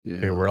Yeah.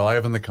 Okay, we're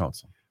live in the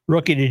council.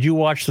 Rookie, did you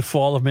watch The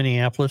Fall of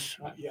Minneapolis?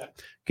 Not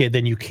yet. Okay,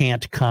 then you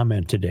can't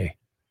comment today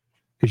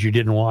because you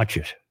didn't watch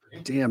it.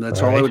 Damn,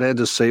 that's all I would have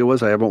to say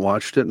was I haven't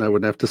watched it and I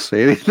wouldn't have to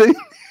say anything.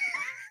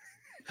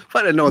 If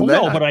I'd have known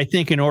that. No, but I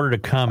think in order to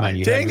comment,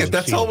 you Dang had to it,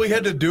 that's see all we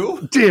had to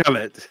do? Damn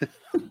it.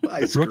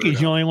 Rookie's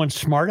the only one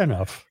smart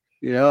enough.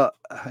 Yeah,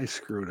 I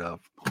screwed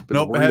up.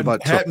 Nope,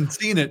 hadn't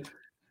seen it.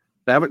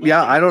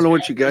 Yeah, I don't know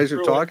what you guys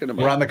are talking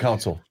about. We're on the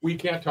council. We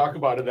can't talk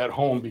about it at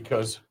home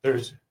because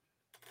there's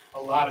a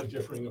lot of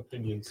differing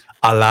opinions.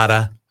 A lot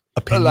of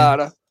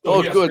opinions.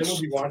 Oh, yes, good. I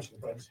will be watching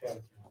it, but I just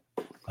haven't.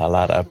 A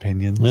lot of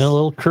opinions. A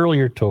little curl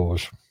your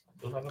toes.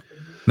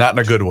 Not in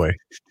a good way.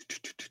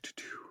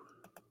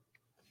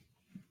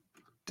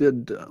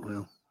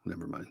 Well,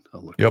 never mind.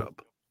 I'll look it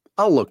up.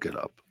 I'll look it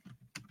up.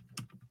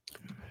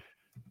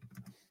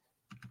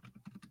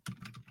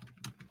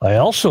 I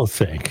also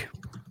think,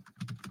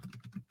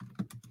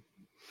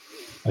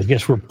 I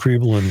guess we're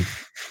previewing.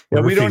 Yeah,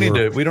 we don't need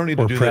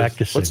to do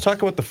practicing. this. Let's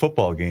talk about the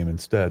football game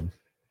instead.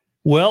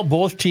 Well,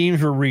 both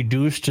teams were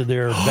reduced to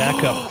their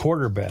backup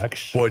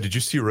quarterbacks. Boy, did you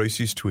see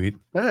Royce's tweet?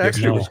 That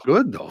actually was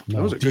good, though. No.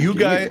 That was a Do good you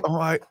game. guys?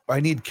 Oh, I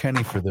need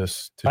Kenny for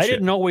this. I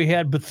didn't know we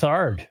had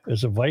Bethard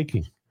as a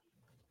Viking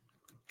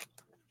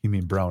You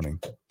mean Browning?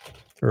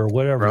 or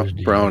whatever. his name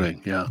is.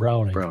 Browning, yeah.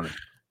 Browning.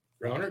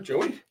 Browner,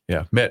 Joey?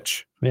 Yeah,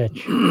 Mitch.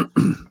 Mitch.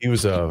 He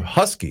was a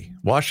Husky,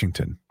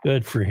 Washington.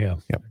 Good for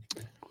him. Yep.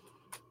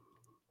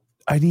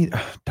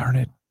 Darn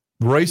it.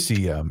 Royce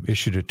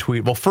issued a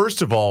tweet. Well,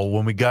 first of all,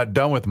 when we got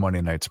done with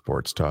Monday Night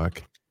Sports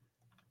Talk,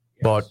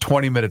 about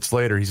 20 minutes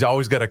later, he's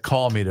always got to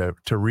call me to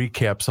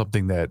recap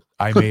something that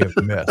I may have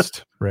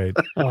missed, right?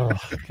 Oh,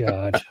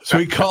 God. So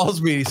he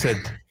calls me. He said,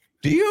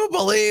 "Do you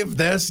believe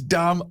this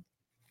dumb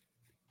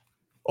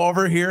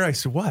over here?" I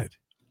said, "What?"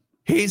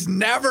 "He's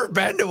never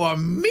been to a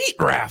meat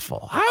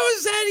raffle. How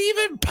is that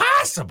even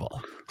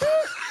possible?"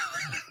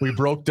 We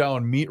broke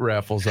down meat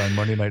raffles on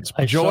Monday nights.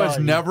 Joe's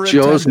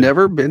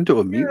never been to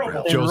a meat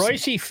raffle. And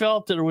Royce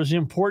felt that it was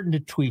important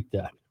to tweet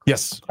that.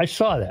 Yes. I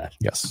saw that.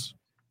 Yes.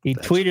 He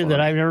tweeted that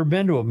I've never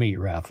been to a meat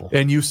raffle.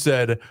 And you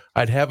said,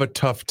 "I'd have a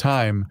tough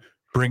time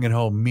bringing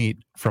home meat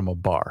from a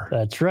bar."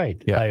 That's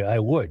right. Yeah. I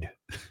would.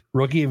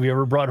 Rookie, have you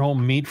ever brought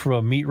home meat from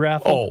a meat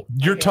raffle? Oh,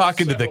 you're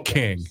talking to the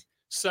king.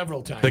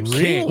 Several times. The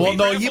king. Well,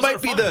 no, Meat you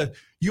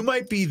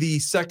might be the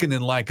second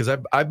in line because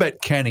I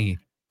bet Kenny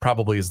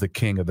probably is the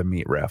king of the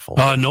meat raffle.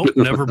 Nope,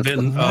 never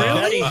been.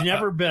 He's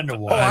never been to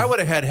one. Oh, I would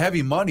have had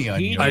heavy money on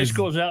He you. just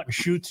goes out and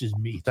shoots his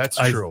meat. That's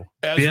true.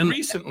 As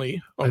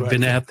recently. I've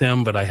been at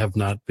them, but I have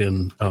not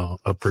been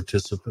a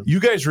participant.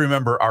 You guys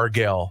remember our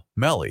gal,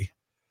 Melly?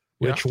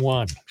 Which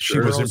one? She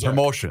was in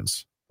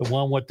promotions. The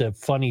one with the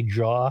funny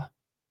jaw?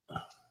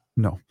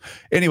 No.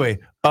 Anyway,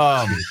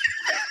 can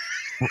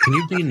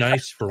you be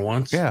nice for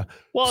once? Yeah.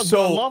 Well,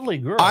 so a lovely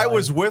girl. I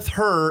was with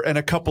her and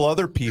a couple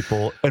other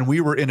people, and we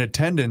were in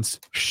attendance.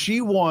 She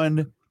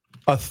won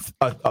a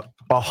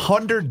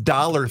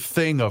 $100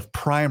 thing of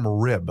prime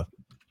rib.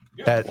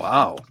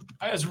 Wow.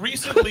 As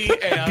recently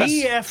as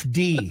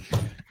BFD.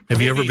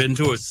 Have you ever been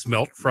to a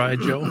smelt fry,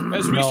 Joe?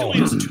 As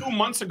recently as 2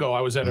 months ago,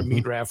 I was at a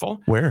meat raffle.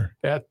 Where?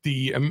 At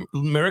the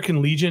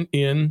American Legion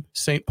in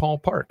St. Paul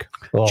Park.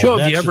 Well, Joe,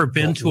 have you ever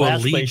been to a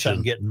last place Legion?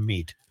 I'm getting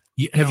meat.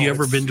 Have you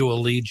ever been to a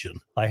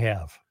Legion? I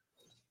have.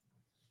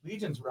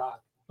 Legion's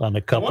rock. On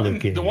a couple of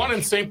occasions. The one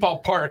in St. Paul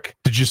Park.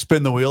 Did you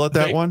spin the wheel at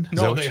that one?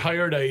 No, they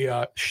hired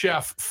a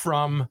chef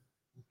from,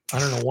 I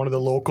don't know, one of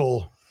the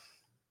local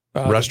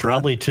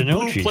restaurant. Probably Blue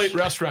Tanucci's. Plate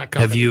restaurant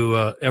company. Have you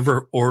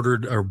ever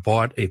ordered or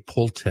bought a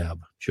pull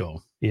tab,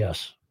 Joe?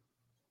 Yes.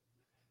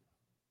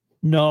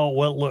 No,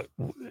 well, look,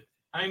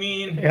 I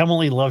mean,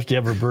 Emily loves to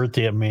have her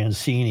birthday at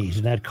Mancini's,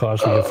 and that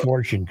costs me a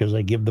fortune because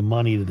I give the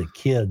money to the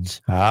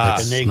kids,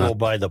 and they go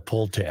buy the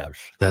pull tabs.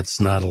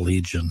 That's not a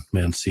Legion,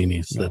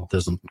 Mancini's. No. That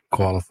doesn't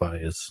qualify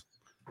as.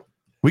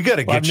 We got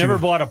to get I've you. never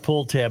bought a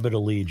pull tab at a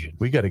Legion.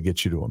 We got to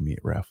get you to a meat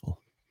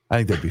raffle. I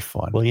think that'd be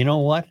fun. Well, you know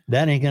what?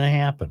 That ain't going to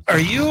happen. Are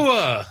you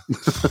a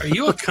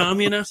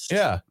communist?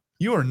 Yeah.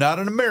 You are not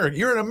an American.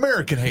 You're an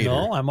American hater.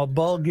 No, I'm a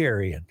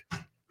Bulgarian.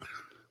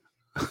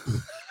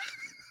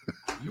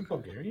 you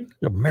Bulgarian?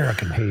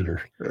 American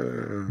hater.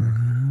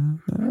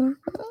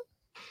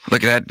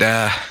 Look at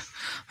that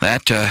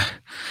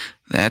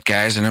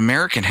guy's an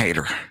American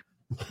hater.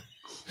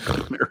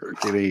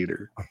 American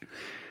hater.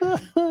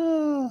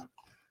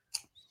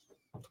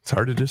 It's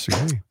hard to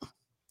disagree.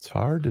 It's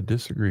hard to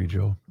disagree,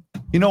 Joe.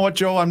 You know what,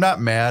 Joe? I'm not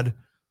mad.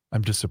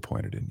 I'm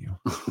disappointed in you.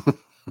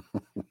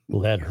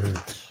 Well, that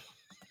hurts.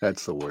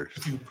 That's the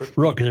worst.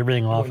 Rook, is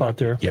everything off out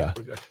there? Yeah.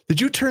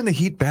 Did you turn the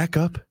heat back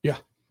up? Yeah.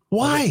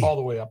 Why? All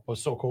the way up. It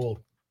was so cold.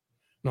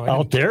 No,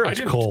 Out there,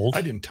 it's cold.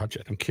 I didn't touch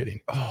it. I'm kidding.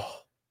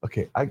 Oh,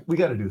 okay. We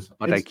got to do something.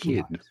 But I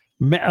kid.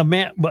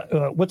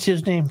 What's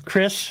his name?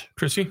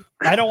 Chrissy?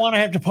 I don't want to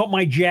have to put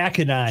my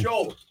jacket on.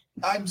 Joe,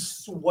 I'm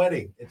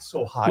sweating. It's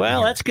so hot.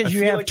 Well, here. that's because I you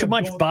feel have like too I'm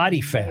much going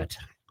body through fat.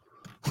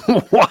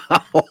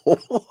 Wow.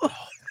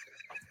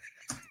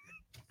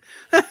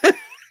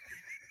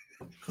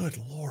 Good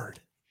Lord.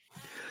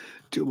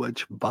 Too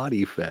much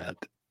body fat.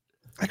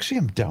 Actually,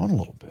 I'm down a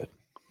little bit.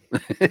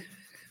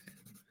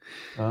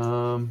 Okay,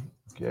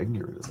 I can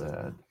get rid of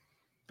that.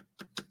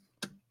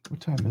 What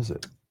time is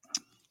it?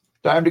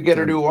 Time to get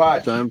a new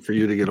watch. Time for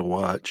you to get a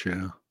watch,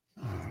 yeah.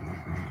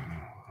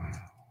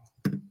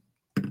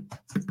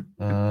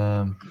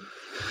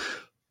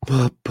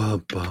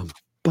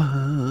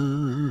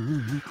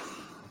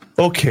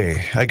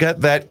 Okay, I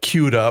got that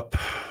queued up,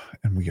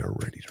 and we are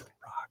ready to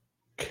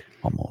rock.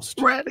 Almost.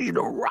 Ready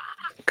to rock.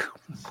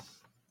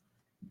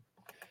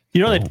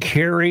 You know that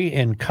Kerry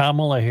and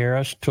Kamala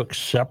Harris took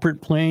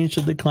separate planes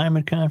to the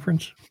climate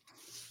conference?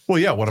 Well,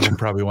 yeah, one of them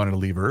probably wanted to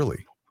leave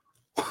early.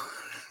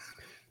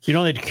 You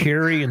know that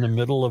Kerry, in the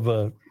middle of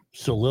a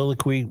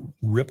soliloquy,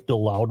 ripped a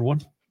loud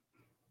one?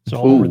 It's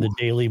all over the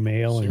Daily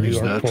Mail and New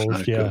York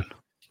Post. Yeah. Good.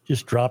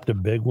 Just dropped a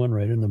big one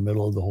right in the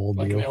middle of the whole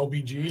Like deal. an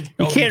LBG.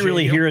 You can't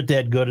really hear it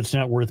that good. It's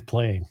not worth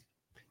playing.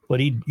 But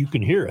you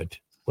can hear it,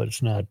 but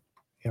it's not,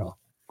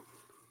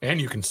 And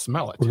you can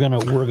smell it. We're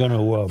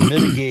gonna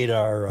mitigate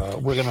our.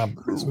 We're gonna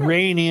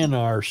rein in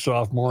our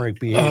sophomoric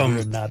behavior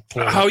and not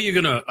play. How you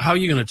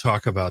gonna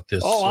talk about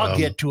this? Oh, I'll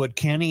get to it,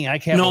 Kenny. I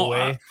can't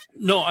away.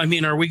 No, I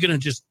mean, are we gonna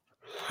just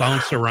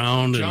bounce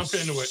around and Jump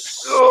into it.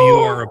 spew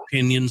our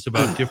opinions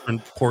about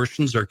different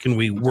portions, or can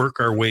we work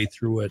our way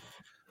through it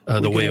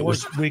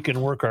We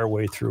can work our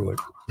way through it.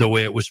 the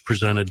way it was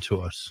presented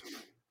to us?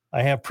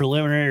 I have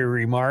preliminary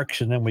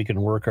remarks, and then we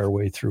can work our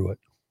way through it.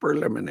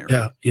 Preliminary.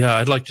 Yeah.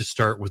 I'd like to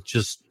start with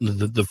just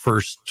the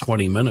first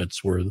 20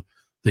 minutes where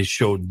they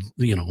showed,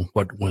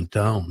 what went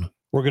down.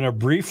 We're going to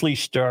briefly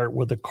start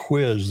with a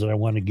quiz that I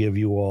want to give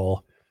you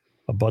all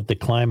about the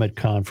climate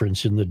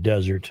conference in the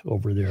desert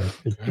over there.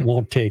 It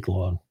won't take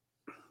long.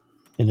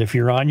 And if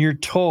you're on your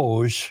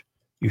toes,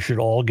 you should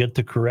all get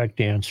the correct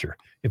answer.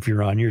 If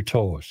you're on your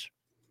toes.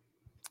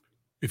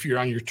 If you're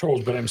on your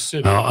toes, but I'm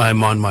sitting.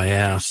 I'm on my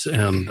ass,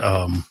 and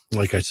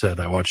like I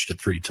said, I watched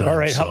it 3 times. All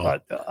right. So.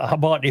 How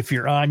about if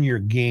you're on your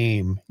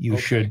game, you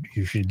should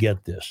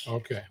get this.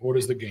 Okay. What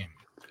is the game?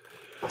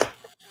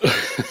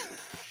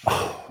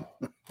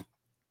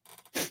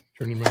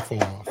 Turning my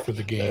phone off for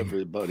the game.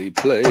 Everybody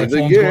play My the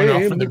phone's going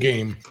off for game. the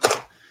game.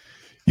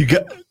 You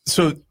got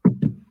so.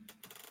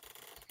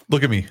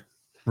 Look at me,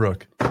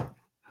 Rook.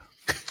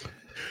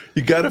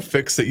 You got to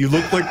fix it. You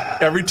look like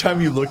every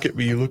time you look at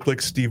me, you look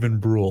like Stephen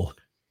Brule.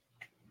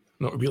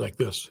 No, it would be like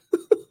this.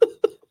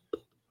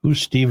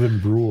 Who's Stephen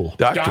Brule?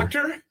 Doctor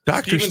Stephen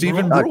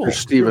Brule? Brule. Dr.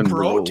 Stephen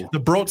Brote, Brule. the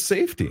Brote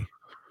safety.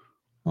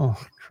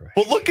 Oh, Christ.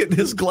 Well, look at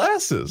his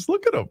glasses.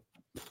 Look at him.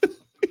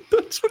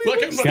 That's what he Look,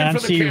 I'm looks looking John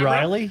for the C. camera.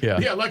 Riley?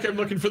 Yeah, like I'm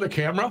looking for the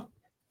camera.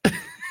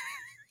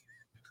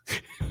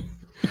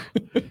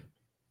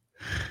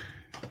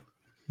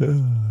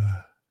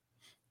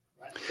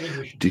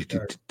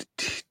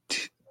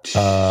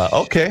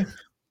 Okay.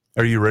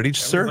 Are you ready,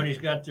 sir? Everybody's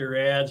got their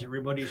ads.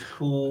 Everybody's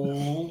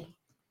cool.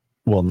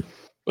 Well,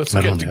 Let's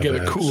I get don't have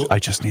together ads. cool. I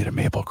just need a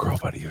Maple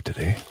Grove out of you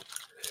today.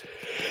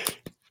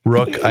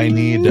 Rook, I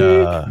need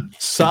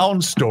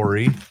Sound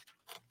Story,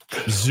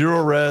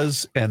 Zero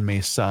Res, and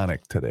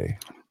Masonic today.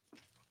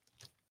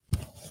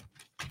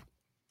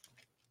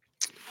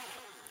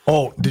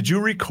 Oh, did you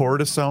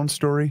record a Sound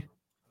Story?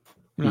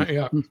 Not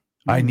yet.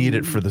 I need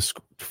it for the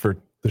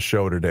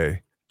show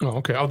today. Oh,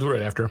 okay. I'll do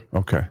it after.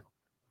 Okay.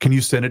 Can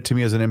you send it to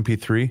me as an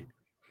MP3?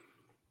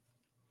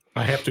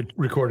 I have to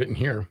record it in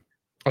here.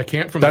 I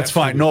can't from That's that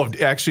fine. studio.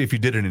 No, actually, if you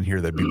did it in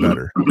here, that'd be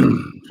better.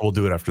 We'll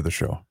do it after the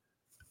show.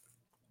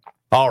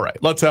 All right.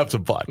 Let's have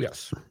some fun.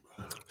 Yes.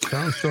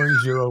 Sound Story,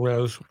 Zero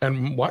Res,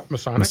 and what?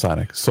 Masonic?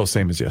 Masonic. So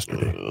same as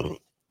yesterday.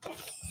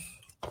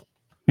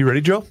 You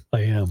ready, Joe?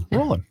 I am.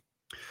 Rolling.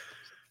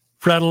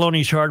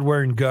 Fratelloni's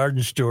Hardware and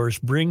Garden Stores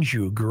brings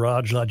you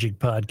Garage Logic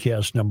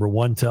Podcast number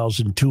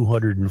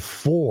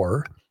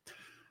 1204,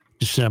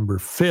 December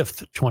 5th,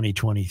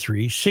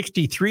 2023.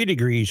 63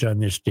 degrees on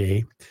this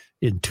day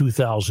in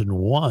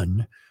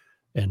 2001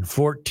 and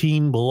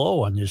 14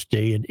 below on this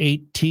day in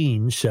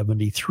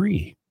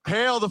 1873.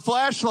 Hail the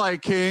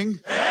flashlight king.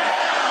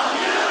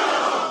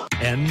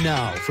 And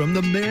now, from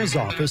the mayor's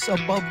office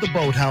above the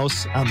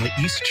boathouse on the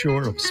east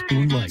shore of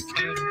Spoon Lake,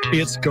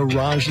 it's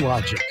Garage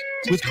Logic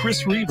with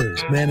Chris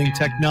Reavers manning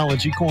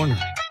Technology Corner,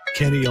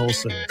 Kenny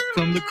Olson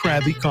from the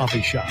Krabby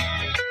Coffee Shop,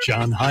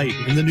 John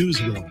Haidt in the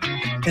newsroom,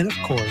 and of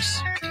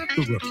course,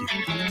 the rookie.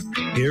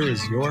 Here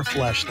is your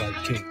flashlight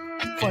king,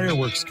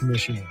 fireworks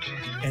commissioner,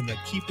 and the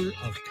keeper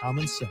of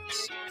common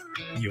sense,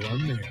 your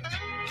mayor,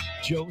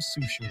 Joe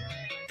Souchere.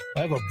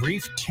 I have a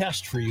brief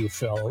test for you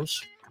fellows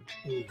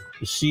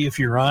to see if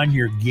you're on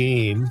your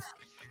game.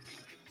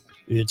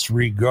 It's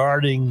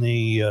regarding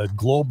the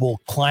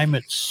Global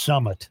Climate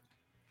Summit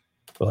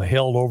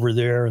held over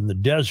there in the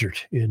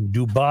desert in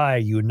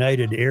Dubai,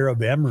 United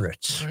Arab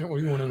Emirates, All right, what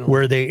do you want to know?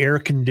 where they air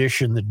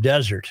condition the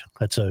desert.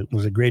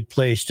 Was a great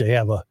place to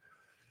have a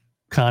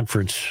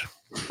conference.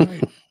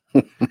 Right.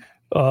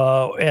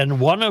 And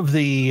one of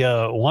the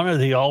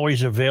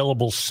always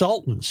available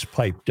sultans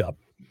piped up.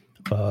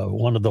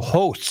 One of the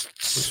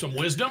hosts. With some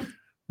wisdom?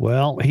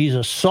 Well, he's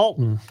a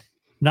sultan,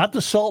 not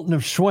the Sultan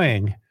of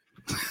Swing.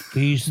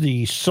 He's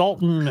the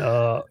Sultan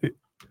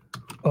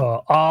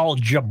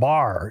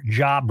Jabber,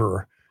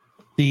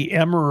 the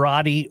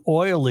Emirati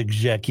oil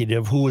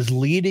executive who was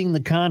leading the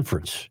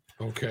conference.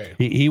 Okay.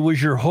 He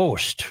was your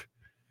host.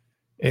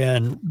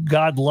 And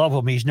God love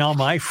him, he's now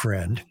my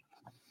friend.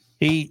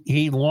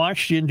 He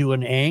launched into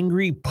an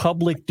angry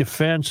public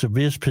defense of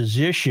his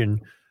position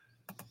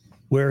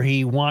where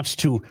he wants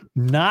to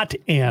not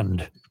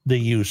end the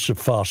use of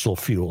fossil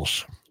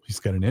fuels. He's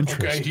got an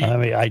interest. Okay. I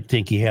mean, I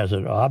think he has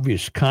an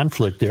obvious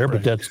conflict there,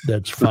 but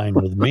that's fine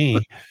with me.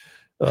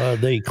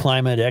 The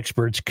climate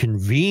experts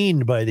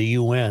convened by the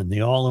UN,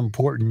 the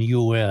all-important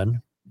UN.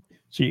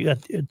 So you got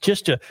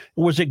it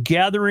was a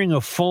gathering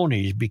of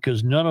phonies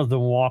because none of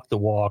them walk the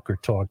walk or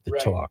talk the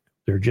talk.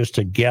 They're just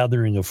a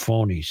gathering of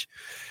phonies.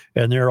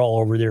 And they're all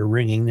over there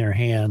wringing their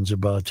hands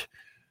about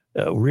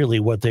really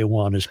what they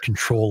want is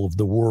control of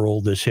the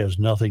world. This has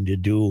nothing to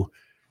do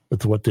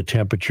with what the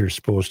temperature is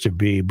supposed to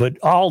be. But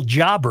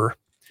Jabber,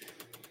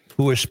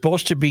 who is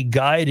supposed to be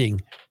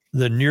guiding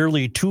the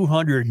nearly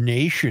 200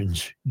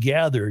 nations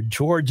gathered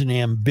towards an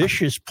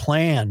ambitious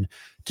plan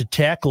to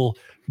tackle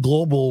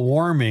global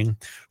warming,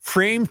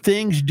 framed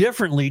things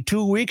differently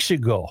 2 weeks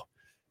ago.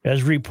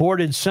 As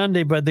reported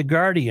Sunday by The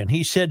Guardian,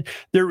 he said,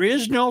 there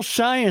is no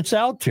science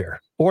out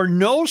there or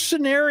no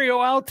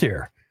scenario out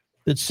there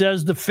that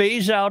says the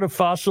phase out of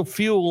fossil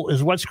fuel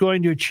is what's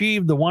going to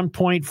achieve the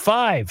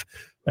 1.5.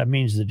 That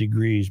means the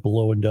degrees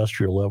below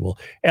industrial level.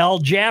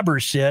 Jabber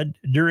said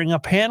during a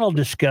panel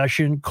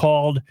discussion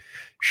called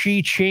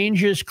She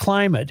Changes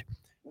Climate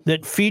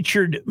that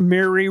featured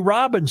Mary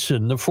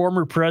Robinson, the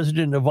former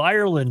president of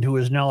Ireland, who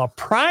is now a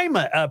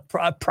prominent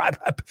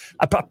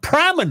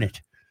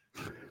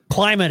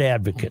climate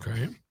advocate.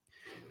 Okay.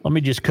 Let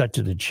me just cut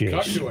to the chase.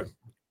 Cut to it.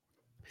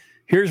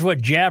 Here's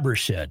what Jabber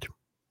said.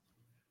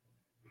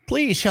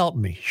 Please help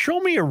me.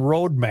 Show me a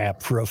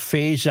roadmap for a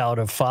phase out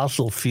of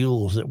fossil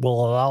fuels that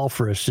will allow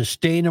for a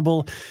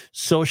sustainable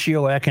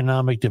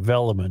socioeconomic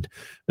development,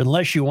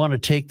 unless you want to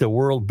take the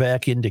world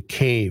back into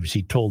caves,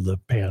 he told the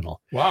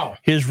panel. Wow.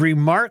 His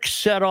remarks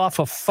set off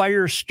a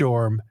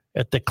firestorm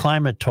at the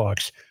climate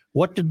talks.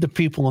 What did the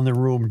people in the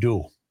room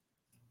do?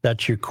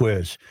 That's your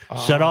quiz.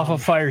 Set off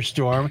a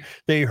firestorm.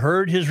 They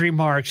heard his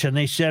remarks and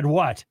they said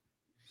what?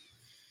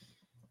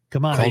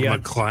 Come on. Called him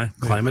a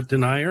climate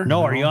denier?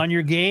 No, are you on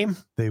your game?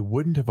 They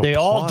wouldn't have They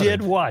all applauded.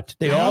 did what?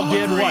 They all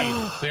did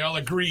what? They all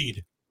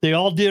agreed. They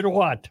all did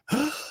what?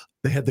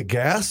 They had the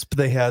gasp.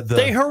 They had the.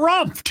 They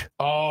harumphed.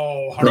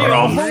 Oh, They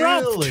all harumph.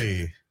 harumphed.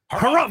 Really?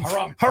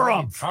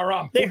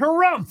 Harumph. They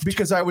harumphed.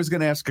 Because I was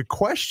going to ask a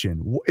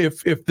question.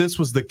 If this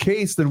was the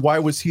case, then why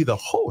was he the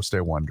host?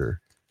 I wonder.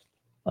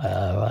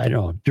 I don't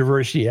know.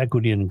 Diversity,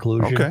 equity, and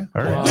inclusion. Okay.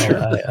 All right. Wow.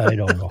 Sure. I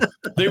don't know.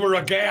 They were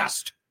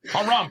aghast.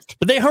 Harumphed.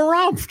 But they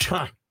harumphed.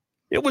 Huh.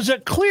 It was a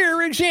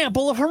clear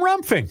example of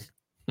harumphing.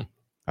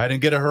 I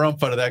didn't get a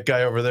harumph out of that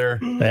guy over there.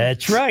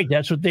 That's right.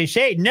 That's what they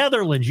say.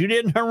 Netherlands, you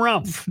didn't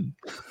harumph.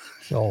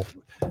 So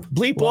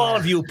bleep all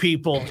of you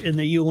people in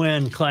the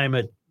UN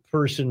climate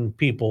person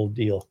people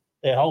deal.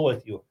 The hell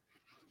with you.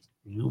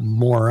 You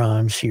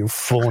morons, you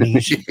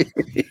phonies,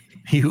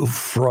 you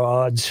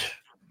frauds.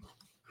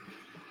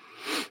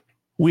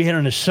 We had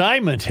an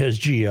assignment as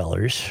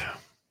GLers.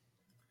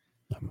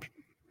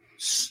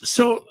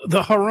 So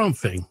the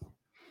harumphing,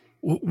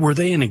 were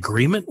they in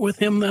agreement with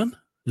him then?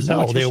 Is that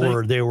No, what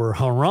you're they were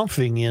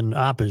harumphing in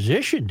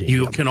opposition to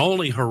You him. can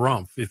only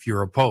harumph if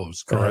you're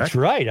opposed, correct? That's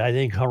right. I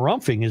think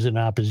harumphing is in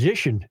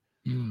opposition.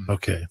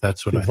 Okay,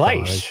 that's what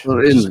Device. I thought.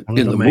 Well,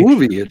 in the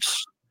movie,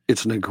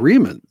 it's an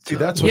agreement. See,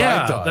 that's what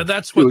I thought.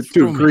 That's to, what to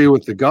threw agree me.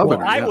 with the governor.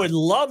 Well, I yeah. would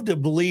love to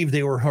believe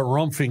they were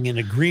harumphing in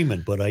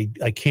agreement, but I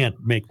can't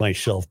make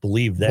myself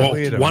believe that. Well,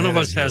 Wait a one of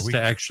minute us here. has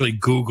to actually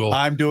Google.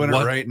 I'm doing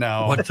what- it right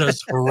now. What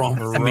does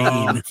harumph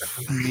mean?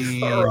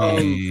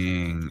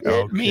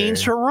 It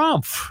means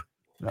harumph.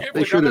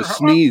 They should have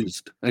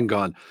sneezed and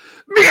gone,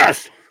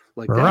 yes!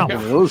 Like that, Harumph. one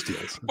of those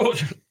deals. Oh,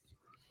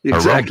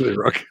 Exactly,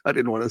 Rook. I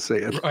didn't want to say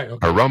it. right.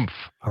 Okay.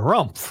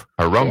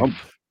 Harumph.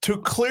 To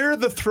clear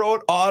the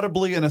throat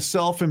audibly in a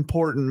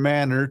self-important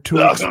manner,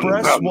 to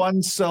express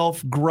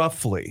oneself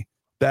gruffly.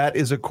 That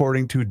is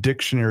according to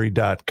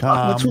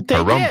dictionary.com. That's what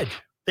they did.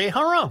 They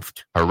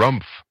harumphed.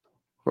 Harumph.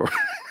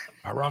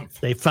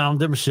 They found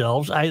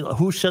themselves.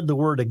 Who said the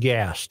word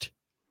aghast?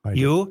 I did.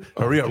 You?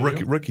 Oh, yeah,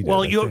 Rookie did,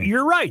 Well, I think.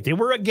 you're right. They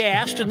were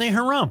aghast and they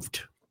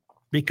harumphed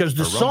because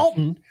the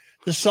Sultan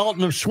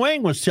of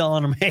Swing was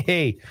telling them,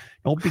 hey,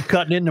 don't be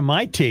cutting into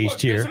my taste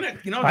Look, here. isn't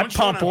it, I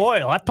pump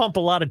oil. I pump a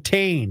lot of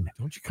tane.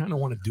 Don't you kind of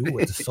want to do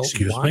what the Sultan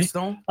Excuse me? wants,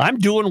 though? I'm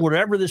doing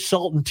whatever the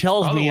Sultan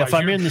tells me if Otherwise,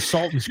 I'm you're- in the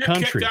Sultan's You're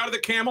country. kicked out of the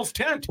camel's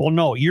tent. Well,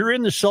 no, you're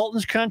in the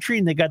Sultan's country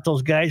and they got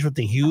those guys with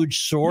the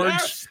huge swords.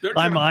 Yes, they're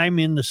I'm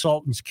in the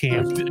Sultan's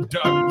camp.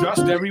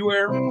 Dust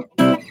everywhere. We're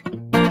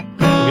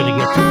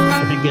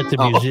gonna get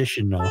the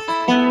musician now.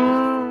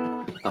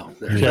 Oh,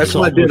 there. Yeah. That's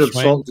what I did at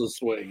Swing. Sultan's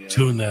Swing. Yeah.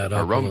 Tune that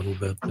up a little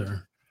bit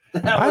there.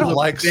 I don't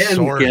like Ben,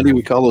 sword. Candy,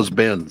 we call those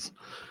bends.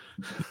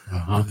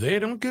 Uh-huh. They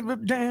don't give a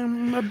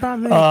damn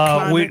about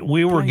that.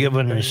 We were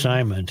given an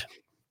assignment.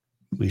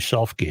 We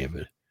self-gave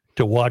it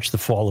to watch the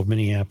Fall of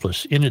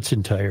Minneapolis in its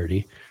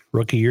entirety,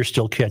 Rookie, you're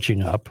still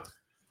catching up.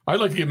 I'd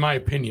like to give my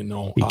opinion,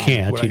 though. You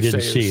can't. What You I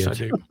didn't say see is, it. I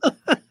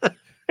think-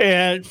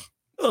 And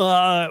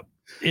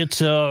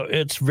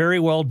it's very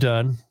well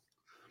done.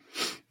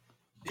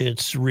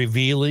 It's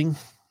revealing.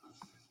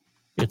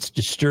 It's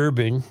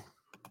disturbing.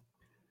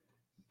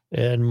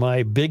 And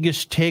my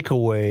biggest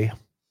takeaway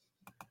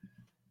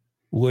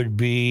would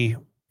be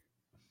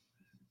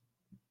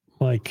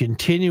my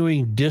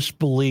continuing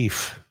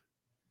disbelief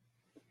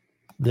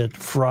that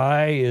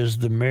Fry is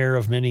the mayor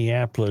of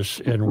Minneapolis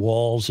and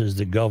Walz is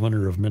the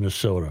governor of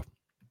Minnesota.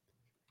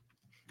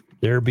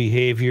 Their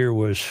behavior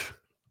was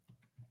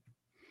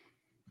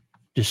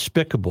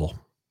despicable,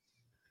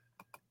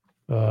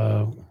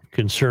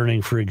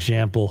 concerning, for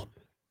example,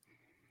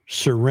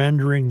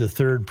 surrendering the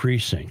 3rd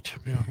precinct.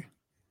 Yeah.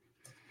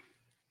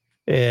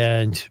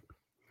 And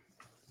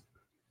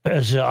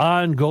as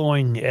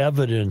ongoing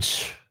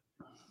evidence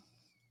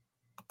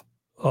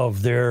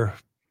of their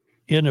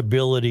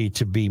inability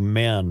to be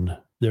men,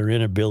 their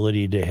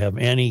inability to have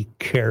any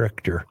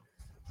character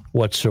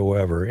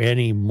whatsoever,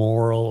 any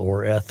moral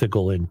or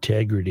ethical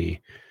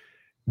integrity,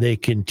 they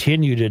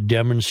continue to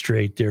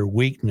demonstrate their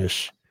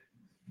weakness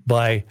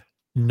by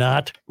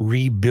not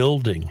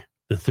rebuilding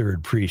the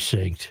 3rd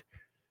precinct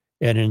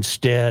and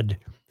instead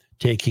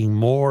taking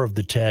more of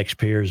the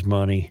taxpayers'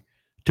 money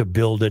to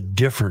build a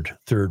different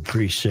 3rd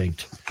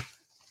precinct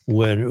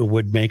when it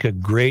would make a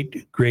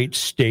great, great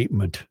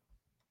statement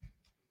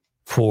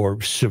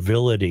for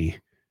civility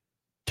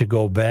to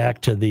go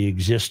back to the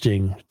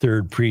existing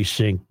 3rd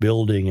precinct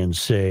building and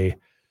say,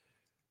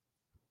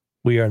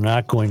 we are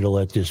not going to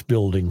let this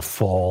building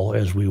fall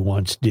as we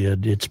once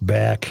did. It's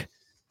back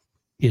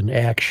in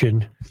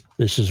action.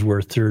 This is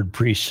where 3rd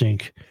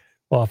precinct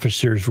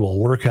officers will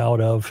work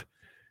out of.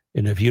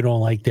 And if you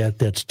don't like that,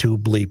 that's too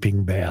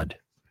bleeping bad.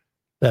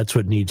 That's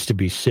what needs to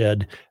be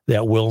said.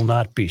 That will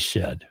not be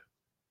said.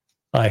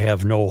 I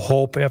have no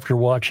hope after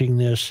watching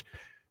this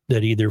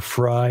that either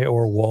Fry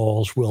or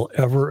Walz will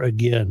ever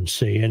again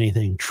say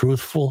anything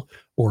truthful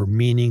or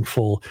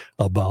meaningful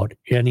about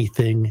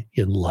anything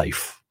in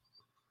life.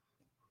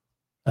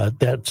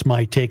 That's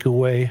my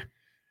takeaway.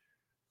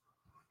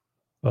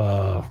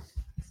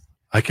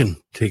 I can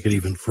take it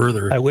even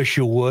further. I wish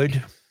you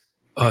would.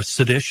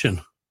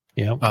 Sedition.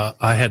 Yeah.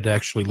 I had to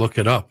actually look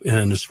it up.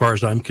 And as far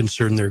as I'm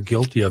concerned, they're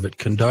guilty of it.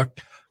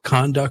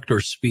 Conduct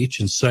or speech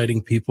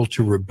inciting people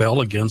to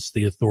rebel against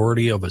the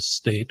authority of a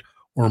state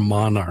or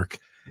monarch.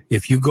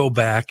 If you go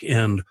back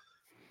and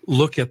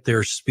look at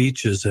their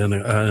speeches, and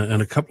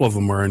a couple of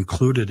them are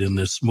included in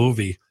this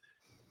movie,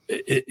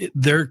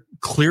 they're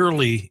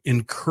clearly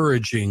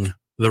encouraging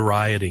the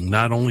rioting.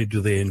 Not only do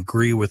they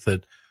agree with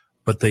it,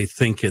 but they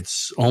think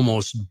it's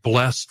almost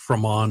blessed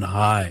from on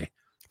high.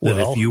 That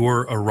if you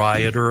were a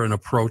rioter and a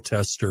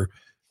protester,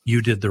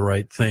 you did the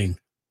right thing.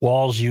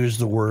 Walz used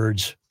the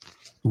words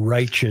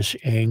righteous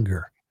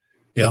anger.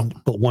 Yeah.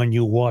 But when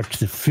you watch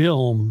the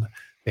film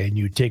and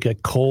you take a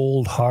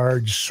cold,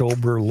 hard,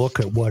 sober look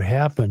at what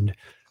happened,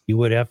 you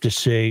would have to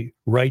say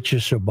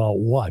righteous about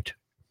what?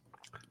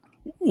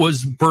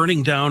 Was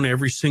burning down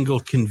every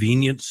single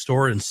convenience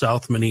store in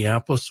South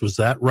Minneapolis, was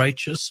that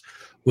righteous?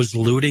 Was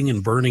looting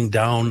and burning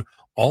down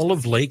all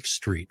of Lake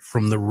Street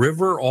from the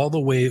river all the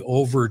way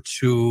over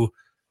to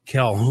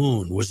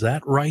Calhoun, was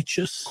that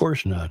righteous? Of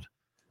course not.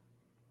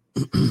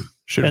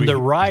 The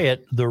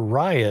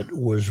riot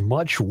was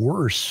much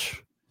worse.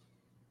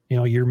 You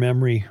know, your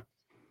memory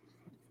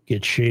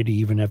gets shady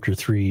even after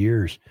 3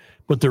 years,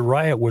 but the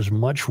riot was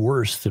much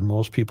worse than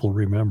most people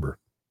remember.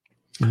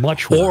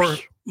 Much worse.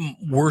 Or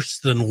worse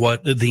than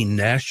what the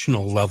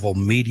national level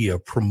media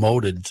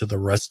promoted to the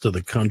rest of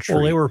the country.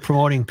 Well, they were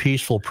promoting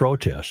peaceful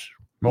protests.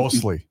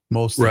 Mostly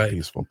right.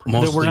 peaceful.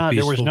 Mostly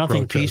There was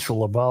nothing protest.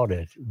 peaceful about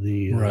it.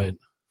 Right.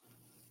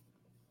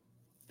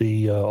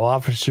 The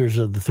officers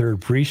of the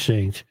 3rd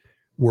precinct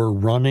were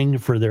running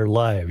for their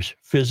lives,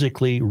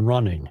 physically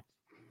running.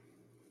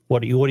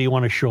 What do you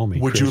want to show me?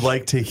 Would Chris? you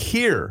like to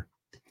hear,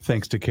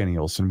 thanks to Kenny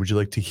Olson, would you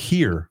like to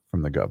hear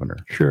from the governor?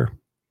 Sure.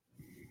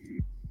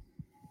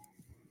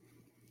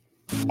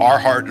 Our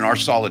heart and our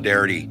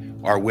solidarity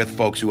are with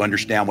folks who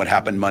understand what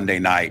happened Monday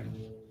night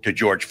to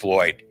George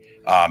Floyd.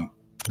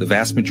 The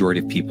vast majority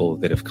of people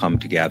that have come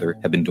together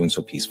have been doing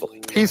so peacefully.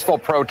 Peaceful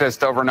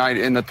protest overnight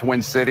in the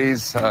Twin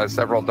Cities,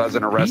 several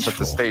dozen arrests at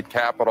the state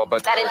capitol.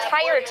 But that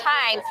entire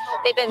time,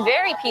 they've been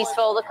very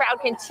peaceful. The crowd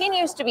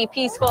continues to be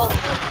peaceful.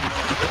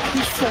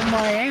 Peaceful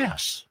my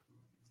ass.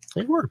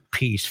 They were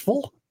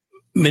peaceful.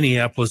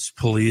 Minneapolis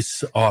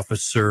police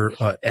officer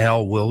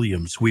Al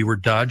Williams. We were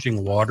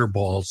dodging water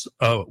bottles,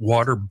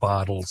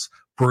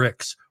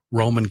 bricks,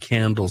 Roman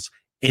candles,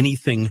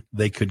 anything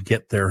they could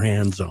get their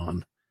hands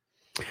on.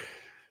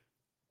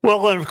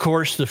 Well, and of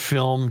course, the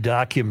film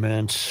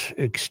documents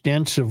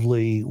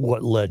extensively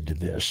what led to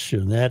this,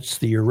 and that's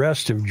the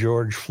arrest of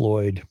George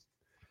Floyd,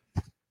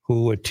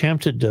 who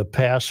attempted to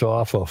pass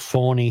off a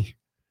phony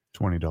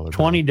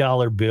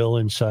 $20 bill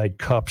inside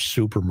Cups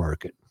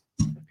supermarket.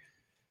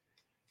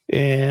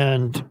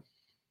 And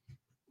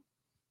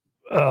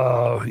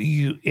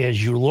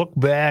as you look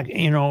back,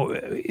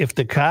 if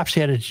the cops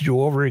had it to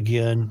do over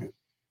again,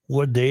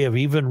 would they have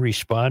even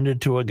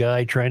responded to a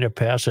guy trying to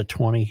pass a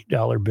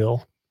 $20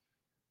 bill?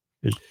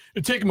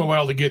 It'd take them a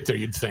while to get there,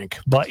 you'd think.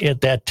 But at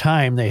that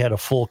time, they had a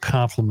full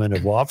complement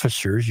of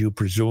officers. You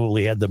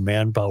presumably had the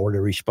manpower to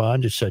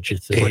respond to such a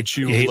thing.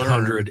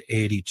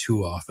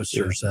 882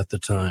 officers at the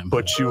time.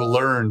 But you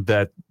learned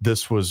that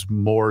this was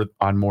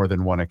on more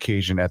than one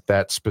occasion at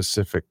that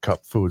specific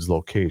Cup Foods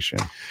location,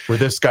 where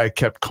this guy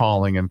kept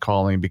calling and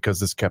calling because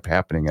this kept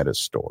happening at his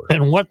store.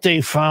 And what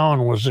they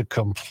found was a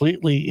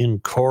completely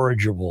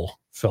incorrigible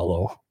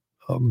fellow,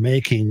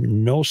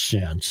 making no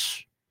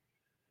sense,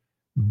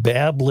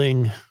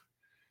 babbling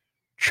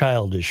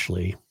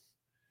childishly,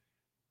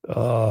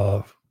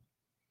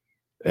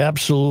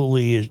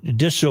 absolutely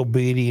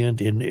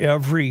disobedient in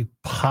every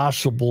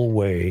possible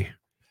way,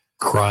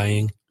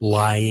 crying,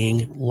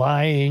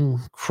 lying,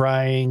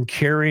 crying,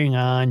 carrying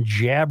on,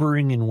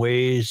 jabbering in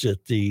ways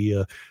that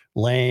the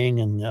Lang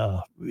and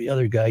the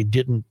other guy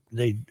didn't.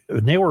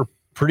 They were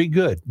pretty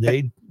good.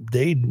 They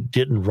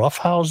didn't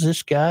roughhouse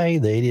this guy.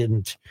 They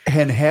didn't.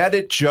 And had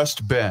it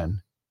just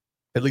been,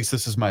 at least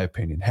this is my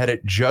opinion, had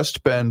it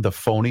just been the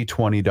phony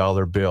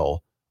 $20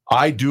 bill,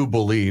 I do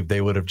believe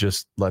they would have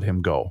just let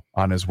him go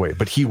on his way.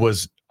 But he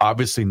was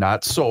obviously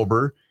not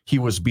sober. He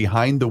was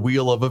behind the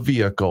wheel of a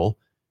vehicle,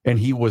 and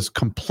he was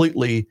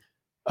completely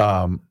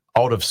out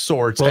of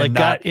sorts. Well, and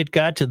it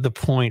got to the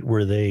point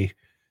where they,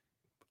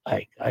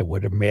 I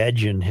would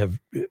imagine, have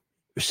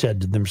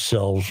said to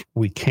themselves,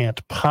 we can't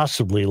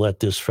possibly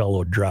let this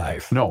fellow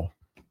drive. No,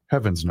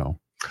 heavens no.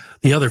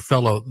 The other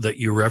fellow that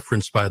you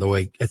referenced, by the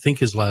way, I think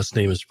his last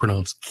name is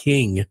pronounced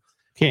King,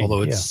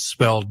 although it's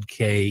spelled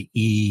Keun.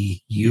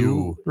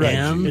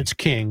 Right, it's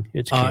King.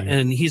 It's King.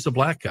 And he's a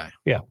black guy.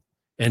 Yeah.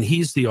 And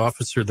he's the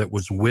officer that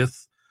was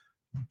with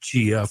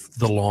GF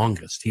the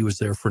longest. He was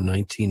there for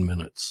 19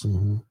 minutes.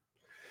 Mm-hmm.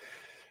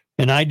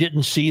 And I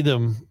didn't see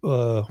them,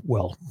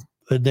 and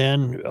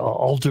then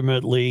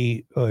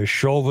ultimately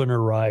Chauvin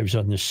arrives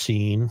on the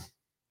scene,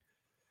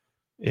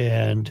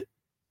 and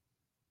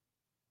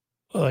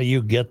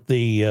you get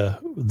the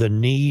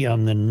knee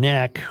on the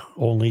neck,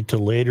 only to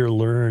later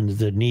learn that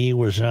the knee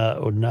was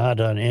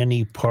not on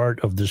any part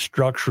of the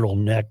structural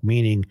neck,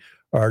 meaning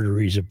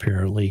arteries,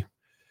 apparently.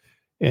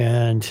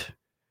 And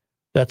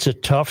that's a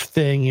tough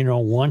thing.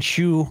 Once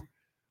you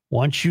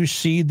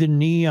see the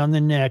knee on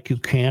the neck, you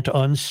can't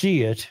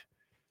unsee it.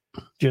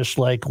 Just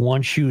like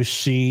once you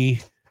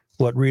see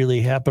what really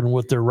happened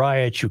with the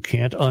riots, you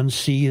can't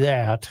unsee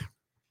that.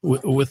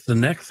 With the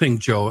neck thing,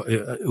 Joe,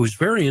 it was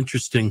very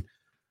interesting.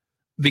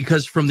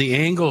 Because from the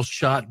angle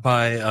shot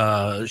by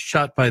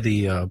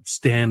the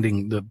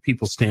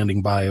people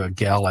standing by, a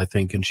gal, I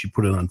think, and she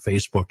put it on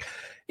Facebook,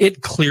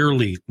 it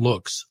clearly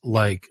looks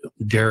like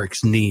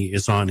Derek's knee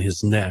is on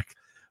his neck.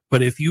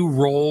 But if you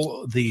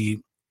roll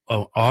the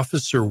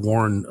officer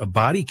worn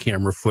body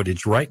camera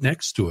footage right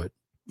next to it,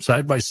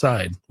 side by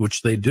side,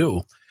 which they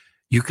do,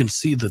 you can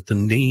see that the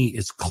knee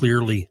is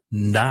clearly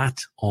not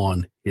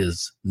on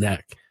his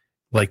neck.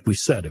 Like we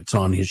said, it's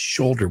on his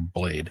shoulder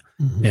blade,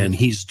 and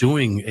he's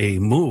doing a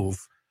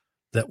move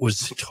that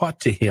was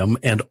taught to him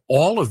and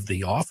all of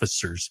the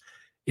officers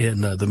in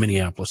the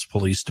Minneapolis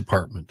Police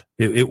Department.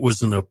 It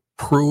was an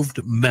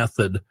approved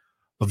method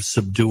of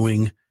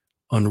subduing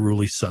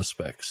unruly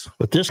suspects.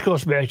 But this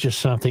goes back to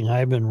something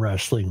I've been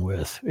wrestling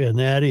with, and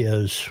that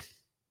is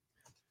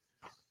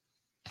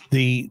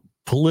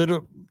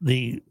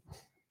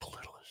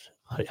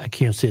I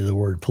can't say the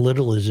word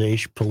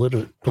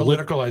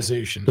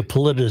politicalization.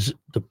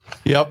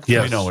 Yep.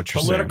 Yes. We know what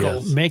you're saying.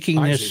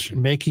 Yes.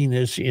 Making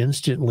this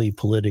instantly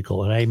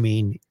political, and I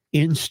mean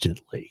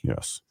instantly.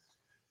 Yes.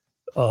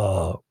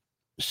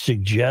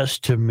 Suggests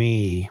to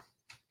me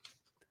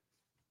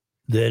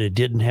that it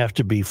didn't have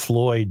to be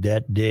Floyd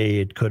that day.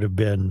 It could have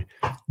been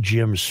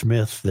Jim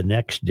Smith the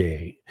next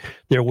day.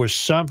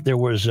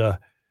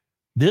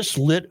 This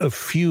lit a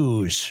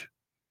fuse.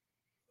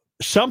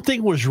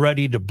 Something was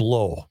ready to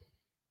blow.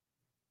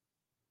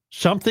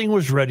 Something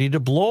was ready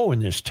to blow in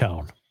this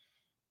town,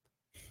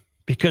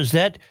 because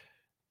that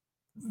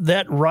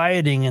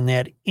rioting and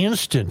that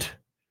instant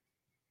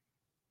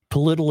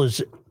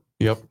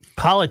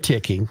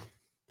politicking,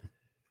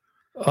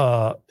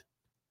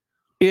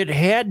 it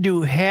had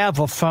to have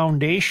a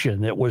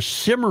foundation that was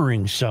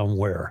simmering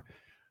somewhere,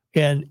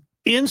 and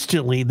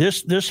instantly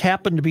this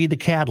happened to be the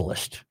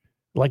catalyst.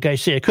 Like I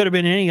say, it could have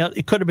been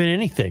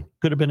anything.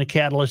 Could have been a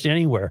catalyst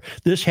anywhere.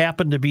 This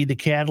happened to be the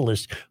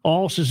catalyst,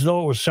 almost as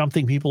though it was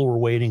something people were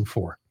waiting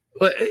for.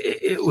 Well,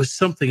 it was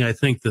something I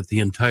think that the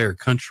entire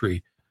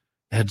country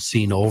had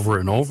seen over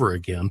and over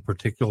again,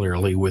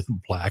 particularly with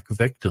black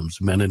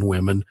victims, men and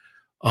women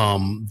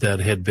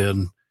that had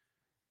been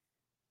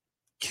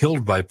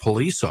killed by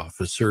police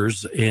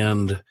officers.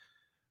 And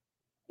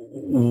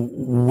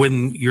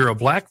when you're a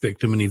black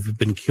victim and you've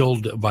been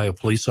killed by a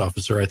police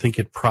officer, I think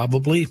it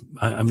probably,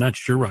 I'm not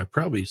sure, I'm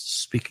probably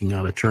speaking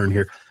out of turn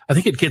here, I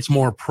think it gets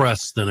more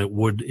press than it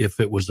would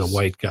if it was a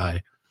white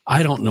guy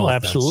I don't know. Well,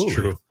 if absolutely.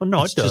 That's true. Well,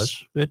 no, It's it does.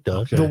 just- It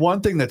does. Okay. The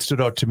one thing that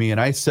stood out to me, and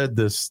I said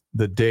this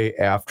the day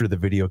after the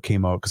video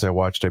came out, because I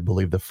watched, I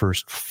believe, the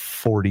first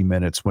 40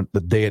 minutes when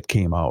the day it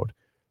came out.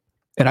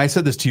 And I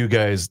said this to you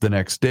guys the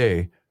next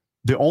day.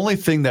 The only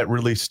thing that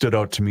really stood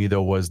out to me,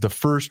 though, was the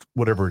first,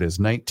 whatever it is,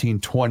 19,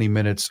 20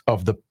 minutes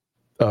of the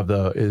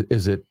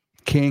is it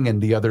King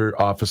and the other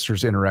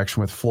officers'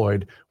 interaction with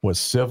Floyd was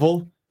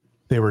civil.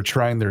 They were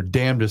trying their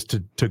damnedest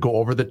to go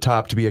over the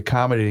top, to be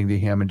accommodating to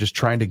him and just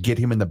trying to get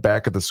him in the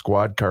back of the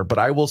squad car. But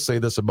I will say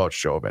this about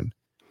Chauvin.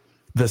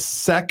 The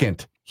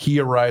second he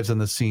arrives on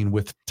the scene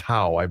with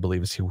Tao, I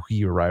believe is who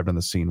he arrived on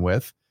the scene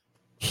with,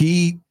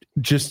 he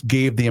just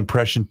gave the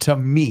impression to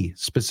me,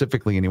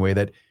 specifically anyway,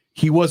 that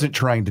he wasn't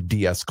trying to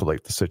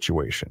de-escalate the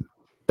situation.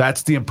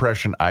 That's the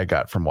impression I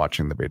got from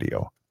watching the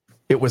video.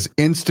 It was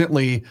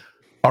instantly,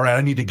 all right,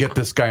 I need to get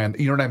this guy on.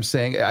 You know what I'm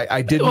saying?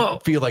 I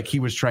didn't feel like he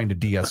was trying to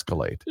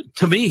de-escalate.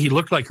 To me, he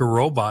looked like a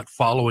robot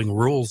following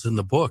rules in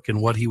the book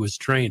and what he was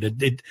trained.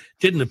 It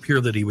didn't appear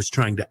that he was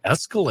trying to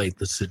escalate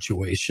the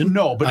situation.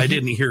 No, but I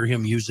didn't hear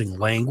him using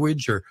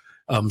language or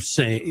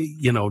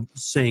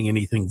saying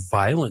anything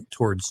violent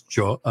towards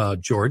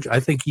George. I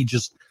think he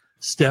just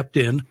stepped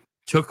in,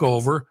 took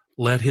over,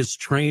 let his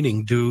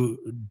training do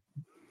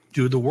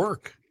the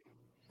work.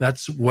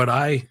 That's what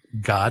I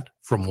got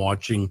from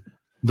watching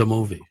the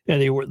movie. Yeah,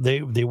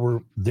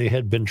 they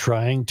had been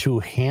trying to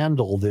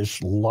handle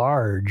this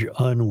large,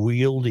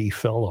 unwieldy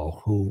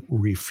fellow who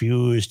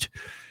refused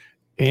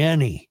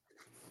any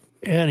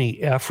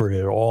effort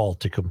at all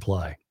to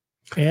comply.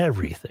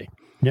 Everything.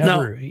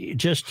 Never. He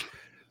just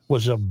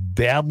was a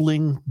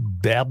babbling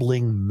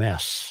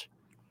mess.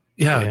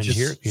 Yeah. And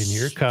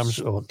here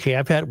comes,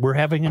 okay, we're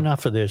having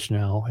enough of this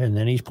now. And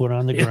then he's put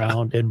on the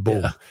ground and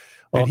boom. Yeah.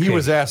 And he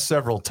was asked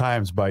several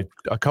times by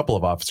a couple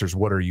of officers,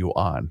 what are you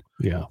on?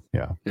 Yeah.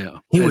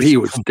 He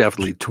was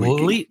definitely tweaking.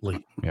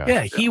 Completely.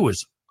 Yeah, he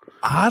was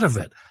out of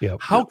it. Yeah.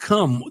 How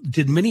come,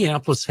 did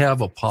Minneapolis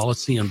have a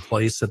policy in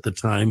place at the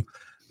time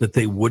that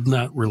they would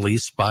not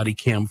release body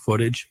cam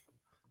footage?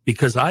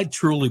 Because I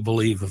truly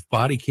believe if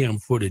body cam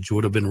footage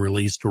would have been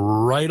released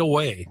right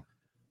away,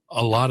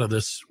 a lot of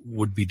this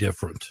would be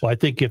different. Well, I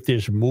think if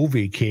this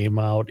movie came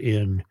out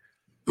in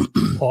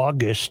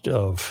August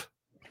of,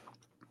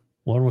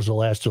 when was the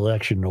last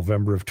election?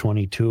 November of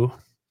 22?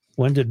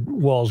 When did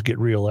Walz get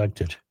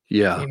reelected?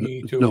 Yeah,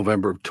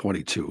 November of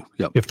 22.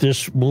 Yep. If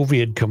this movie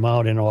had come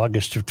out in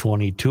August of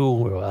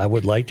 22, I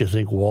would like to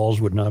think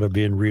Walz would not have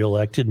been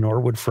reelected, nor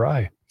would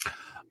Fry.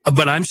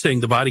 But I'm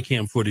saying the body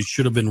cam footage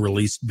should have been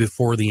released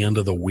before the end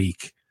of the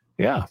week.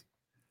 Yeah.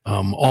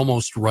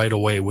 Almost right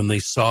away when they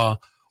saw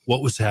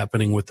what was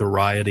happening with the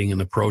rioting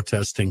and the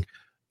protesting,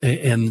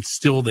 and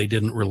still they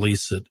didn't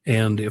release it.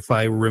 And if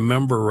I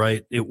remember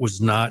right, it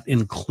was not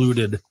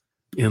included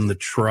in the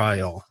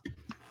trial.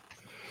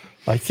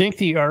 I think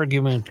the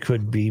argument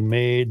could be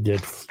made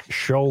that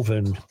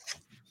Chauvin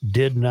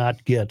did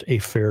not get a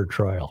fair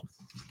trial.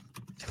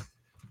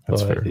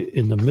 That's fair.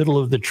 In the middle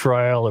of the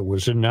trial, it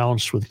was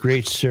announced with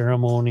great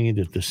ceremony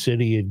that the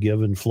city had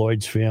given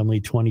Floyd's family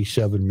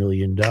 $27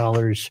 million.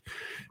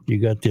 You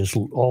got this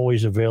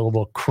always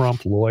available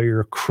Crump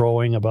lawyer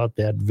crowing about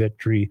that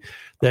victory.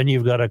 Then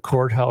you've got a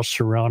courthouse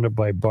surrounded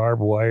by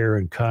barbed wire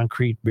and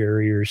concrete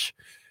barriers.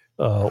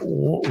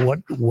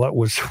 What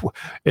was,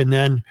 and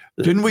then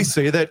didn't we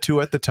say that too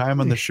at the time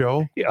on the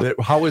show? Yeah.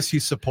 That how is he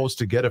supposed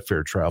to get a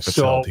fair trial if it's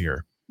held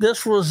here?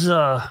 This was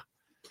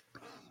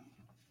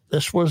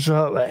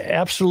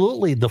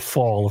absolutely the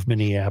fall of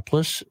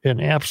Minneapolis and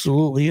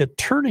absolutely a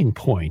turning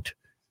point,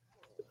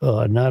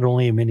 not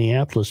only in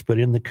Minneapolis but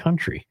in the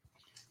country.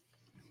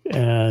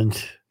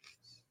 And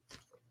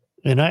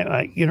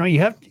I you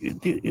have,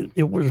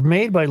 it was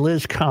made by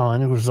Liz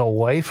Collin, who was the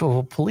wife of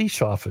a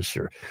police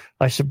officer.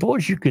 I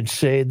suppose you could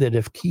say that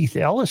if Keith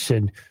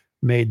Ellison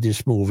made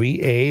this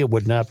movie, A, it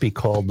would not be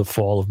called The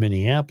Fall of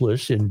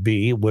Minneapolis, and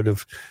B, it would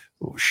have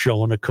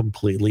shown a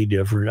completely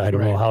different, I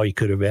don't know how he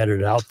could have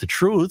edited out the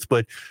truth,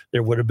 but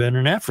there would have been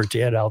an effort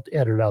to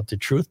edit out the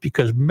truth,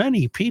 because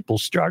many people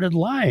started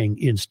lying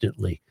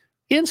instantly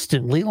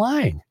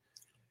lying.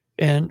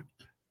 And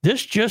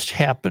this just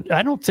happened.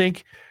 I don't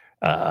think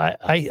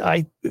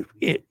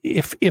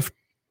if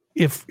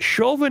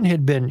Chauvin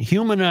had been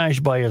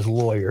humanized by his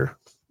lawyer,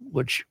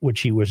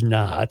 which he was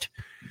not,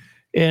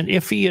 and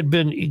if he had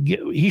been,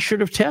 he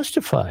should have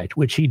testified,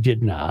 which he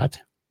did not.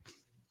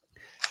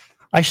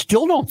 I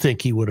still don't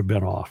think he would have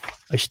been off.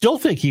 I still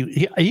think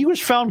he was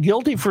found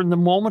guilty from the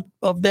moment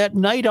of that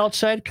night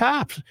outside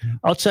cups.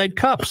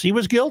 He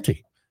was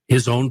guilty.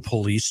 His own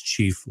police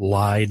chief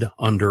lied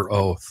under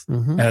oath,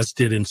 as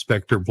did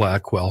Inspector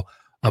Blackwell,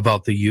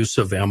 about the use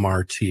of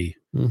MRT.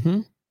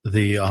 Mm-hmm.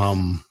 The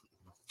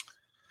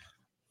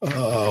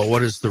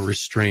what is the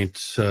restraint?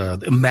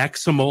 The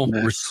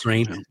maximal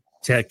restraint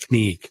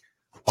technique,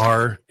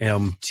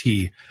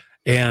 RMT.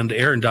 And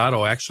Aaron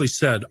Dotto actually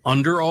said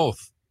under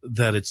oath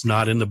that it's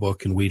not in the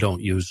book and we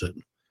don't use it,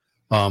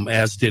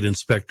 as did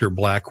Inspector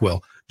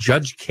Blackwell.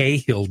 Judge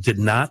Cahill did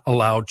not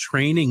allow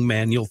training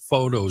manual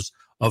photos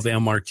of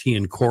MRT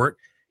in court.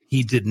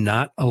 He did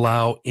not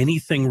allow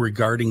anything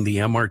regarding the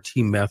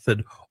MRT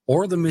method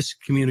or the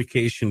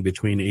miscommunication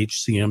between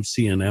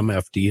HCMC and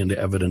MFD into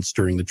evidence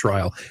during the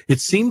trial.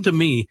 It seemed to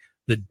me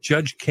that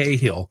Judge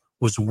Cahill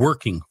was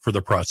working for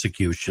the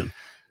prosecution.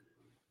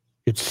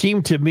 It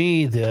seemed to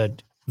me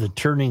that the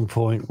turning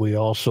point we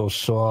also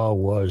saw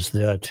was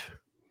that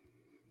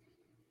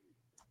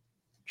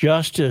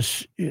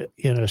justice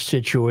in a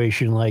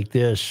situation like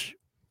this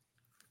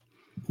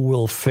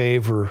will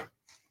favor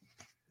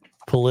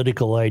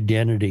political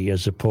identity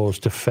as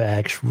opposed to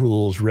facts,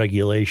 rules,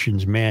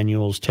 regulations,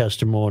 manuals,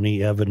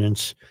 testimony,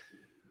 evidence.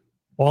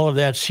 All of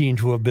that seemed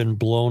to have been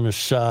blown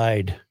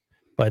aside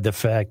by the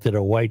fact that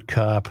a white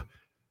cop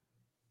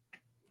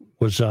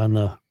was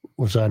on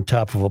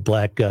top of a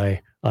black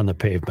guy on the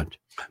pavement.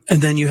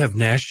 And then you have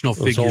national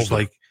figures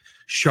like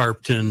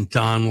Sharpton,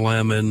 Don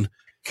Lemon,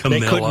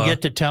 Camilla. They couldn't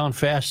get to town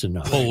fast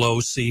enough.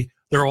 Pelosi.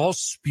 They're all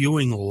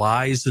spewing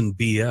lies and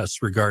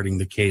BS regarding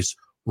the case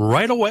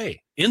right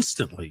away,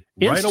 instantly.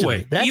 Right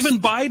away. Even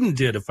Biden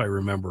did, if I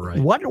remember right.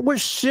 What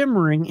was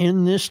simmering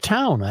in this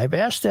town? I've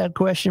asked that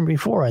question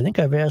before. I think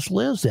I've asked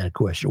Liz that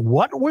question.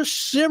 What was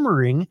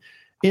simmering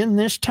in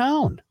this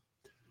town?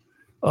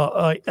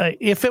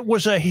 If it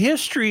was a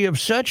history of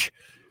such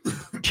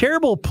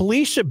terrible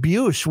police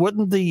abuse,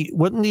 wouldn't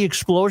the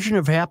explosion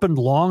have happened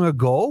long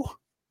ago?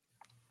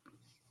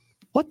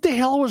 What the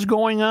hell was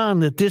going on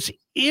that this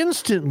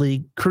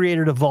instantly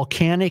created a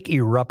volcanic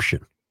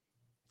eruption?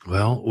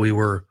 Well, we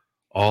were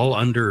all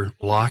under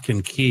lock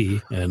and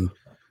key and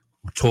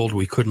told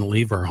we couldn't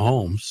leave our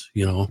homes,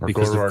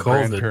 because of our COVID.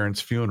 grandparents'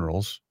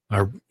 funerals.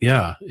 So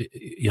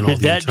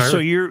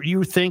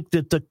you think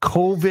that the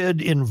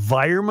COVID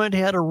environment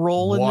had a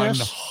role in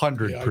this?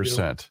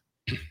 100%.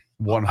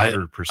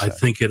 100%. I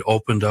think it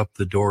opened up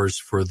the doors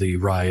for the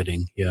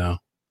rioting. Yeah.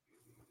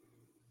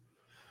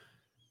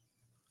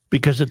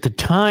 Because at the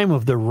time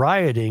of the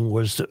rioting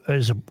was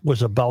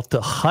about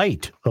the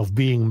height of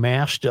being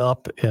masked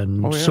up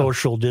and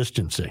social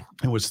distancing.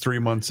 It was 3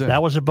 months in.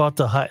 That was about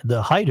the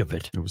height of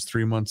it. It was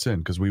 3 months in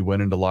because we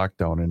went into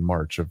lockdown in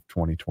March of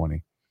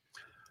 2020.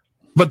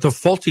 But the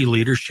faulty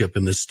leadership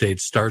in the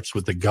state starts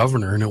with the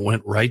governor, and it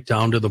went right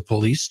down to the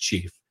police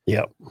chief.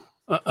 Yep.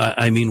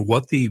 I mean,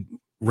 what the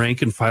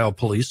rank and file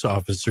police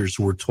officers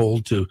were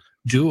told to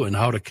do and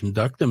how to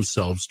conduct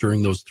themselves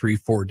during those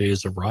 3-4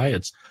 days of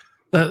riots.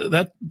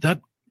 That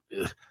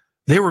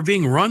they were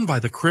being run by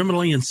the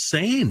criminally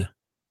insane.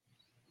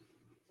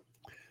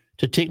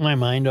 To take my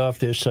mind off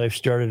this, I've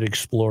started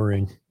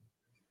exploring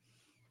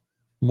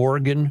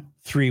Morgan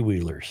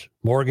three-wheelers.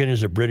 Morgan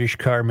is a British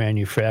car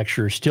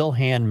manufacturer, still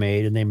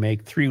handmade, and they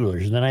make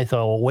three-wheelers. And then I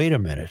thought, well, wait a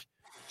minute.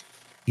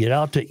 Get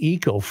out to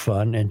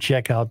EcoFun and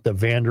check out the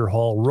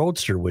Vanderhall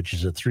Roadster, which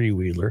is a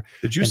three-wheeler.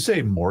 Did you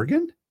say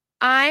Morgan?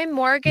 I'm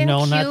Morgan.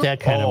 No, not that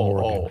kind of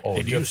Morgan.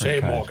 Did you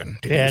say Morgan?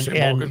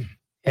 And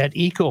at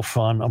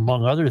EcoFun,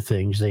 among other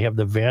things, they have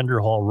the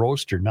Vanderhall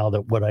Roadster. Now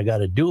that what I got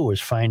to do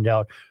is find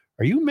out,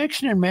 are you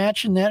mixing and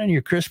matching that in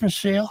your Christmas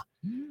sale?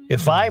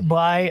 If I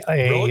buy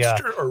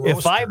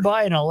if I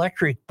buy an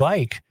electric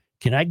bike,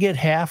 can I get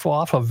half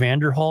off a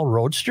Vanderhall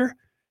Roadster?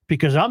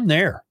 Because I'm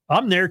there.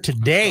 I'm there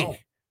today.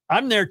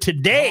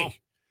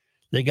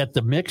 They got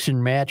the mix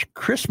and match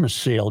Christmas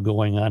sale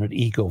going on at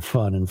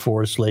EcoFun in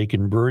Forest Lake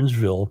and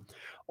Burnsville.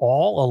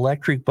 All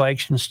electric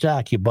bikes in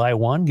stock. You buy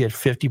one, get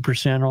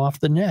 50% off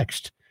the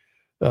next.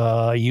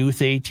 Youth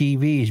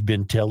ATVs,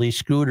 Bentelli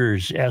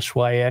scooters,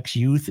 SYX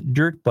youth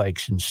dirt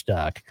bikes in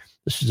stock.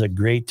 This is a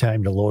great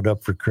time to load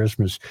up for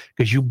Christmas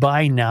because you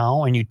buy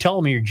now and you tell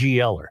them you're a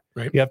GLer.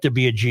 Right. You have to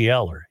be a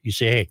GLer. You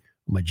say, hey,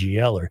 I'm a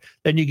GLer.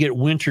 Then you get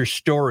winter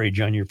storage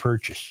on your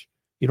purchase.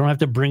 You don't have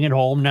to bring it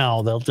home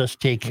now. They'll just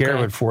take care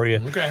of it for you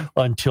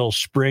until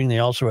spring. They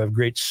also have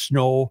great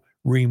snow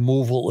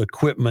removal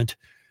equipment.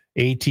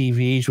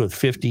 ATVs with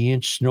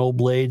 50-inch snow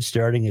blades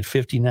starting at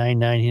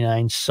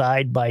 $59.99,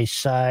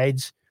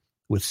 side-by-sides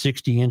with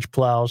 60-inch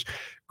plows.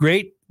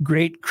 Great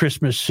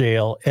Christmas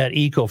sale at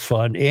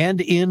EcoFun.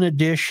 And in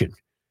addition,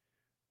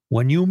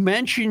 when you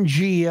mention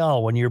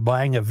GL when you're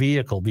buying a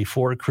vehicle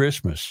before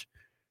Christmas,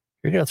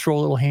 you're going to throw a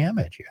little ham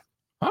at you.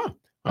 Oh,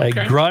 okay. Like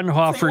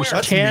Grunhofer's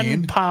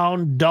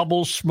 10-pound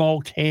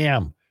double-smoked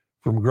ham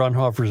from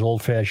Grunhofer's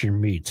Old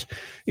Fashioned Meats.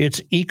 It's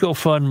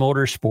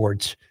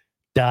EcoFunMotorsports.com.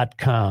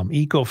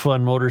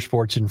 EcoFun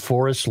Motorsports in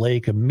Forest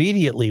Lake,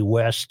 immediately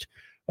west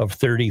of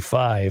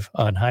 35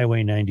 on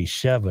Highway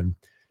 97,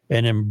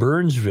 and in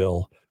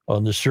Burnsville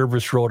on the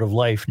Service Road of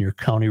Life near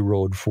County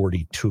Road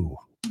 42.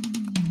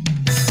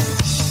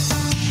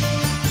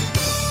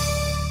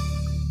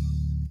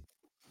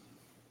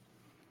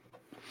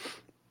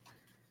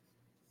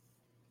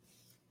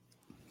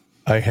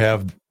 I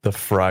have the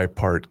fry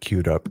part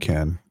queued up,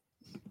 Ken,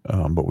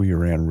 but we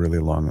ran really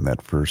long in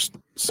that first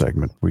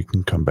segment. We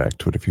can come back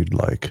to it if you'd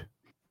like.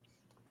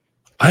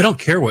 I don't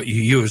care what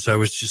you use. I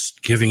was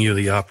just giving you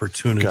the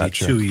opportunity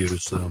to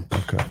use them.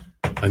 Okay.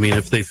 I mean,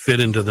 if they fit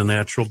into the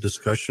natural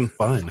discussion,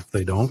 fine. If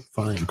they don't,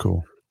 fine.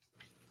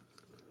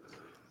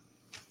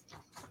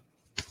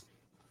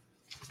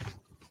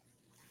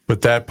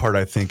 But that part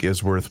I think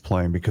is worth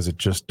playing because it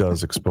just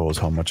does expose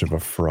how much of a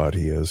fraud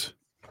he is.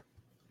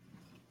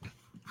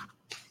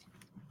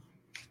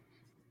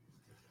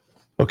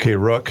 Okay,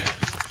 Rook.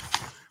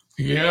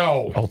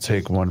 Yo. I'll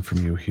take one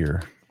from you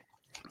here.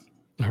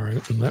 All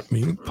right, and let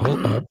me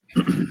pull up.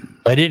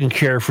 I didn't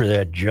care for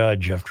that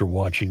judge after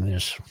watching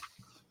this.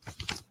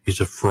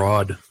 He's a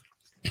fraud.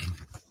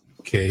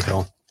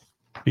 Cahill.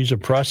 He's a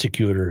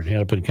prosecutor in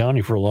Hennepin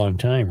County for a long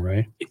time,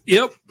 right?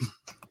 Yep.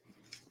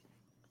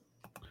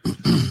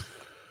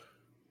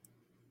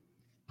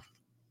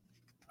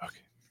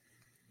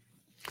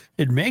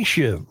 It makes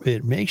you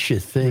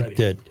think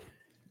that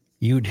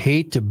you'd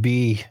hate to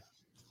be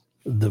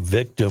the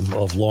victim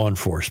of law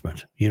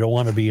enforcement. You don't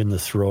want to be in the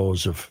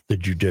throes of the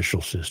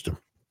judicial system.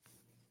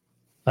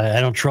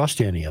 I don't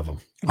trust any of them.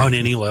 On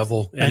any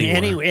level,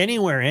 anywhere.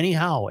 Anywhere,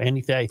 anyhow,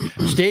 anything.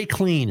 Stay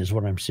clean is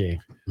what I'm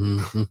saying.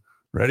 Mm-hmm.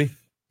 Ready?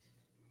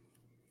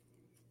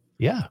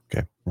 Yeah.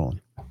 Okay,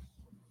 rolling.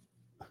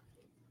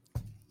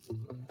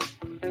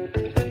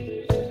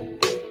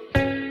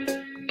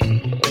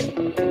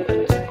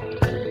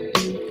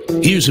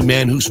 Here's a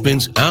man who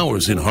spends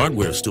hours in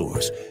hardware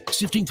stores,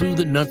 sifting through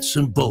the nuts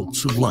and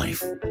bolts of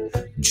life.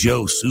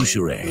 Joe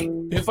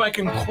Souchere. If I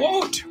can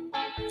quote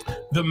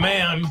the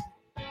man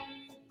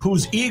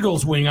whose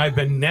eagle's wing I've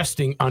been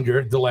nesting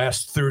under the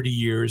last 30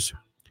 years,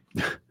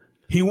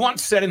 he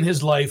once said in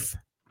his life,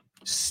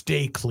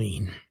 stay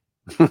clean.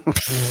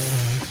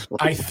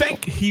 I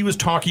think he was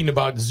talking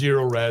about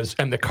zero res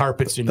and the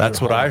carpets in That's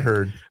your what home. I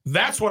heard.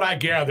 That's what I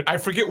gathered. I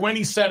forget when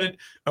he said it,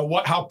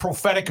 how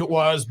prophetic it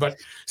was, but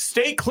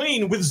stay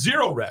clean with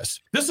zero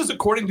res. This is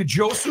according to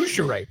Joe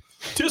Souchere.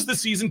 'Tis the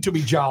season to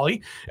be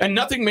jolly, and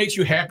nothing makes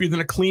you happier than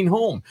a clean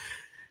home,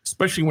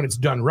 especially when it's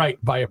done right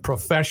by a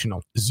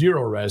professional.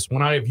 Zero res.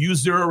 When I have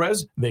used zero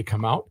res, they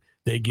come out,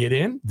 they get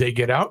in, they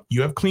get out.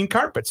 You have clean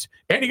carpets,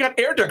 and you got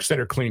air ducts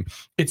that are clean.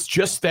 It's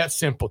just that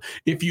simple.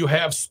 If you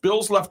have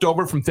spills left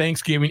over from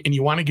Thanksgiving and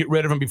you want to get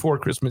rid of them before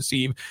Christmas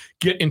Eve,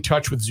 get in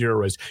touch with Zero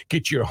Res.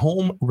 Get your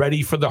home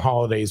ready for the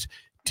holidays.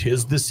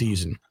 'Tis the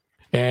season.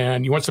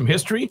 And you want some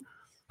history?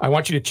 I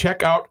want you to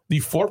check out the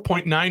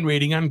 4.9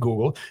 rating on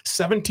Google,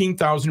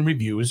 17,000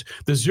 reviews.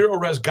 The Zero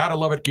Res Gotta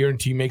Love It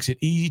guarantee makes it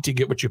easy to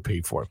get what you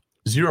paid for.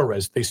 Zero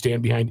Res, they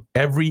stand behind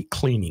every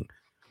cleaning.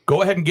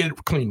 Go ahead and get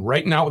it clean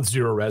right now with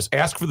Zero Res.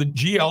 Ask for the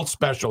GL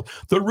special,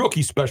 the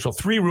rookie special,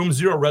 3-room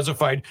Zero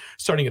Resified,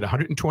 starting at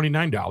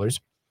 $129.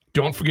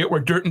 Don't forget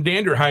where dirt and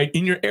dander hide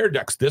in your air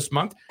ducts this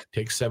month.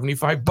 Take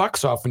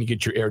 $75 off when you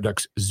get your air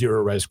ducts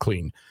Zero Res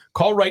clean.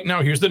 Call right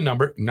now. Here's the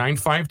number,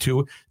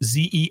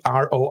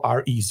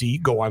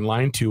 952-ZEROREZ. Go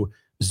online to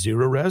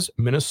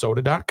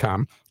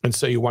ZeroResMinnesota.com and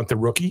say you want the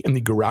rookie and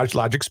the Garage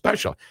Logic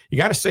special. You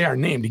got to say our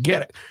name to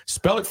get it.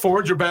 Spell it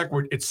forwards or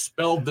backward. It's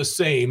spelled the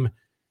same.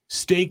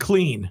 Stay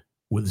clean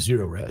with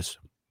Zero Res.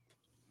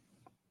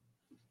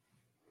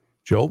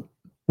 Joe?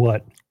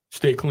 What?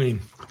 Stay clean.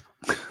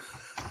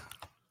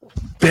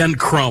 Ben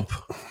Crump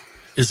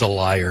is a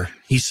liar.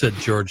 He said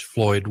George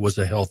Floyd was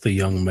a healthy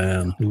young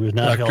man. He was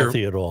not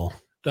healthy at all.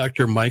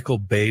 Dr. Michael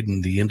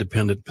Baden, the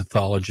independent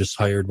pathologist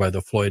hired by the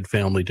Floyd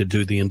family to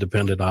do the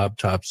independent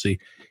autopsy,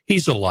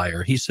 he's a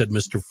liar. He said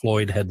Mr.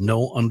 Floyd had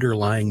no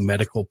underlying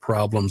medical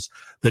problems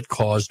that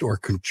caused or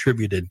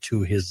contributed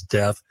to his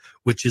death,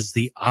 which is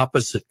the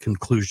opposite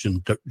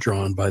conclusion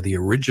drawn by the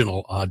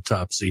original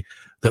autopsy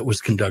that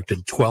was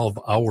conducted 12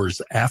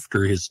 hours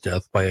after his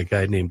death by a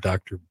guy named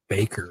Dr.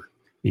 Baker.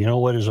 You know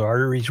what his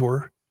arteries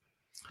were?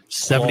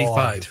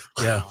 75.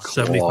 Yeah,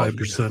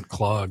 75%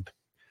 clogged.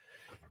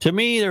 To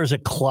me, there's a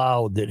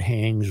cloud that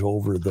hangs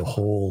over the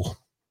whole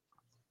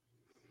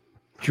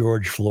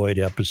George Floyd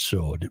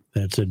episode.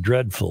 It's a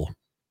dreadful,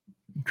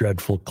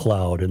 dreadful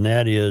cloud. And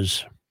that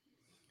is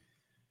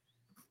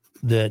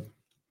that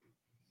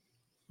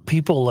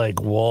people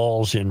like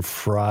Walls and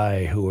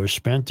Fry, who have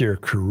spent their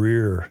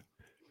career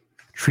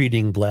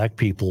treating black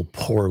people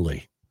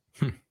poorly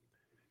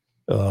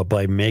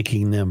by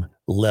making them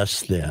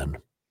less than,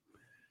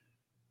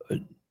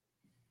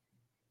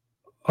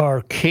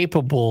 are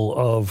capable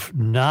of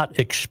not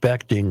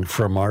expecting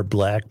from our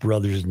black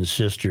brothers and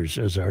sisters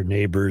as our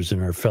neighbors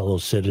and our fellow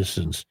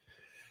citizens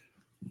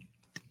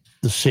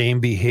the same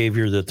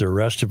behavior that the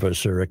rest of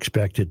us are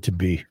expected to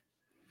be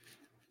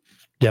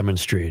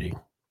demonstrating.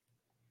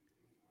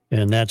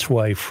 And that's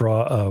why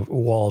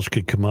Walls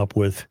could come up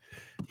with,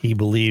 he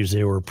believes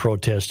they were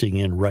protesting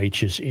in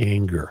righteous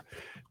anger.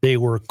 They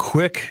were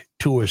quick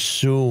to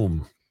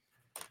assume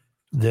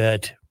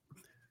that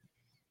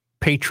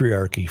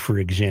patriarchy, for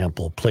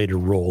example, played a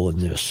role in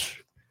this,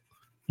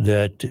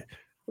 that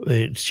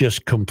it's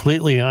just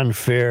completely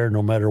unfair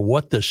no matter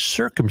what the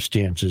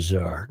circumstances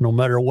are, no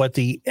matter what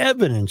the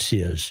evidence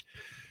is.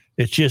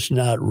 It's just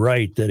not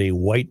right that a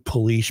white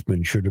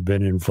policeman should have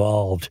been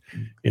involved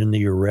in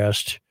the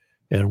arrest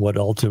and what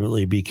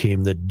ultimately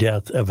became the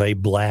death of a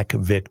black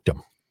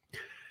victim.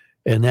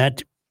 And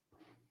that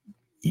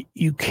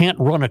you can't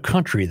run a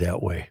country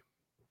that way,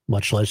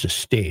 much less a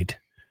state.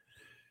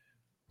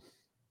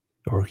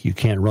 Or you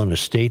can't run a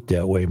state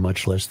that way,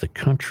 much less the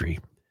country,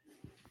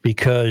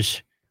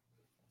 because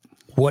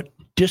What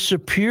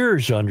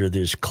disappears under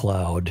this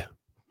cloud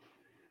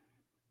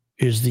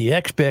is the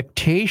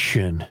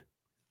expectation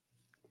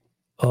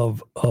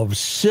of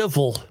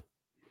civil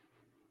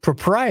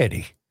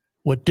propriety.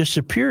 What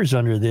disappears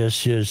under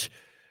this is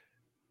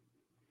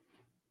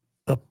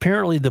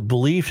apparently the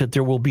belief that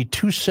there will be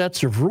two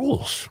sets of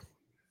rules.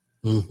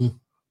 Mm-hmm.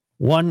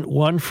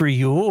 One for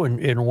you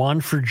and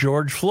one for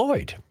George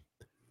Floyd.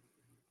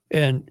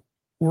 And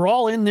we're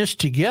all in this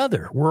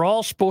together. We're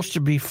all supposed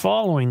to be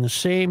following the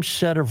same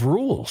set of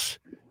rules,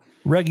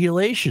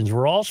 regulations.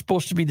 We're all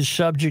supposed to be the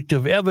subject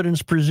of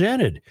evidence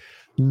presented.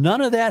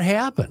 None of that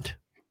happened.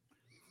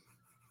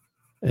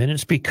 And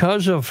it's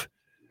because of...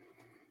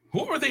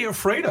 Who are they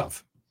afraid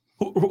of?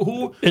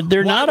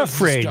 They're not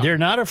afraid. They're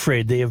not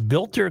afraid. They have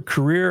built their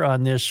career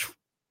on this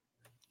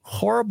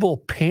horrible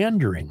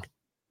pandering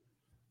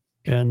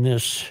and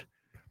this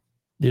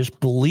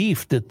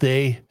belief that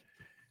they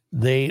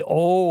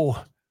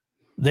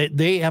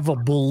have a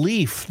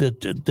belief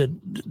that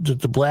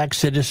the black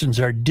citizens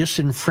are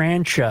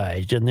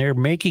disenfranchised, and they're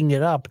making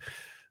it up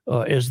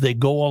as they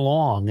go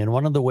along. And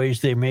one of the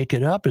ways they make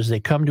it up is they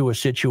come to a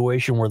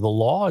situation where the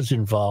law is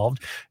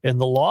involved, and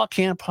the law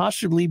can't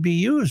possibly be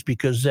used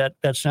because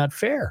that's not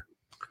fair.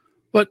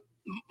 But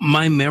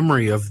my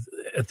memory of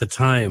at the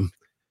time,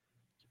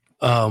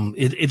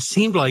 it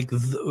seemed like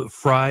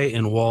Fry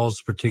and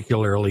Walls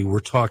particularly were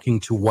talking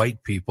to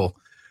white people,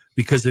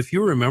 because if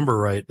you remember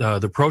right,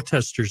 the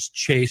protesters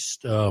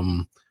chased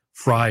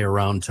Fry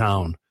around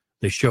town.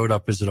 They showed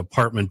up as an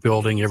apartment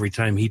building. Every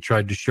time he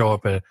tried to show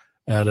up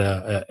at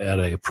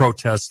a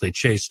protest, they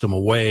chased him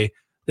away.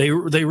 They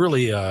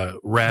really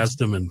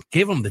razzed him and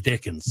gave him the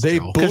Dickens. They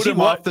booed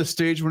him off the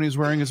stage when he was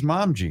wearing his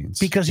mom jeans.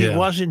 Because he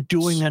wasn't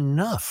doing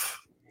enough.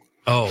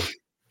 Oh,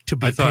 to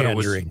be I thought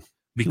pandering. It was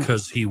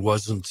because he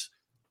wasn't.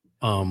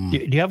 Do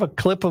you have a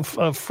clip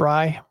of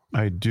Fry?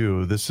 I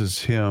do. This is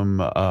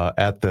him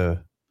at the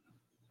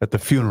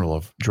funeral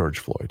of George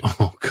Floyd.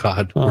 Oh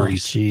God, where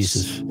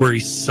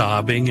he's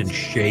sobbing and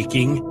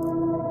shaking.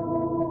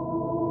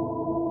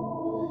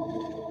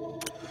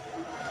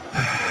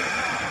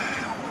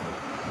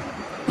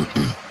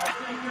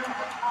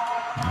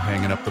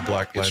 Hanging up the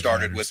Black Lives It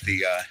started with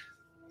the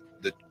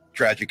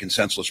tragic and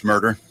senseless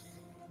murder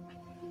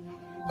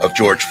of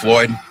George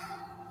Floyd,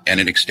 and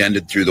it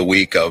extended through the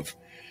week of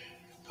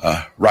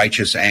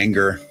righteous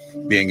anger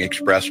being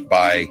expressed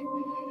by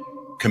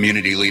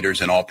community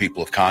leaders and all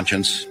people of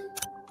conscience.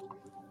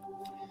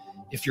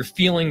 If you're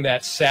feeling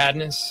that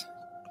sadness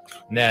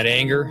and that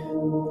anger,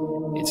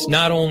 it's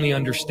not only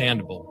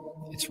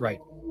understandable, it's right.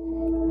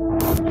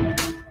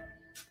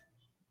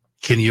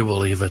 Can you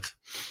believe it?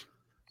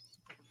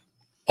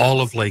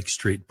 All of Lake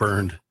Street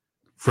burned,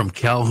 from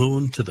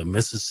Calhoun to the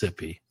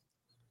Mississippi.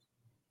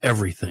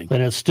 Everything.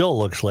 And it still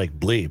looks like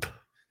bleep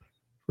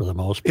for the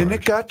most part. And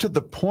it got to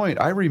the point,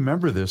 I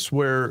remember this,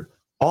 where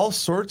all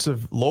sorts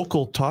of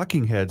local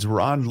talking heads were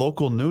on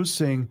local news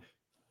saying,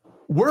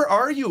 where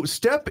are you?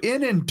 Step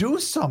in and do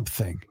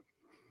something.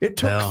 It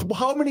took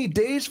how many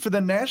days for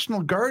the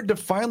National Guard to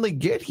finally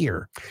get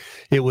here?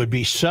 It would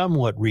be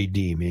somewhat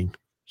redeeming,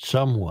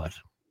 to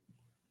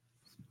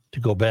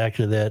go back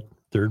to that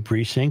 3rd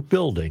Precinct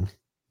building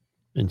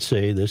and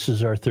say, this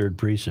is our 3rd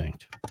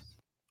Precinct.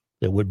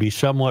 That would be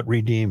somewhat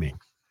redeeming,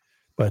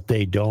 but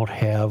they don't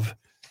have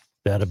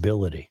that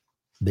ability.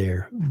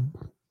 They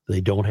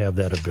don't have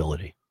that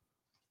ability.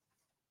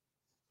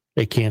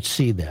 They can't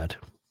see that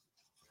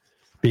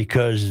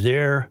because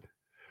the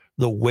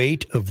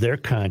weight of their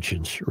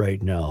conscience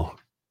right now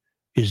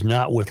is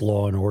not with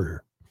law and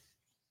order.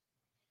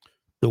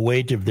 The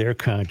weight of their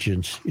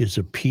conscience is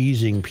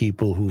appeasing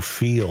people who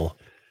feel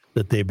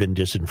that they've been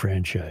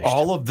disenfranchised.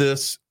 All of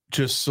this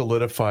just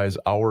solidifies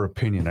our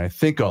opinion. I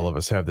think all of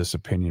us have this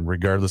opinion,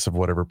 regardless of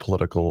whatever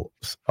political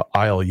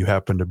aisle you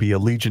happen to be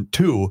allegiant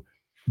to.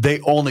 They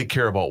only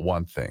care about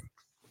one thing: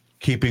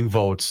 keeping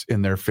votes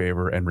in their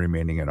favor and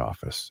remaining in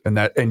office.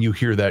 And you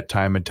hear that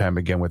time and time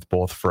again with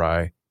both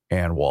Fry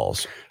and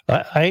Walls.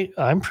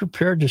 I'm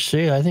prepared to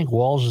say I think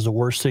Walls is the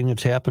worst thing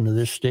that's happened to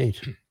this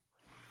state.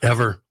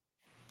 Ever.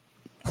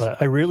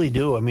 I really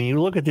do. I mean,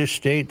 you look at this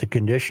state, the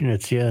condition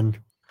it's in,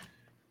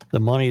 the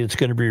money that's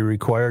going to be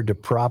required to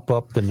prop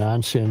up the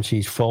nonsense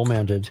he's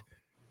fomented.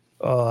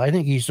 I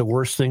think he's the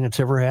worst thing that's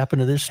ever happened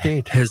to this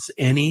state. Has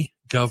any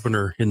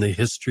governor in the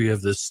history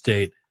of this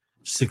state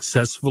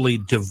successfully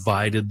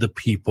divided the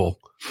people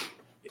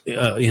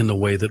in the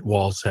way that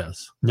Walls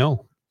has?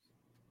 No.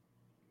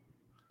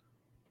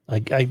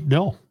 I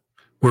know.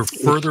 We're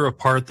further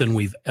apart than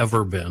we've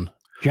ever been.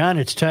 John,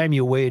 it's time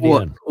you weighed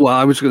in. Well,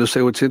 I was going to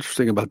say what's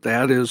interesting about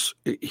that is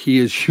he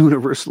is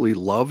universally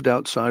loved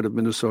outside of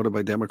Minnesota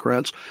by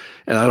Democrats.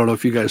 And I don't know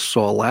if you guys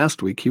saw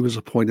last week, he was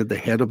appointed the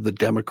head of the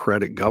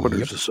Democratic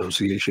Governors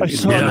Association in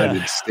the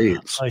United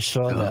States. I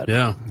saw that.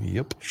 Yeah.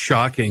 Yep.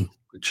 Shocking.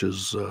 Which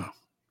is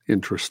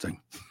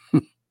interesting,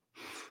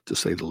 to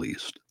say the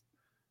least.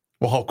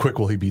 Well, how quick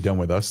will he be done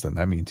with us then?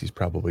 That means he's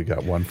probably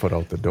got 1 foot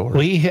out the door.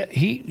 Well,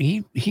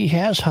 he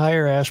has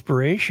higher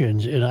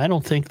aspirations, and I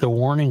don't think the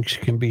warnings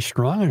can be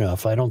strong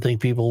enough. I don't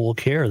think people will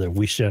care that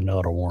we send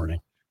out a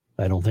warning.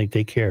 I don't think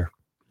they care.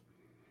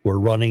 We're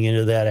running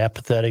into that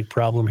apathetic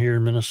problem here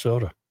in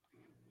Minnesota.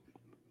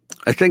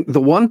 I think the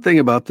one thing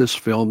about this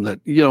film that,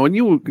 and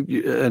you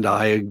and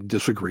I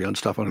disagree on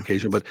stuff on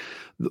occasion, but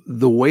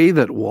the way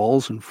that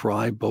Walz and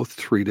Fry both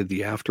treated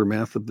the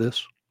aftermath of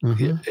this,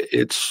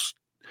 it's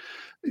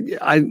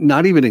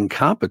not even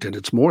incompetent.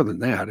 It's more than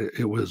that.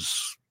 It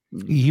was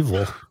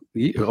evil.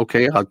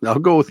 Okay, I'll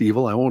go with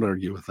evil. I won't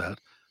argue with that.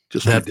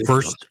 Just that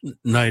ridiculous. First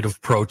night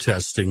of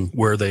protesting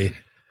where they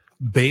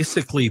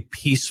basically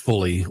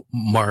peacefully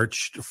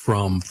marched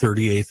from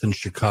 38th in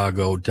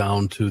Chicago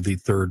down to the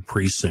 3rd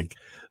precinct.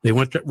 They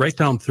went right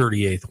down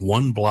 38th,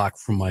 1 block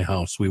from my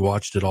house. We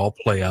watched it all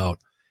play out.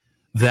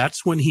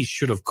 That's when he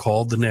should have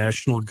called the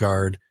National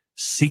Guard,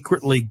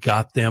 secretly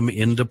got them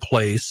into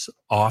place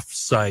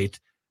off-site,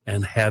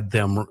 and had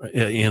them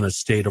in a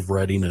state of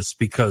readiness,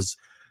 because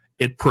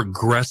it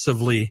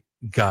progressively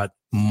got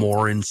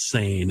more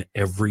insane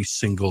every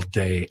single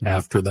day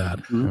after that,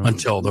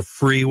 until the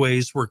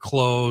freeways were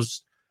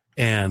closed,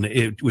 and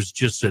it was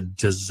just a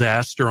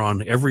disaster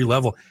on every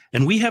level.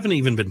 And we haven't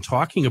even been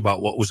talking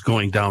about what was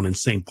going down in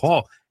St.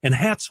 Paul, and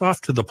hats off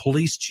to the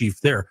police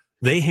chief there.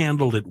 They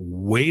handled it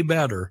way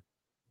better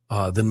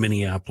than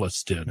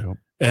Minneapolis did.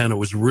 And it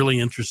was really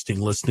interesting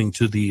listening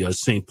to the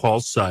St. Paul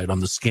side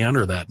on the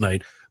scanner that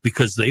night,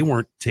 because they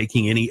weren't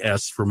taking any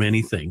S from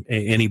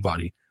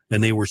anybody.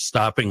 And they were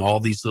stopping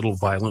all these little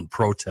violent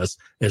protests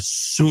as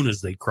soon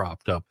as they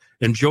cropped up.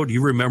 And Joe, do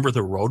you remember the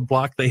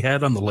roadblock they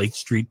had on the Lake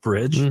Street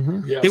Bridge?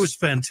 Yes. It was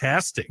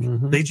fantastic.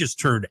 They just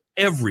turned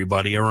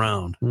everybody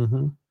around.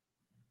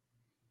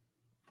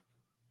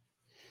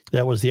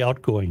 That was the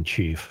outgoing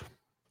chief.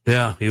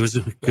 Yeah, he was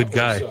a good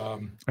guy.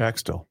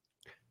 Axtell.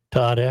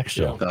 Todd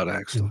Axtell. Todd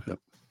Axtell, yep.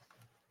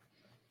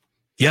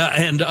 Yeah,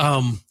 and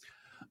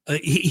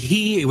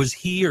it was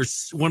he or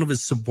one of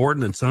his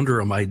subordinates under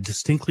him. I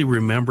distinctly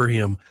remember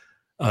him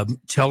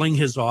telling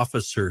his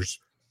officers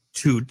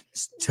to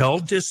tell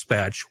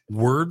dispatch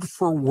word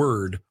for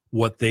word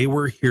what they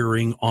were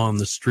hearing on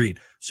the street.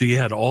 So you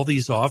had all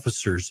these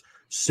officers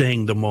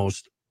saying the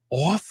most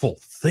awful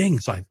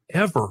things I've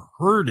ever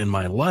heard in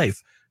my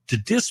life to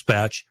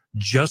dispatch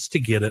just to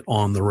get it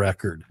on the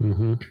record.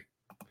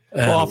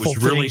 Awful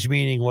things,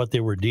 meaning what they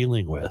were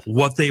dealing with.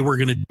 What they were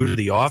going to do to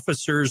the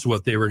officers,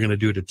 what they were going to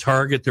do to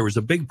Target. There was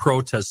a big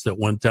protest that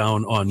went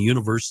down on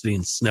University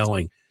and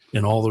Snelling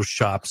and all those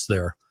shops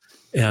there.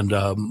 And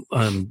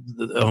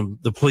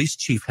the police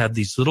chief had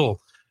these little,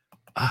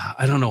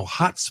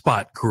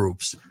 hotspot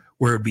groups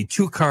where it'd be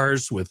 2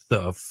 cars with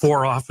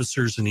 4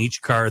 officers in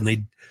each car. And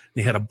they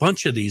had a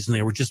bunch of these, and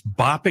they were just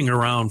bopping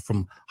around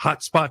from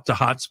hotspot to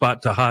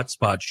hotspot to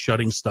hotspot,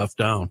 shutting stuff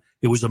down.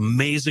 It was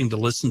amazing to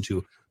listen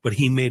to. But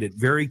he made it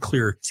very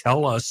clear,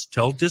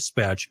 tell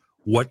dispatch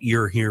what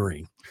you're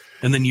hearing.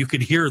 And then you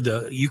could hear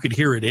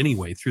it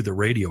anyway through the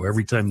radio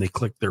every time they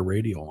clicked their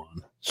radio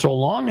on. So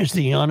long as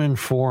the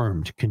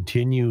uninformed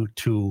continue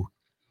to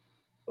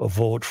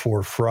vote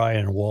for Fry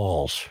and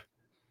Walz,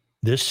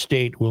 this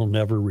state will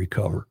never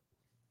recover.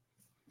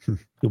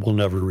 It will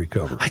never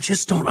recover. I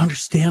just don't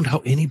understand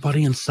how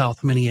anybody in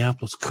South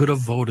Minneapolis could have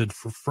voted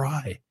for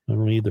Fry. I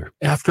don't either.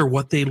 After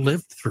what they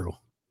lived through.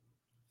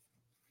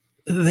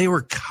 They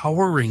were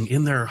cowering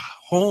in their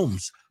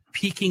homes,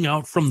 peeking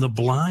out from the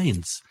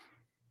blinds.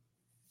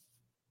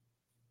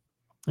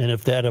 And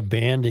if that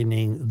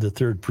abandoning the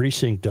 3rd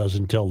precinct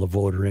doesn't tell the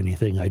voter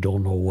anything, I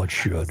don't know what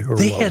should or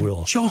what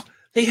will. Joe,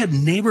 they had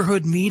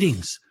neighborhood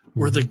meetings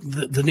where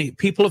the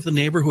people of the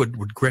neighborhood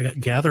would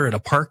gather at a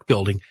park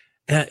building,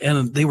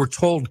 and they were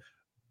told,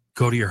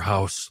 go to your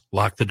house,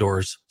 lock the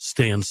doors,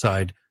 stay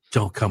inside,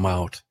 don't come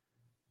out.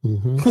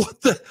 What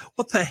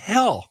the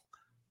hell?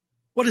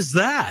 What is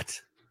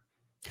that?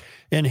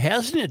 And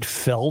hasn't it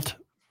felt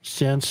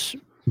since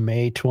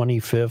May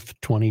 25th,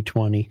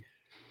 2020,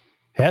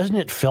 hasn't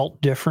it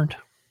felt different?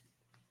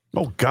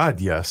 Oh,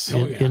 God, yes.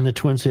 In the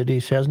Twin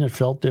Cities, hasn't it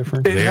felt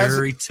different?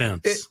 Very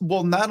tense.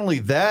 Well, not only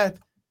that,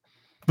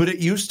 but it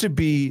used to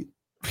be,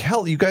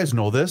 hell, you guys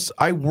know this.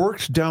 I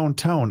worked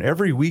downtown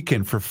every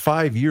weekend for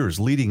 5 years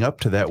leading up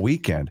to that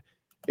weekend.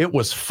 It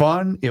was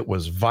fun. It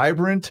was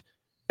vibrant.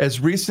 As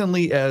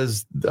recently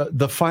as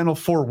the Final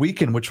Four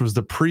weekend, which was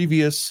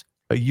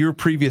a year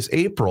previous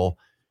April,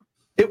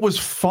 it was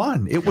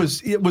fun. There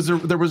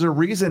was a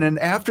reason. And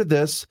after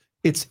this,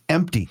 it's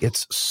empty.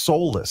 It's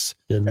soulless.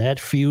 And that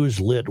fuse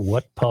lit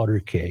what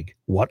powder keg?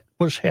 What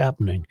was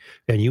happening?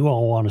 And you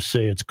all want to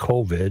say it's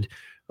COVID.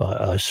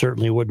 I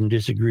certainly wouldn't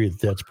disagree that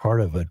that's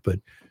part of it, but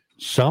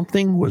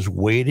something was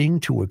waiting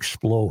to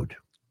explode.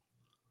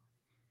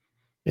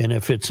 And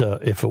if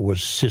it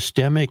was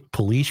systemic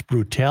police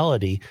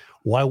brutality,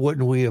 why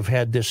wouldn't we have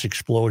had this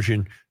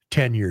explosion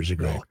 10 years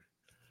ago? Right.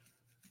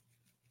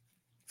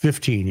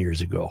 15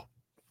 years ago.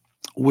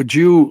 Would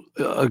you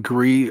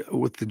agree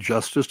with the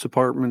Justice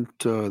Department,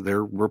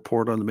 their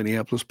report on the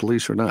Minneapolis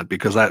police or not?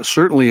 Because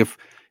certainly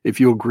if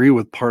you agree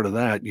with part of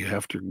that, you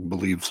have to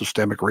believe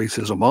systemic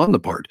racism on the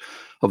part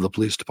of the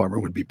police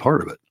department would be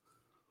part of it.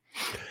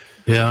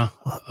 Yeah.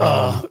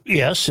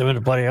 Yes,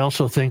 but I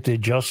also think the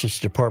Justice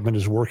Department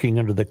is working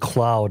under the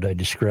cloud I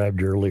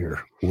described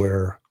earlier,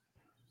 where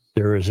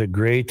there is a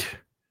great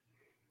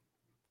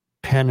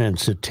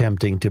penance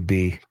attempting to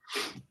be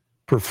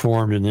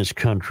performed in this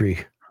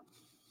country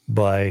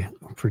by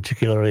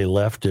particularly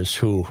leftists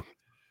who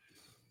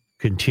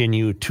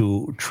continue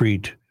to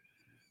treat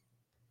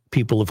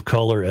people of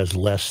color as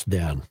less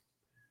than.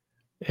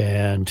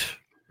 And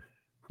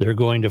they're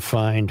going to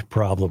find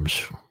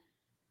problems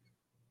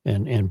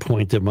and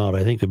point them out.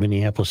 I think the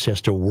Minneapolis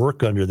has to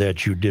work under that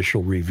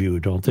judicial review,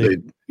 don't they?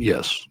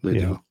 Yes, they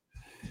do.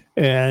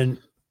 And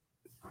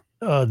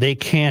they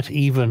can't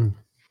even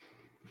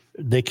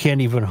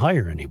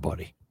hire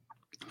anybody.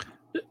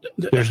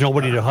 There's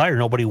nobody to hire.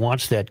 Nobody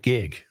wants that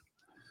gig.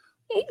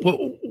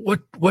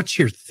 What's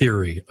your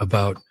theory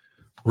about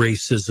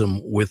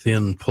racism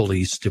within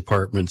police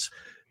departments?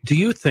 Do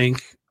you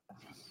think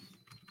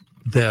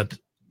that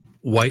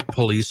white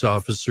police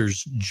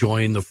officers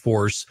join the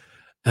force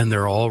and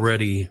they're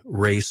already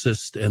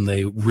racist and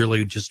they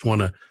really just want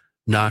to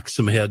knock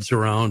some heads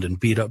around and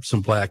beat up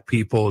some black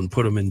people and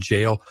put them in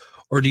jail?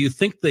 Or do you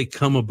think they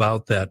come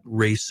about that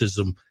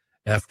racism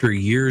after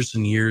years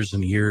and years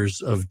and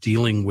years of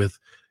dealing with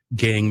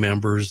gang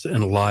members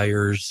and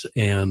liars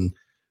and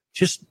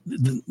just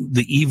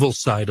the evil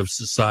side of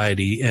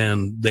society,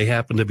 and they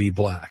happen to be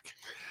black?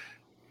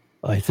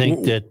 I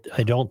think that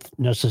I don't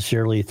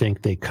necessarily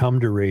think they come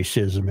to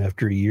racism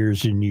after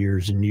years and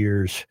years and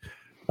years.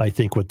 I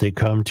think what they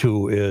come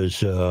to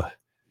is,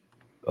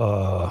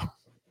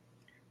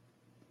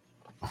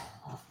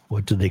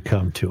 what do they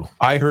come to?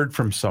 I heard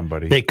from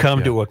somebody. They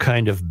come to a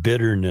kind of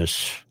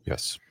bitterness.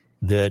 Yes.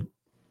 That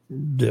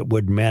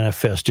would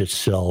manifest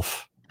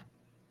itself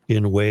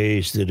in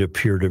ways that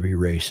appear to be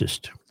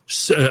racist.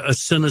 A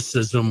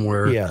cynicism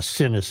where... Yeah,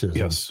 cynicism.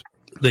 Yes.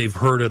 They've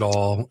heard it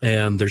all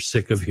and they're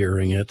sick of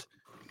hearing it.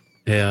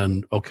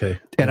 And okay.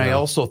 And I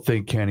also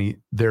think, Kenny,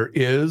 there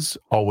is,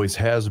 always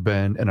has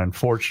been, and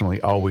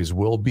unfortunately always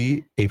will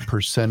be a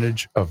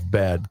percentage of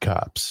bad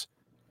cops.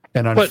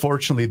 And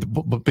unfortunately,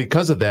 but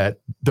because of that,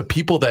 the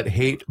people that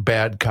hate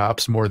bad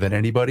cops more than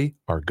anybody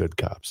are good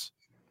cops.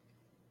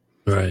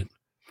 Right.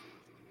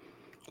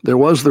 There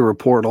was the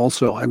report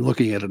also, I'm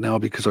looking at it now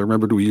because I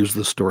remembered we used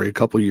this story a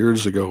couple of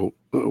years ago,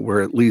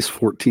 where at least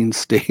 14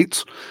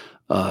 states,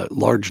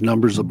 large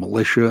numbers of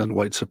militia and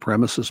white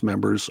supremacist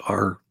members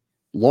are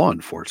law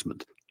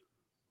enforcement.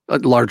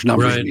 Large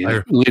numbers, right.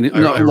 meaning,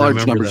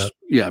 large numbers, that.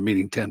 Yeah,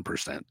 meaning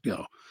 10%,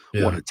 Yeah,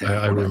 1 to 10.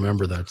 I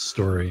remember that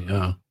story,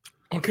 yeah.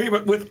 Okay,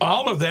 but with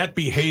all of that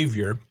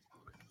behavior,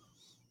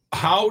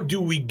 how do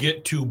we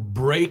get to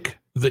break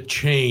the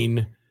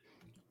chain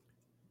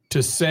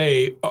to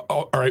say,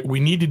 all right, we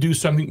need to do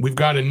something? We've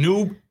got a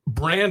new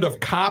brand of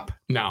cop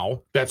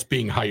now that's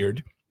being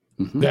hired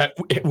that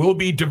it will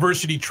be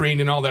diversity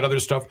trained and all that other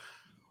stuff.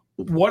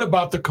 What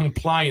about the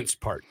compliance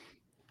part?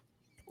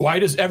 Why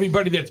does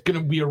everybody that's going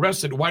to be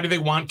arrested, why do they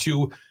want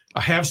to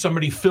have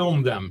somebody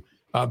film them,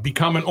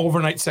 become an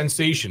overnight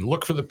sensation,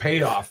 look for the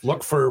payoff,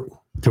 look for...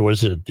 There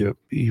was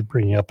you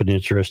bring up an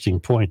interesting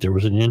point. There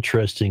was an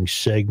interesting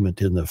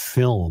segment in the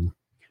film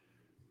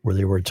where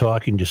they were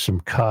talking to some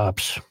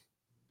cops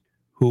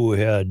who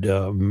had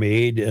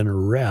made an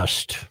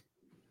arrest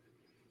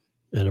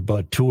at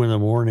about 2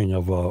 a.m.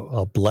 of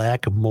a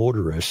black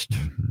motorist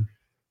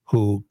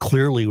who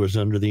clearly was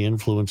under the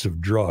influence of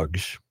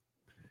drugs.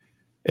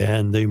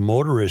 And the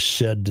motorist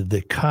said to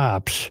the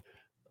cops,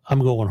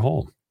 "I'm going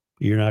home.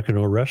 You're not going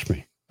to arrest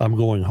me. I'm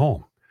going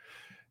home."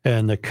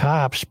 And the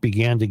cops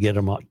began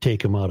to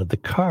take him out of the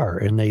car.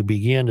 And they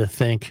began to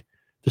think,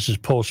 this is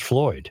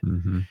post-Floyd.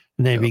 And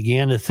they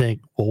began to think,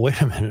 well, wait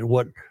a minute.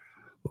 What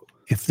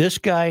if this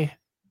guy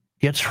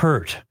gets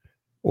hurt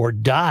or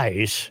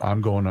dies?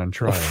 I'm going on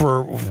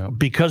trial.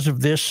 Because of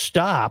this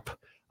stop,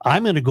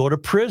 I'm going to go to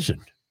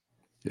prison.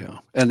 Yeah.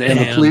 And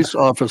the police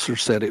officer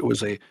said it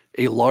was a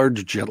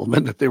large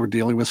gentleman that they were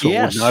dealing with. So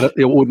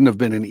it wouldn't have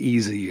been an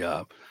easy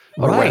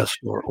arrest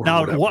or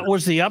now, whatever. What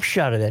was the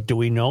upshot of that? Do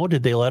we know?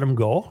 Did they let him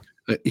go?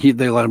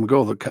 They let him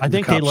go. I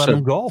think they let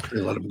him go. They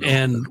let him go.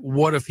 And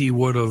what if he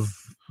would have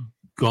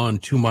gone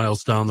 2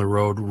 miles down the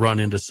road, run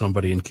into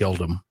somebody and killed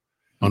him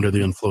under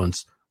the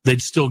influence?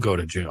 They'd still go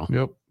to jail.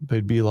 Yep.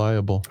 They'd be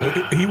liable.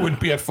 He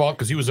wouldn't be at fault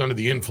because he was under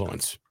the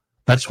influence.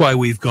 That's why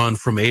we've gone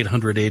from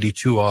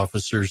 882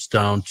 officers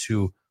down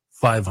to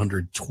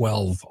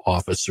 512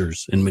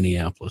 officers in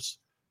Minneapolis.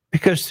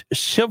 Because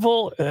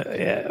civil,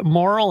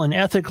 moral, and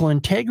ethical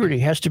integrity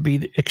has to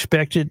be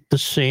expected the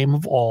same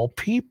of all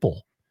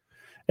people.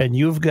 And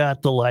you've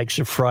got the likes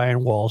of Fry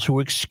and Walls who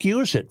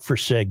excuse it for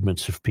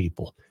segments of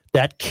people.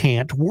 That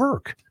can't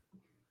work.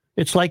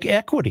 It's like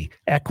equity.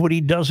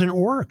 Equity doesn't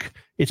work.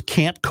 It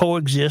can't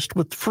coexist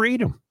with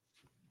freedom.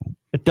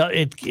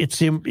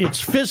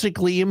 It's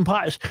physically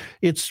impossible.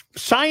 It's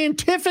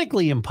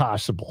scientifically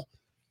impossible.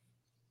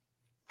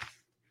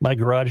 My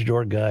garage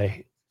door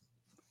guy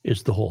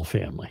is the whole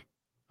family.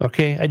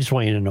 Okay, I just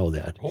want you to know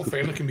that. Whole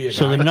family can be a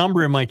So guy. the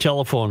number in my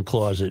telephone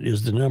closet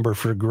is the number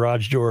for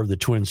garage door of the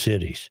Twin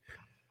Cities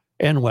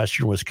and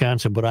Western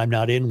Wisconsin, but I'm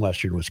not in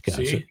Western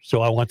Wisconsin. See?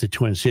 So I want the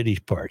Twin Cities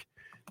part.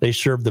 They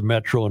serve the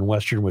metro in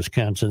Western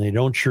Wisconsin. They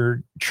don't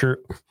churn.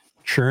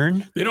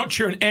 They don't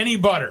churn any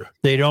butter.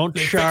 They don't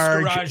They fix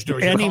garage charge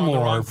doors. You're calling the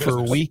anymore wrong for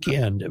business.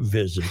 weekend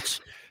visits.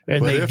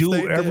 And But they if do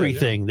they did,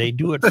 everything. They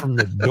do it from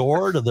the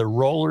door to the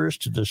rollers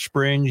to the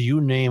springs,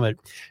 you name it.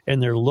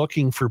 And they're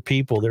looking for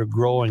people. They're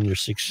growing. They're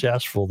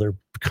successful. They're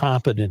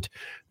competent.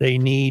 They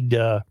need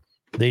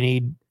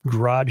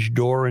garage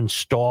door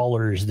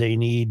installers. They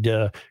need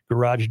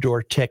garage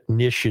door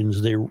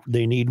technicians.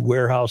 They need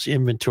warehouse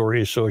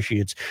inventory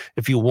associates.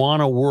 If you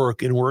want to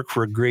work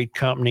for a great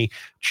company,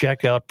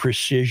 check out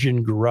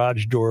Precision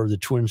Garage Door of the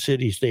Twin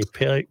Cities. They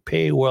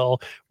pay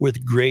well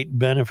with great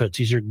benefits.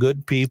 These are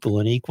good people,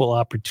 an equal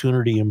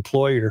opportunity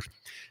employer,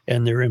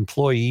 and their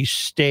employees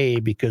stay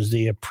because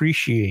they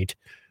appreciate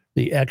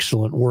the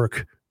excellent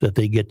work that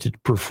they get to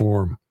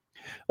perform.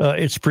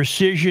 It's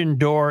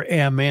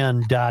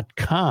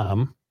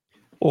precisiondoormn.com.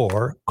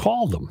 Or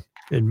call them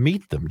and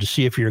meet them to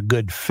see if you're a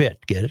good fit.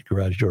 Get it?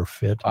 Garage door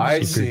fit.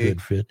 I see. If you're see. a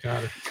good fit.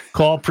 Got it.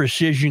 Call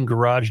Precision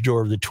Garage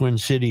Door of the Twin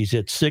Cities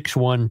at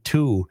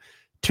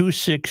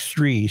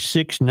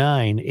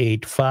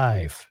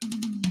 612-263-6985.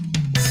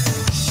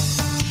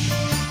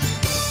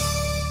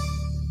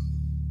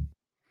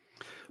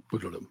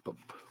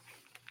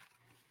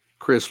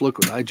 Chris, look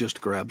what I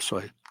just grabbed so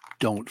I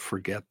don't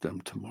forget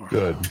them tomorrow.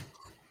 Good.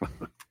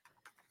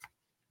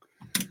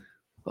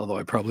 Although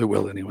I probably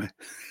will anyway.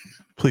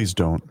 Please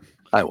don't.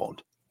 I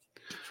won't.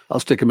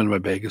 I'll stick them in my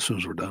bag as soon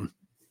as we're done.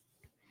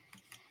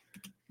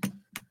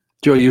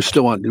 Joe, you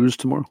still want news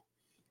tomorrow?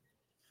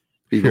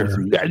 Sure.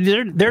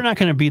 They're not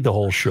going to be the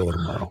whole show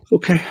tomorrow.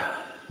 Okay.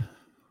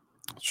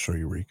 I'll show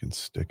you where you can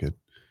stick it.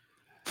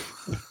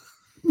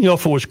 You know,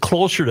 if it was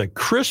closer to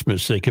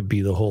Christmas, they could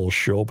be the whole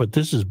show. But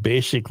this is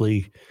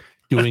basically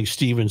doing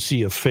Stephen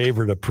C. a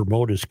favor to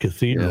promote his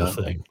cathedral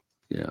thing.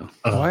 Yeah.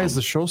 Why is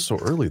the show so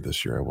early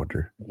this year, I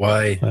wonder?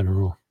 Why? I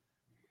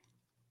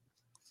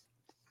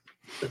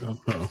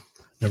don't know.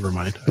 Never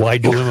mind. Why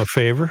do him a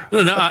favor?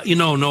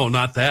 No,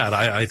 not that.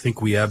 I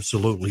think we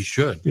absolutely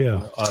should.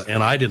 Yeah.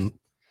 And I didn't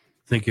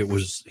think it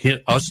was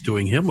us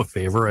doing him a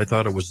favor. I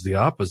thought it was the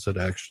opposite,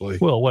 actually.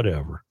 Well,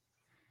 whatever.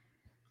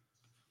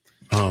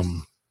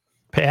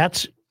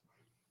 Pat's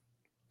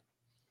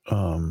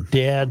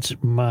dad's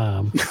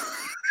mom.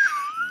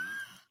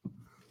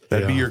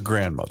 That'd be your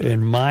grandmother.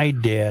 And my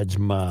dad's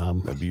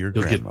mom. That'd be your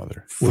You'll get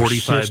grandmother.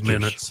 45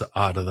 minutes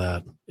out of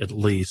that, at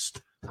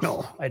least.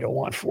 No, I don't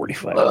want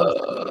 45.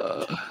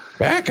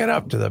 Back it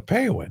up to the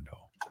pay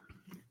window.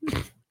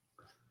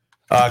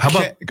 How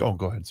about? Go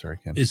ahead. Sorry,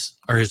 Ken. His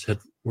head?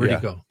 Where'd he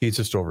go? He's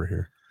just over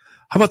here.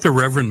 How about the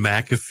Reverend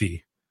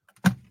McAfee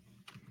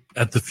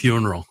at the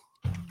funeral?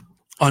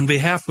 On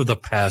behalf of the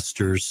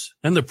pastors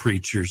and the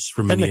preachers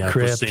from And the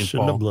Minneapolis, Crips St.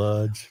 Paul, and the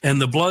Bloods.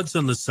 and the Bloods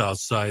on the south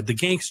side, the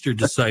gangster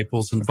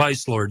disciples and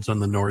vice lords on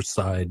the north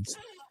sides.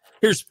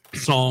 Here's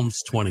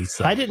Psalms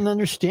 27. I didn't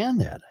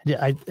understand that.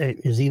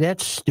 Is he that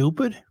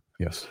stupid?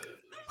 Yes.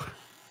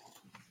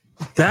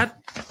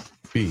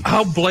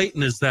 How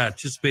blatant is that?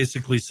 Just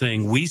basically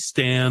saying we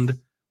stand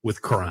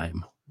with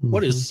crime. Mm-hmm.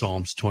 What is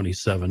Psalms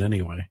 27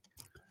 anyway?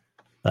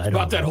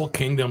 About that whole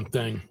kingdom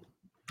thing.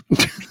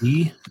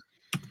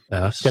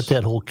 Yes. Got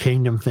that whole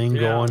kingdom thing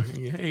going.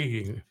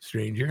 Hey,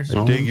 stranger.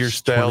 I dig your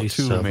style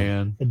 27. too,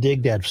 man. I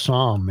dig that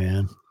psalm,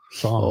 man.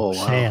 Psalm. Oh,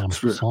 wow.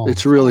 Sam.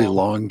 It's really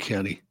long,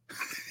 Kenny.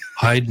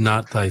 Hide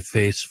not thy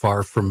face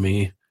far from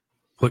me.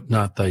 Put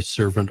not thy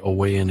servant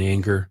away in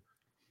anger.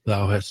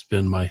 Thou hast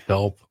been my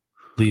help.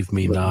 Leave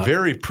me not.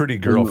 Very pretty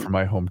girl from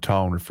my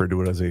hometown referred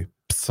to it as a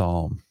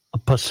psalm. A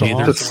psalm.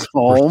 Neither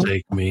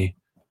forsake me,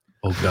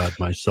 O God,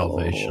 my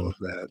salvation. Oh,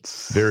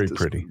 that's very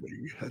pretty.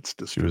 That's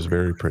She was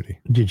very pretty.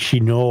 Did she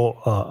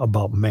know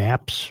about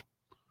maps?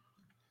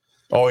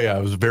 Oh yeah,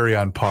 it was very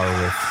on par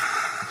with.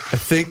 I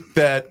think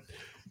that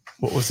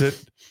what was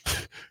it?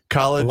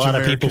 College A lot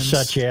Americans. of people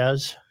such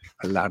as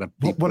a lot of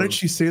people. What did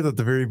she say at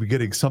the very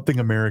beginning? Something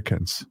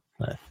Americans.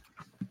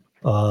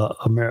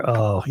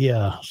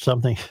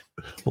 Something.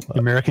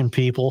 American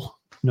people.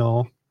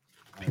 No.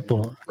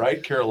 People.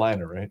 Right,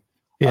 Carolina, right?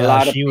 Yeah, a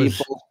lot of she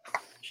people.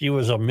 She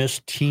was a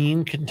Miss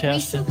Teen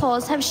contestant. Recent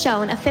polls have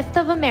shown a fifth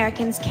of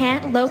Americans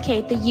can't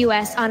locate the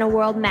U.S. on a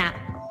world map.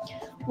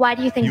 Why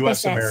do you think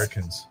U.S. this is?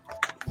 Americans.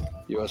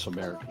 U.S.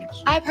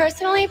 Americans. I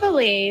personally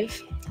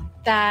believe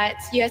that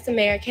U.S.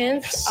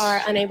 Americans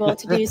are unable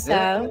to do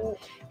so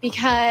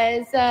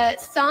because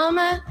some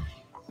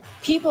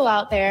people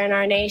out there in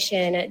our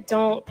nation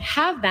don't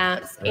have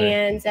maps,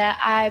 and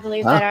I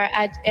believe that our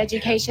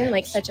education,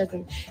 like such as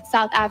in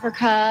South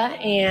Africa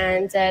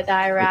and the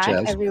Iraq,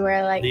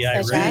 everywhere like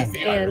such as,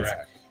 and I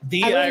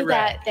believe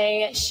that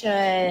they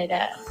should,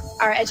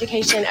 our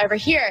education over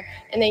here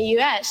in the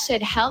U.S.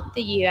 should help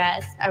the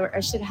U.S.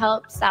 or should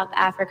help South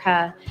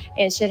Africa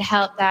and should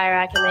help the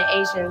Iraq and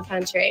the Asian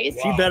countries.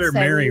 She better so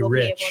marry we will be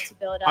rich. able to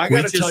build up I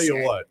got to tell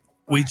you what.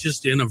 We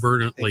just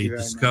inadvertently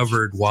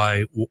discovered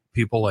why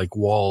people like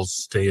Walls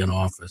stay in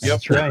office.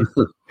 Yep. That's right.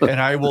 And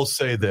I will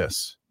say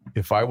this.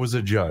 If I was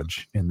a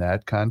judge in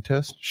that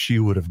contest, she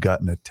would have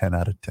gotten a 10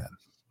 out of 10.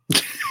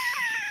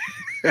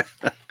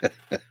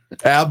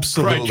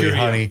 Absolutely, Criteria.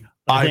 honey.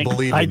 I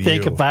believe in I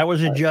think you. if I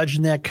was a judge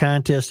in that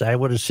contest, I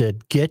would have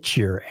said, "Get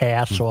your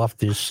ass off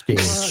this stage."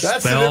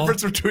 That's the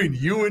difference between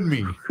you and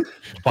me.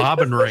 Bob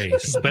and Ray.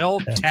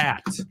 Spell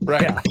tat.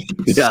 Right.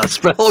 Yeah,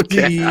 spell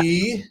cat.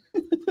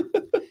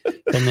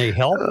 Can they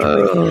help?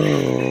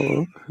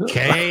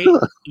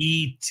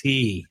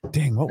 K-E-T.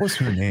 Dang, what was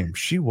her name?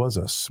 She was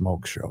a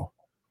smoke show.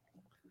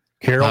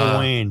 Carol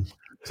Wayne.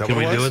 Can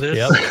we do this?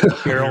 Yep.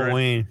 Carol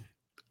Wayne.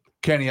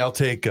 Kenny, I'll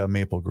take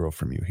Maple Grove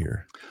from you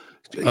here.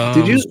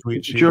 Did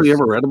you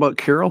ever read about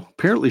Carol?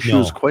 Apparently, she No.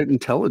 was quite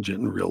intelligent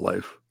in real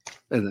life,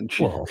 and then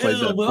she played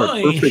that part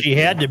Boy, perfectly. she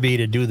had to be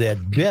to do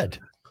that bit.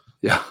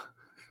 Yeah.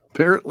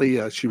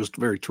 Apparently, she was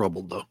very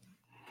troubled though.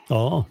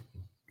 Oh,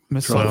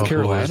 Miss Troubled. South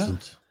Carolina.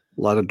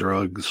 A lot of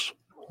drugs.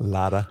 A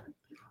lot of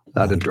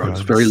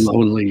drugs. Very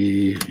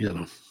lonely.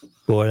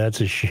 boy,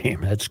 that's a shame.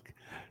 That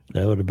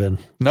would have been.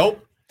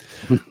 Nope.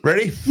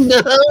 Ready?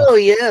 No.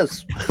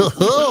 Yes.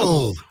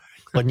 Oh,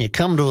 when you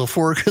come to a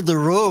fork of the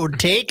road,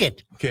 take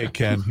it. Okay,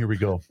 Ken, here we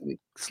go.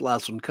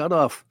 Slossen, cut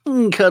off.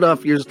 Cut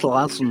off your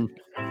Slossen.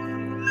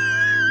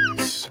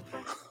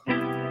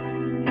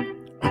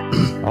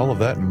 All of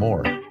that and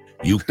more.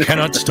 You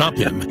cannot stop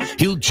him.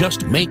 He'll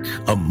just make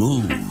a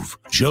move.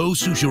 Joe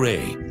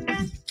Souchere.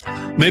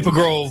 Maple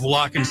Grove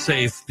Lock and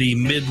Safe, the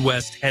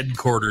Midwest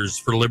headquarters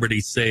for Liberty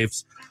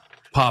Safes.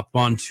 Pop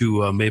onto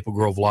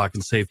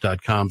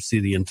maplegrovelockandsafe.com, see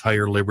the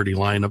entire Liberty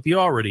lineup. You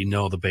already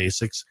know the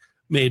basics.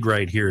 Made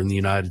right here in the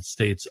United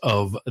States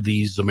of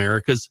these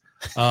Americas.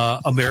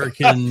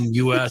 American,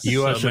 U.S.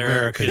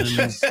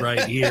 Americans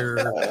right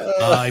here,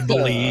 I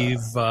believe.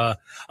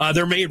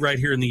 They're made right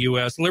here in the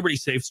U.S. Liberty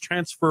Safe's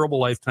transferable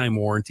lifetime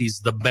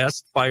warranties, the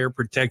best fire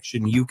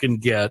protection you can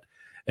get.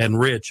 And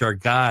Rich, our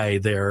guy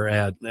there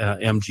at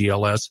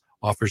MGLS,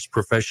 offers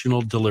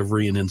professional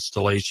delivery and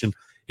installation.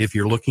 If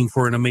you're looking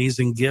for an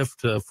amazing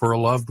gift for a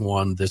loved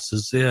one, this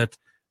is it.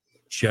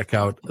 Check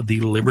out the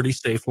Liberty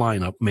Safe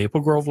lineup,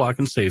 Maple Grove Lock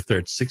and Safe. They're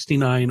at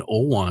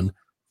 6901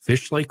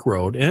 Fish Lake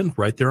Road and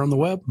right there on the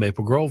web,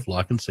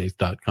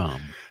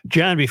 maplegrovelockandsafe.com.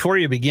 John, before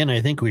you begin,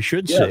 I think we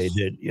should say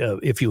that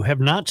if you have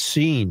not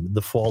seen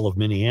The Fall of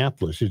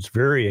Minneapolis, it's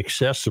very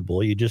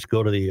accessible. You just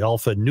go to the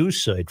Alpha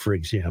News site, for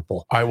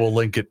example. I will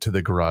link it to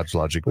the Garage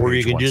Logic page. Or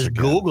you can once just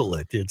again. Google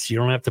it. You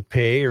don't have to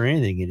pay or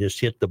anything. You just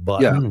hit the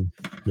button and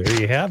there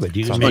you have it.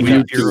 You can on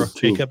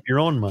make up your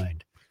own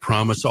mind.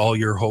 Promise all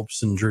your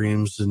hopes and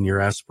dreams and your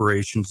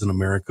aspirations in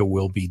America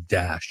will be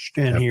dashed.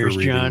 And after here's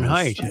reading John this.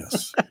 Haidt.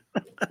 Yes.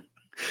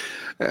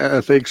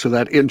 Thanks for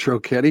that intro,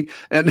 Kenny.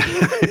 And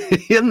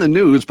in the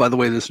news, by the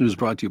way, this news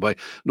brought to you by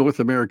North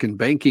American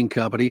Banking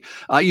Company.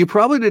 You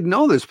probably didn't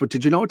know this, but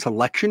did you know it's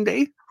Election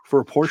Day for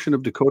a portion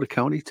of Dakota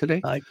County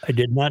today? I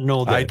did not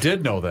know that. I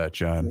did know that,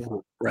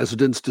 John.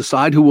 Residents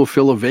decide who will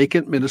fill a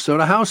vacant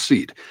Minnesota House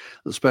seat.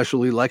 The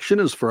special election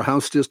is for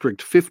House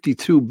District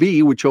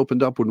 52B, which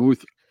opened up when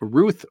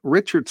Ruth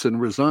Richardson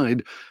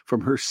resigned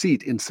from her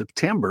seat in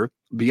September.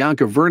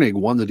 Bianca Vernig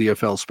won the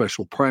DFL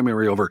special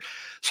primary over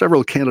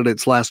several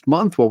candidates last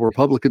month, while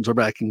Republicans are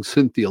backing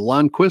Cynthia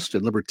Lundquist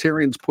and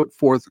Libertarians put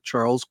forth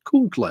Charles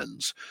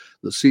Kunklens.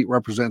 The seat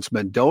represents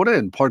Mendota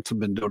and parts of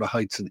Mendota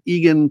Heights and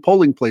Eagan.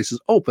 Polling places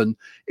open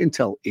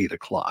until 8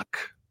 o'clock.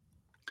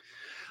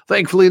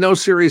 Thankfully, no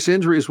serious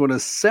injuries when a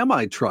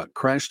semi-truck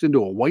crashed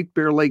into a White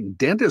Bear Lake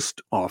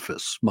dentist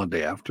office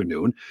Monday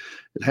afternoon.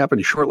 It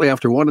happened shortly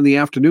after 1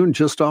 p.m.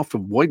 just off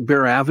of White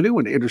Bear Avenue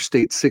and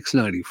Interstate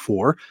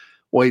 694.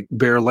 White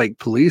Bear Lake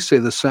police say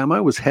the semi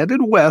was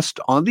headed west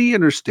on the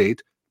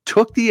interstate,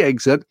 took the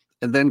exit,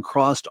 and then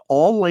crossed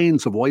all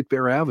lanes of White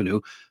Bear Avenue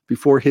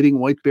before hitting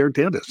White Bear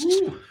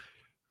Dentists.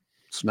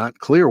 It's not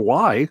clear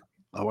why.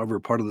 However,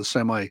 part of the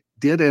semi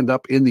did end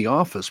up in the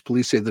office.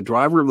 Police say the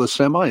driver of the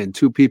semi and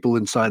 2 people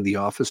inside the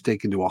office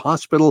taken to a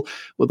hospital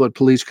with what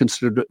police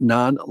considered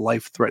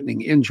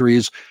non-life-threatening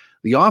injuries.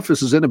 The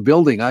office is in a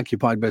building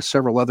occupied by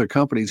several other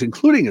companies,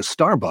 including a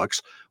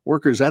Starbucks.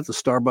 Workers at the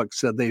Starbucks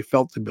said they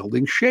felt the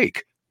building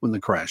shake when the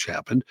crash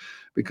happened.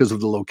 Because of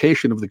the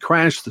location of the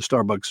crash, the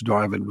Starbucks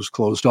drive-in was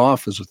closed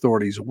off as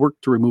authorities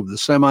worked to remove the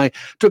semi. It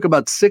took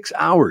about 6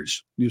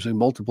 hours using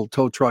multiple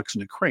tow trucks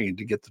and a crane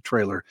to get the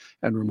trailer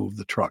and remove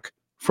the truck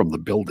from the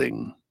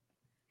building.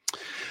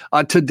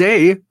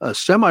 Today,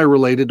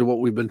 semi-related to what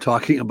we've been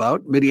talking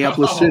about,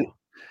 Minneapolis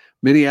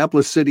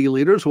City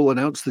leaders will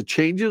announce the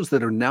changes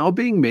that are now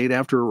being made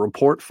after a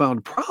report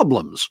found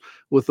problems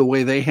with the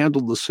way they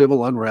handled the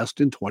civil unrest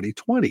in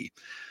 2020.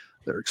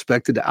 They're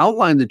expected to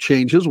outline the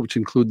changes, which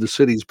include the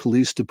city's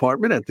police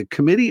department, at the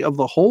Committee of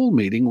the Whole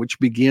meeting, which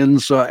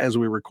begins, as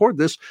we record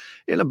this,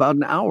 in about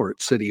an hour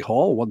at City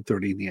Hall,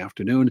 1:30 in the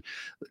afternoon.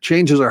 The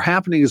changes are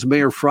happening as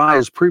Mayor Fry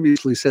has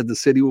previously said the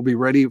city will be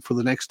ready for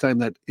the next time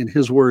that, in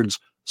his words,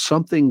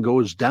 something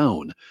goes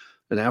down.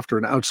 And after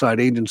an outside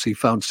agency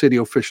found city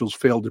officials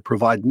failed to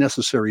provide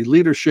necessary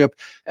leadership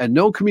and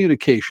no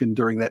communication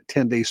during that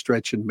 10-day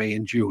stretch in May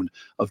and June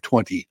of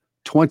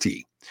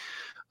 2020.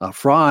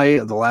 Fry,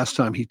 the last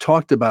time he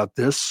talked about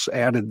this,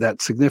 added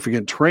that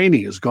significant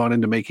training has gone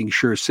into making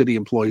sure city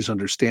employees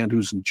understand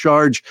who's in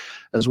charge,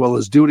 as well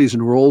as duties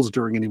and roles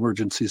during an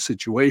emergency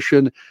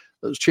situation.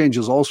 Those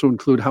changes also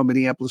include how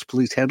Minneapolis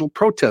police handle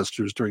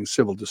protesters during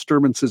civil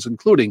disturbances,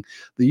 including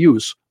the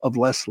use of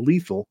less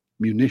lethal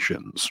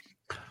munitions.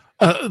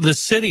 The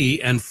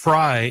city and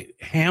Fry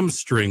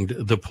hamstringed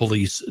the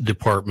police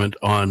department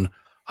on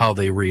how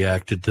they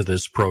reacted to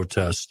this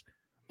protest.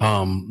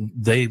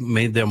 They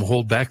made them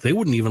hold back. They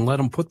wouldn't even let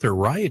them put their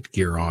riot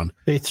gear on.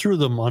 They threw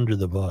them under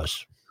the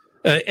bus.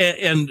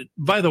 And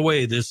by the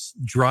way, this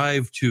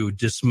drive to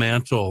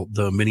dismantle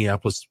the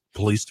Minneapolis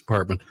Police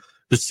Department,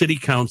 the city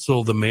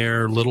council, the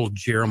mayor, little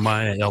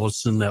Jeremiah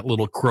Ellison, that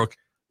little crook,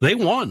 they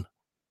won.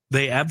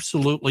 They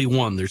absolutely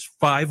won. There's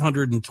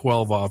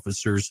 512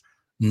 officers,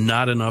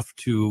 not enough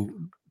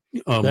to...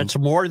 That's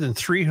more than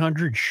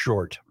 300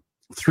 short.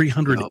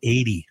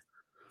 380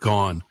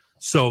 gone.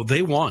 So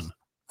they won.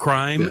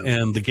 Crime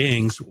and the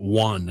gangs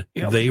won.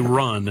 Yep. They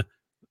run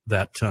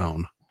that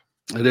town.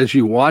 And as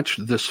you watch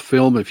this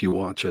film, if you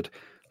watch it,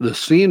 the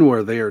scene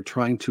where they are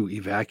trying to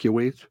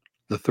evacuate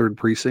the 3rd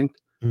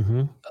precinct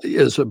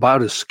is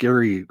about as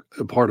scary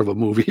a part of a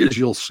movie as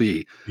you'll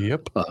see in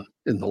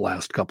the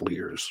last couple of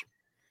years.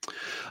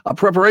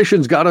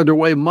 Preparations got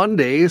underway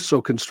Monday,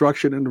 so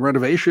construction and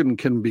renovation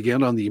can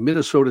begin on the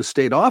Minnesota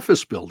State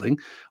Office building.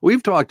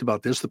 We've talked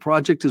about this. The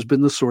project has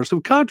been the source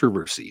of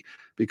controversy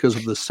because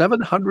of the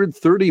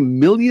 $730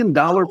 million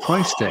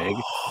price tag,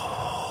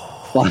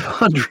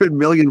 $100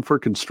 million for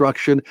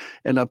construction,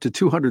 and up to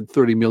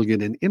 $230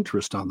 million in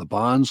interest on the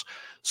bonds.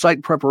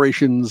 Site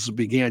preparations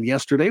began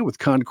yesterday with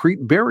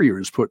concrete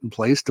barriers put in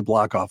place to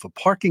block off a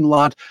parking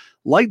lot,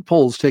 light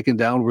poles taken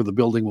down where the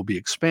building will be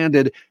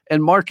expanded,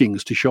 and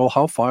markings to show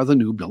how far the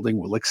new building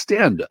will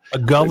extend. A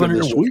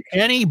governor with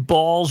any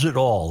balls at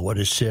all would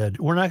have said,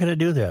 we're not going to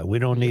do that. We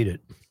don't need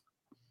it.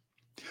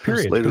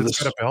 Period. Later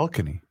this a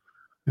balcony.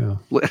 Yeah.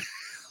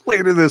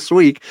 Later this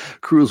week,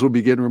 crews will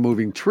begin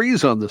removing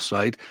trees on the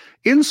site.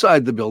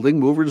 Inside the building,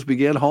 movers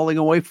began hauling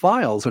away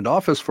files and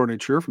office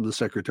furniture from the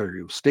Secretary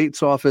of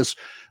State's office.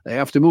 They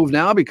have to move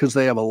now because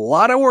they have a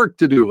lot of work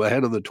to do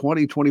ahead of the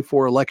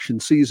 2024 election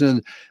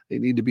season. They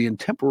need to be in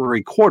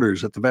temporary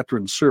quarters at the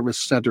Veterans Service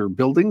Center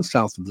building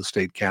south of the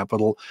state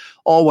capitol.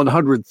 All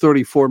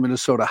 134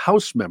 Minnesota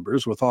House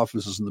members with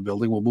offices in the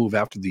building will move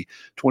after the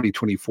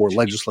 2024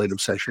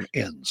 legislative session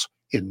ends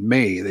in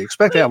May. They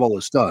expect to have all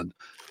this done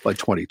by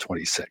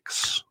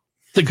 2026.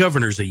 The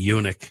governor's a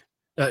eunuch.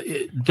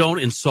 Don't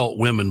insult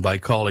women by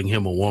calling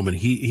him a woman.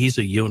 He's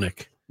a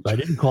eunuch. I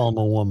didn't call him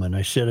a woman.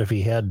 I said if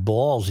he had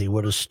balls, he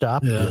would have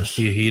stopped this.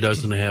 He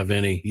doesn't have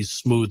any. He's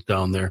smooth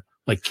down there,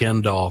 like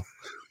Ken doll.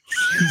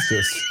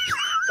 Jesus.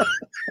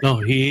 No,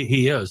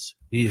 he is.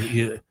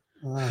 He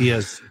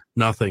has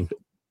nothing.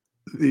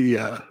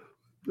 The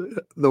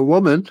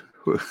woman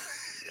who...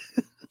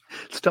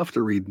 It's tough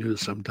to read news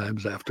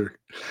sometimes after.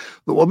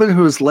 The woman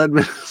who has led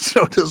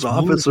Minnesota's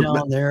office of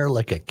down there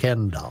like a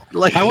Ken doll.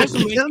 I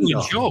wasn't making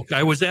a joke.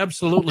 I was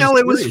absolutely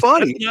it was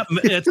funny.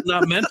 It's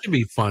not meant to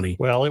be funny.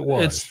 Well, it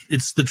was.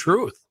 It's the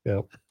truth.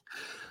 Yep.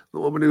 The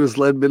woman who has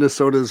led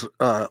Minnesota's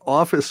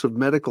Office of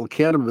Medical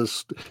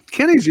Cannabis.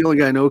 Kenny's the only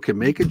guy I know can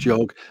make a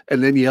joke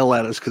and then yell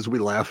at us because we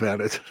laugh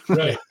at it.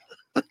 Right.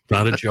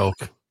 Not a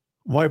joke.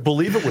 Well, I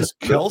believe it was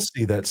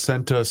Kelsey that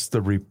sent us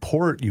the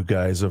report, you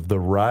guys, of the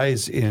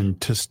rise in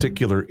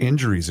testicular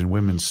injuries in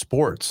women's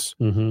sports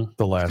the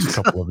last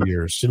couple of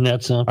years. Isn't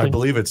that something? I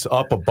believe it's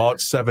up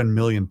about 7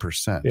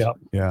 million%. Yep.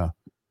 Yeah.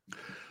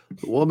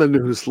 The woman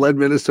who's led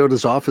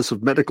Minnesota's Office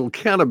of Medical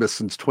Cannabis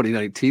since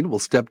 2019 will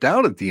step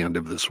down at the end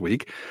of this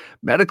week.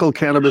 Medical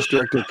Cannabis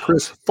Director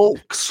Chris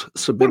Folks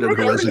submitted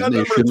her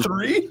resignation.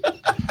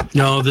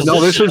 No,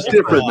 this is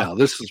different now.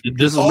 This is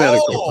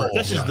medical.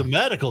 This is the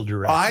medical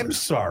director. I'm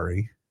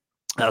sorry.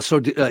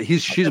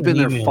 She's been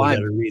there 5.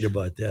 Read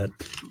about that.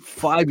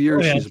 5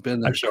 years she's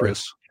been there,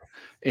 Chris.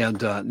 And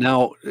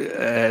now,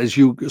 as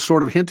you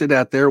sort of hinted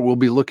at there, we'll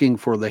be looking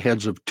for the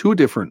heads of 2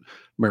 different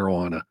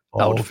marijuana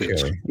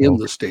outfits in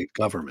the state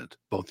government,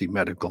 both the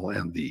medical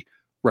and the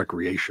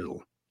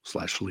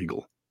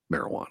recreational/legal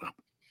marijuana.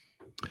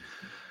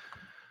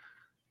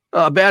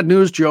 Bad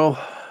news, Joe.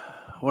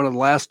 One of the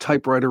last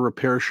typewriter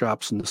repair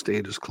shops in the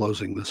state is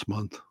closing this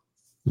month.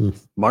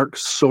 Mark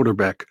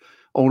Soderbeck,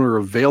 owner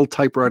of Vail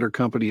Typewriter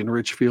Company in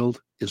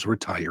Richfield, is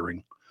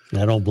retiring.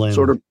 I don't blame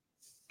him.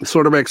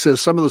 Soderbeck says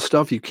some of the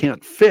stuff you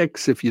can't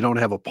fix if you don't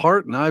have a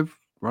part, and I've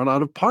run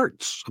out of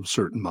parts of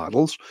certain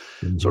models.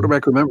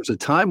 Soderbeck remembers a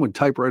time when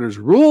typewriters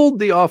ruled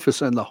the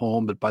office and the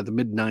home, but by the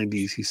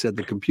mid-90s, he said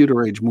the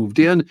computer age moved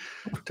in.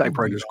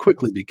 Typewriters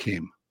quickly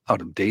became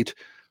out of date.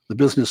 The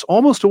business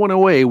almost went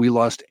away. We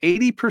lost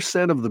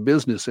 80% of the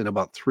business in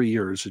about 3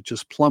 years. It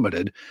just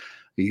plummeted.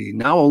 He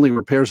now only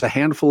repairs a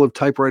handful of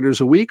typewriters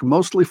a week,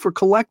 mostly for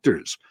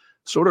collectors.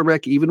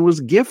 Soderbeck even was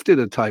gifted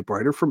a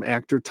typewriter from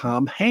actor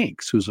Tom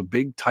Hanks, who's a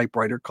big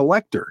typewriter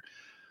collector.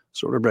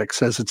 Soderbeck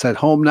says it's at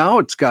home now.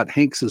 It's got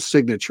Hanks'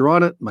 signature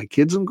on it. My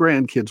kids and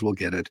grandkids will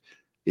get it.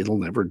 It'll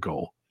never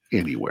go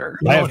anywhere.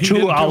 I have 2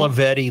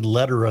 Olivetti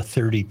Lettera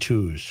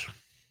 32s.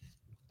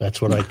 That's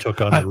what I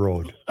took on the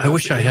road. I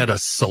wish I had a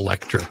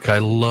Selectric. I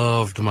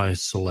loved my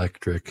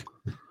Selectric.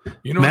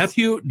 You know,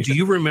 Matthew, do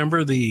you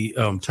remember the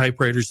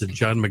typewriters that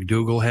John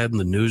McDougall had in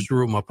the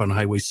newsroom up on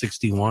Highway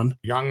 61?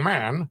 Young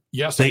man,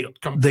 yes, They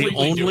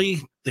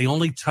completely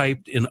only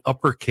typed in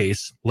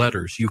uppercase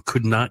letters. You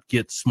could not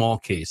get small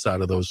case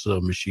out of those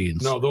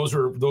machines. No, those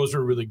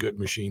are really good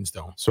machines,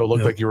 though. So it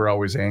looked like you were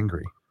always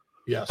angry.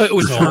 Yes, it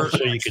was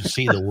so you could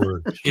see the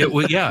words. It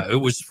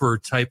was for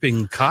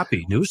typing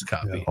copy, news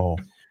copy. Yeah. Oh,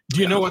 Do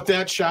you know what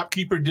that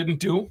shopkeeper didn't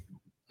do?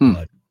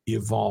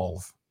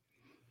 Evolve.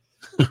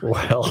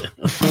 Well,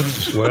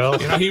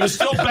 you know, he was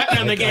still betting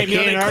on the game.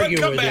 You know, they could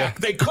come back.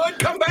 You. They could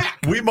come back.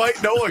 We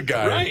might know a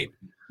guy. Right.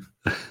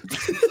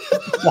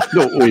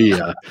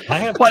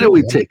 Why don't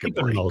we take a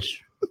break?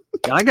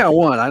 I got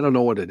one. I don't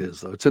know what it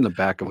is, though. It's in the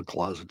back of a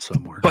closet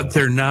somewhere. But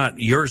they're not.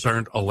 Yours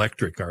aren't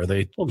electric, are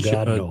they? Oh,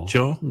 God, no.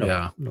 Joe? No,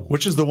 yeah. no.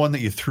 Which is the one that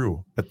you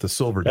threw at the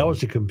Silver That Dome?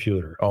 was a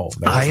computer. Oh,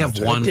 I have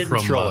one didn't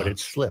from. throw it. It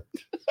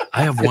slipped.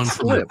 I have one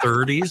from the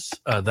 30s.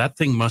 That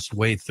thing must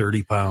weigh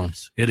 30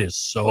 pounds. It is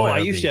so I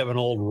heavy. used to have an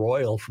old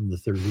Royal from the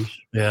 30s.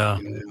 Yeah.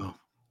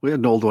 We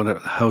had an old one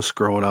at the house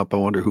growing up. I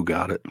wonder who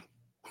got it.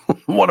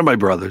 One of my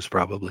brothers,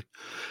 probably.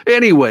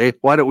 Anyway,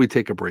 why don't we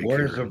take a break?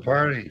 Where's the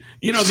party?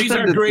 You know, these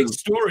Send are it great to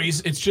stories.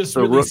 It's just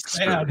the really Rookster.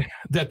 sad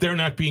that they're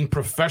not being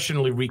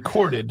professionally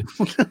recorded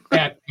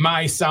at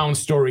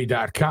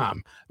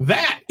mysoundstory.com.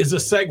 That is a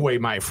segue,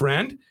 my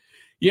friend.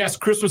 Yes,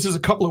 Christmas is a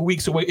couple of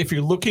weeks away. If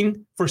you're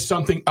looking for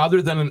something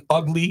other than an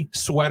ugly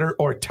sweater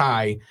or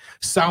tie,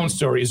 Sound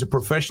Story is a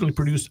professionally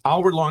produced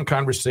hour-long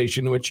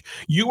conversation in which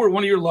you or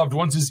one of your loved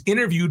ones is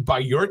interviewed by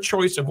your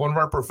choice of one of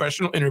our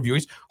professional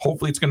interviewees.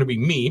 Hopefully it's going to be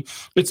me.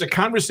 It's a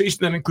conversation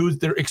that includes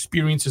their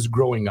experiences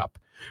growing up.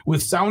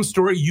 With Sound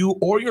Story, you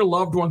or your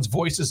loved one's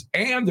voices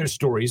and their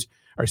stories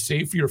are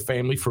saved for your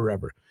family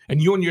forever.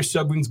 And you and your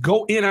siblings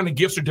go in on a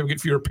gift certificate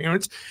for your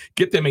parents.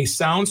 Get them a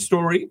Sound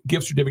Story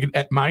gift certificate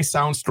at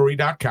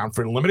mysoundstory.com.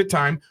 For a limited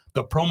time,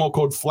 the promo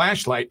code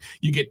FLASHLIGHT,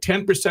 you get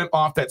 10%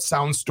 off that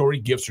Sound Story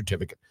gift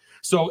certificate.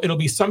 So it'll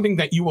be something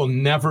that you will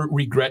never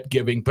regret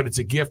giving, but it's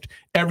a gift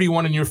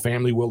everyone in your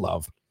family will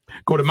love.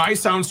 Go to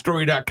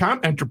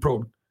mysoundstory.com, enter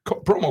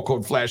promo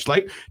code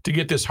FLASHLIGHT to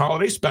get this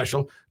holiday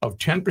special of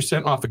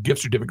 10% off a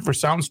gift certificate for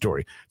Sound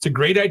Story. It's a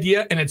great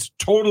idea, and it's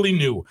totally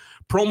new.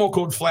 Promo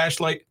code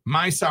FLASHLIGHT,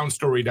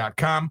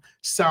 mysoundstory.com.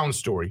 Sound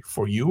Story,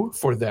 for you,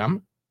 for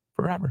them,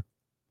 forever.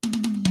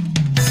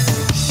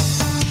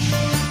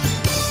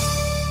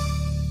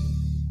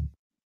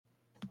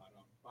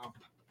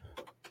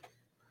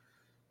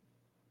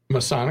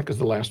 Masonic is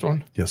the last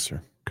one? Yes,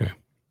 sir. Okay.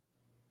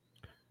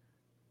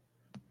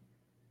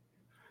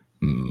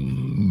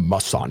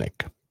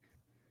 Masonic.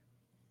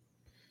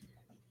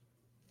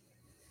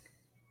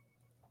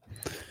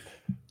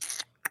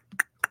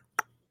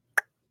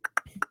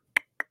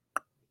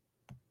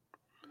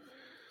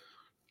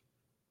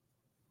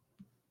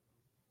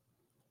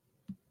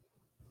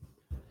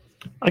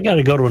 I got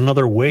to go to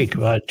another wake.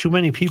 Too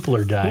many people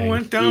are dying. Who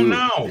went down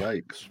now?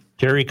 Yikes.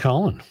 Terry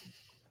Cullen.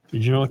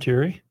 Did you know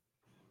Terry?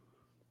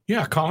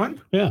 Yeah,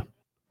 Colin? Yeah.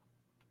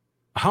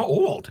 How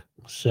old?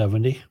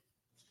 70.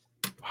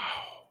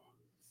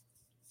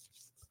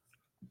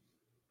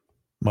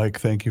 Mike,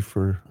 thank you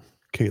for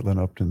Caitlin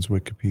Upton's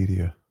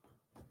Wikipedia.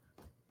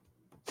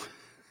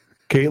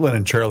 Caitlin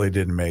and Charlie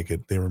didn't make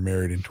it. They were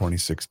married in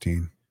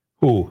 2016.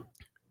 Who?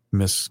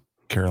 Miss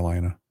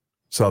Carolina.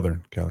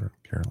 Southern Carolina.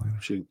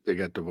 They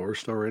got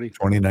divorced already?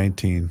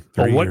 2019.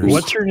 Oh, 30 years.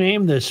 what's her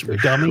name? This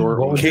dummy? short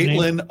What was her name?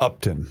 Caitlin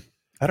Upton.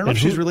 I don't know And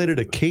if she's who- related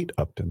to Kate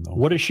Upton, though.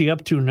 What is she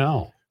up to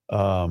now?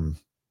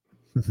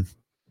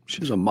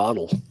 She's a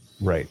model.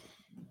 Right.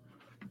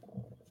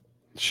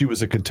 She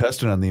was a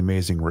contestant on The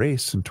Amazing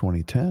Race in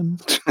 2010.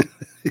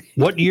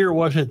 What year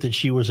was it that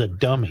she was a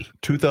dummy?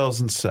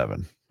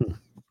 2007.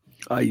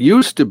 I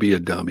used to be a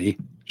dummy.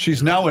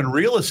 She's now in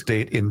real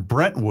estate in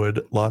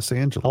Brentwood, Los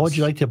Angeles. How would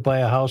you like to buy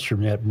a house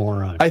from that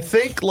moron? I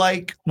think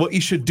like what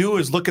you should do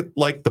is look at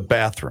like the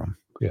bathroom.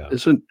 Yeah.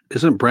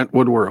 Isn't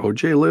Brentwood where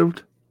OJ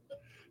lived?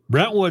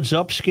 Brentwood's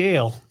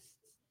upscale.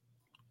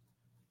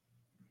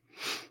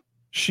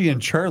 She and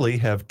Charlie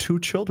have 2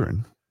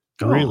 children.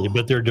 Really?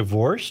 But they're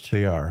divorced?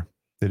 They are.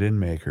 They didn't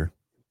make her.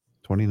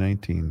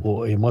 2019.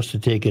 Well, it must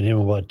have taken him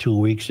about 2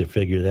 weeks to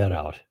figure that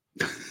out.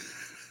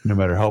 No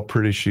matter how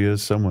pretty she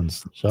is,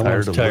 someone's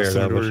tired of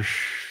listening to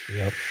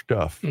her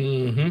stuff.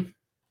 Mm-hmm.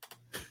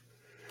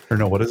 Or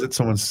no, what is it?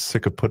 Someone's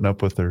sick of putting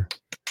up with her.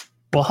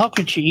 Well, how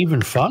could she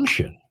even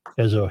function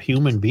as a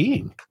human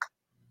being?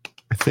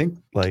 I think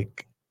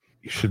like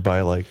you should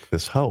buy like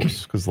this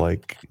house because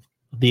like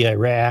the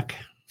Iraq.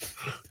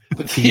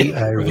 The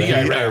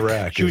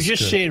Iraq. She was is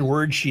just good. saying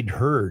words she'd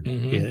heard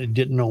and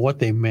didn't know what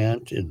they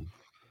meant. And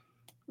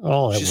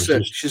Oh,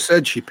 she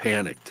said she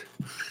panicked.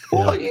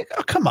 Well,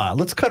 come on,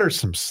 let's cut her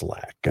some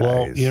slack, guys.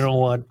 Well, you know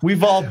what?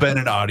 We've all been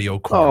in audio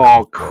corner.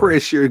 Oh,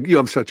 Chris, you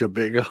have such a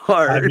big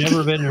heart. I've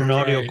never been in an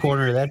audio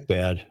corner that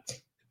bad.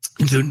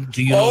 Do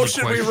you know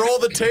should we roll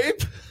the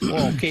tape?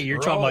 Well, okay, you're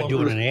talking about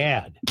doing an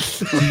ad.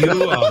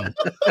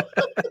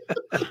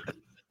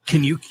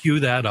 Can you cue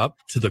that up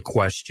to the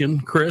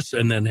question, Chris,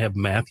 and then have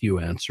Matthew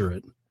answer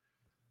it?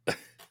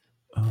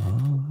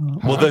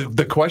 Well,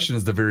 the question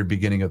is the very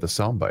beginning of the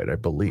soundbite, I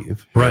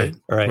believe. Right.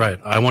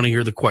 I want to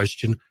hear the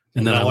question,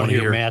 and then I want to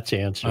hear Matt's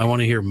answer. I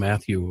want to hear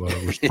Matthew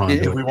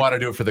respond. Do we want to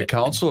do it for the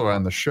council or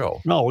on the show?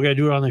 No, we're gonna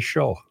do it on the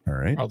show. All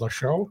right. On the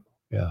show?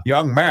 Yeah.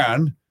 Young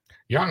man.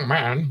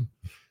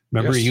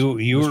 Remember,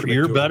 Yes,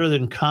 you're better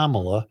than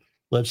Kamala.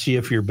 Let's see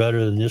if you're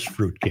better than this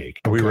fruitcake.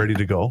 Are we ready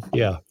to go?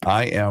 Yeah.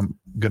 I am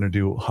going to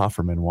do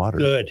Hofferman water.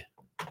 Good.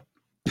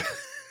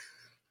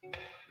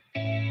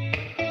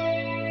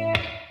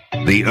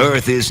 The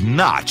earth is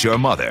not your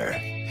mother.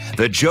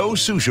 The Joe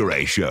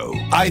Souchere Show.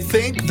 I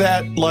think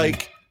that,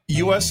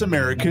 U.S.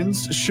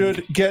 Americans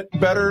should get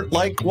better,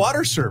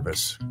 water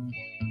service.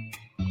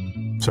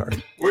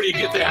 Sorry. Where do you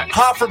get that?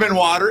 Hofferman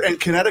Water and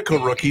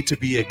Connecticut Rookie, to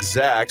be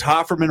exact.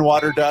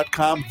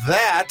 HoffermanWater.com.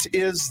 That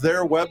is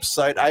their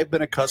website. I've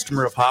been a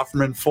customer of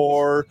Hofferman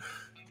for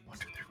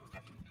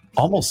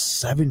almost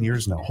 7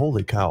 years now.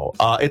 Holy cow.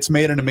 It's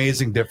made an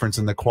amazing difference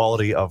in the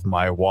quality of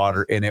my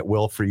water, and it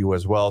will for you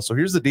as well. So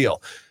here's the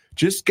deal.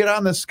 Just get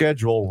on the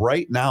schedule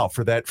right now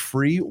for that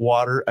free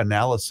water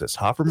analysis.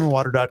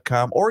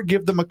 HoffermanWater.com, or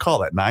give them a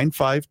call at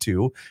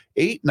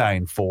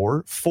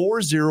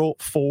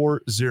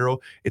 952-894-4040.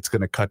 It's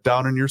going to cut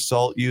down on your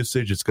salt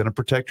usage. It's going to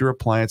protect your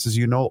appliances.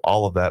 You know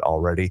all of that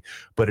already,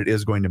 but it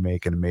is going to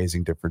make an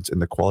amazing difference in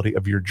the quality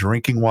of your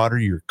drinking water,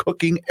 your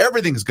cooking.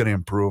 Everything's going to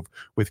improve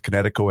with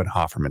Connecticut and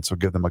Hofferman, so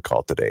give them a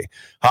call today.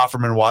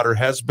 Hofferman Water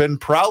has been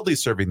proudly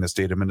serving the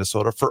state of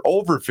Minnesota for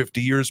over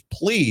 50 years.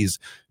 Please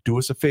do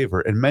us a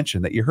favor and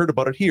mention that you heard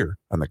about it here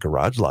on the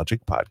Garage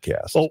Logic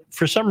podcast. Well,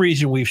 for some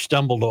reason, we've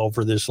stumbled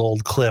over this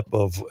old clip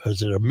of,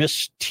 is it a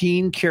Miss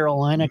Teen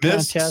Carolina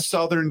Miss contest?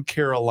 Southern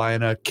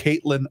Carolina,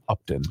 Caitlin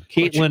Upton.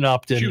 Caitlin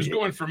Upton. She was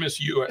going for Miss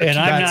U.S. And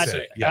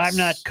Yes. I'm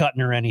not cutting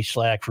her any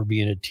slack for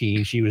being a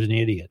teen. She was an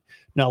idiot.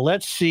 Now,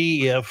 let's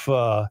see if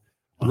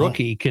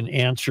Rookie can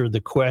answer the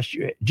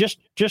question. Just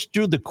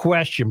do the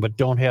question, but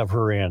don't have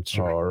her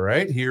answer. All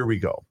right, here we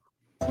go.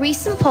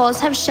 Recent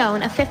polls have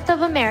shown a fifth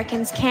of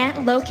Americans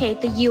can't locate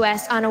the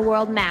U.S. on a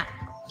world map.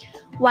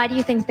 Why do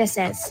you think this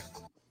is?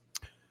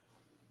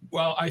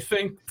 Well, I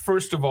think,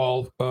 first of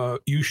all,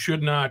 you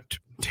should not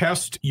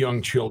test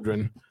young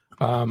children.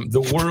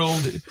 The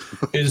world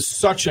is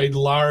such a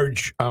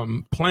large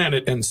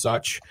planet and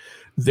such.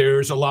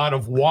 There's a lot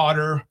of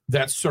water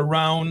that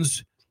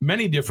surrounds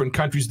many different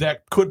countries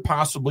that could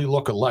possibly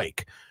look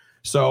alike.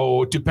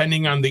 So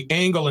depending on the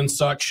angle and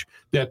such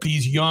that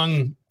these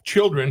young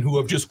children who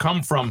have just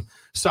come from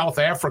South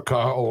Africa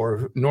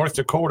or North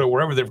Dakota,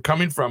 wherever they're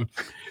coming from,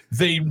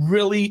 they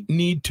really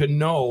need to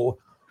know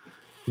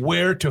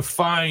where to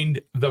find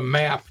the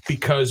map,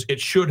 because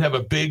it should have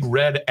a big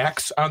red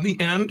X on the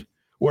end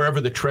wherever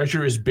the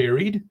treasure is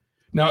buried.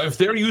 Now, if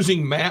they're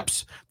using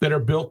maps that are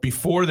built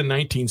before the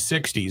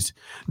 1960s,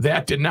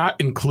 that did not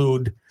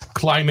include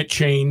climate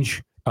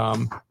change,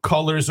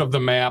 colors of the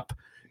map,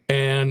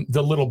 and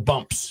the little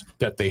bumps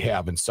that they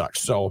have and such.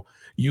 So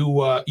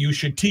you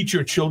should teach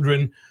your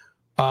children,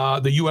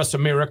 the U.S.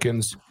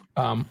 Americans,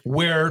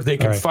 where they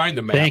can find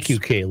the maps. Thank you,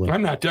 Caitlin.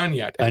 I'm not done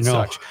yet. I know.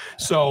 Such.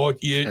 So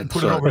you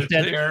put it over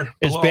there.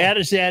 As below. bad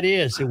as that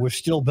is, it was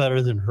still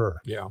better than her.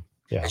 Yeah.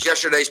 As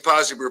yesterday's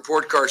positive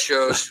report card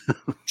shows,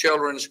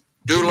 children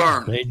do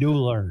learn. They do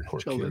learn.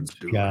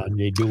 John,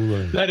 they do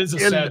learn. That is a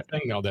sad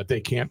thing, though, that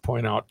they can't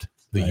point out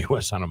the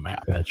U.S. on a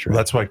map. That's Well,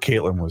 that's why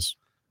Caitlin was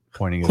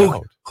pointing it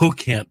out. Who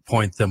can't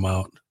point them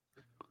out?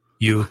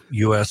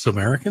 U.S.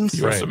 Americans?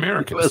 U.S.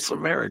 Americans. U.S.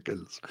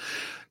 Americans.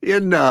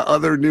 In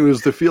other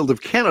news, the field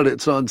of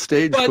candidates on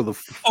stage for the...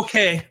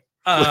 Okay.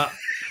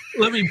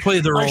 Let me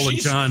play the role of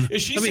John.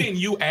 Is she saying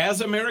you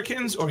as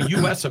Americans or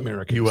U.S.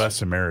 Americans?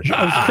 U.S. Americans.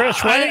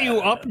 Chris, why don't you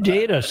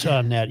update us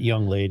on that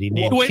young lady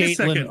named Wait a Caitlin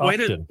second.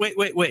 Upton?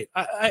 Wait.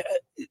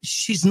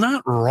 She's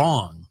not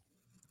wrong.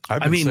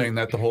 I've been saying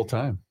that the whole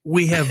time.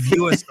 We have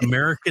U.S.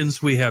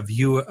 Americans. We have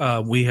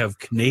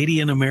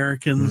Canadian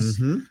Americans.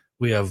 Mm-hmm.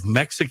 We have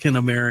Mexican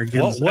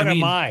Americans. What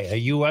am I? A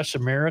U.S.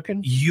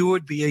 American? You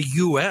would be a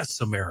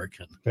U.S.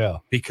 American. Yeah.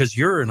 Because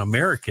you're an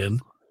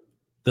American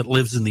that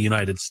lives in the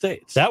United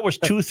States. That was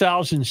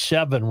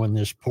 2007 when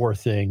this poor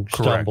thing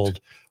stumbled.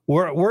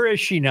 Where is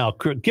she now?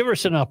 Give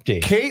us an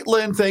update.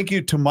 Caitlin, thank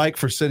you to Mike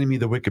for sending me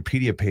the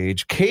Wikipedia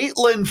page.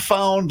 Caitlin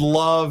found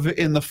love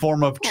in the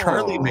form of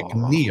Charlie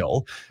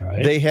McNeil.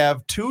 Right. They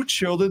have 2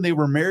 children. They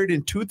were married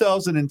in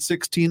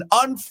 2016.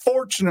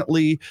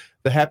 Unfortunately,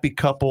 the happy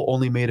couple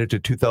only made it to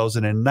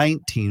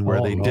 2019,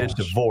 where they did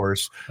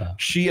divorce.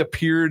 She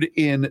appeared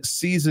in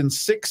season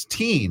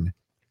 16,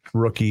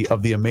 Rookie,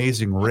 of The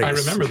Amazing Race. I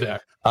remember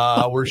that.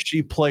 Where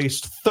she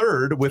placed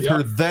 3rd with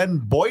her then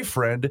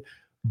boyfriend,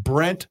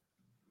 Brent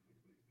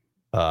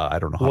I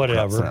don't know how to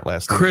pronounce that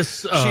last name.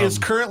 Chris, she is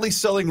currently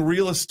selling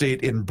real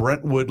estate in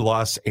Brentwood,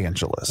 Los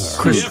Angeles.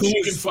 Chris, If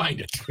you can find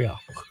it. Yeah.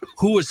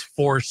 Who was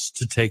forced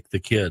to take the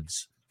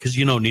kids? Because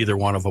neither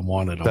one of them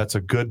wanted them. That's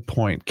a good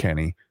point,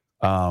 Kenny.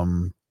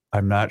 I'm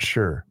not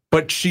sure.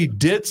 But she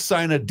did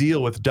sign a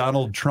deal with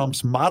Donald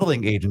Trump's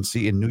modeling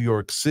agency in New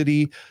York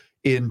City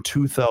in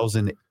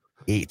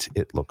 2008,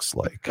 it looks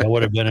like. That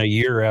would have been a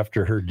year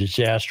after her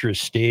disastrous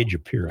stage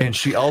appearance. And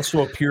she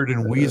also appeared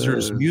in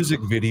Weezer's music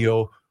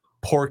video,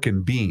 Pork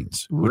and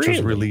Beans, which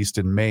was released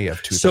in May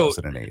of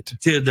 2008.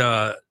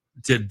 So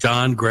did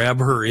Don grab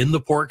her in the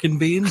Pork and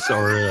Beans,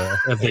 or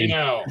have they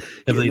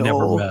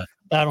never met?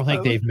 I don't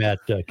think they've met,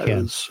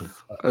 Ken.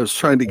 I was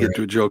trying to get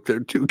to a joke there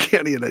too,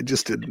 Kenny, and I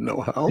just didn't know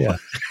how. Yeah.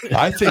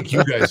 I think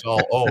you guys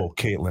all owe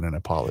Caitlin an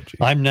apology.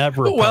 I'm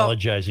never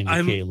apologizing to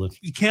Caitlin.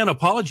 You can't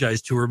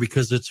apologize to her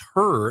because it's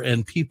her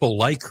and people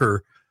like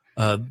her.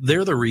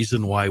 They're the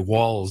reason why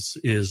Walz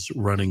is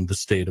running the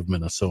state of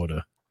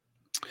Minnesota.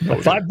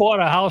 If I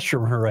bought a house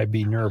from her, I'd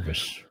be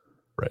nervous.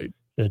 Right.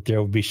 That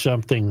there would be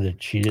something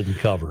that she didn't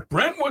cover.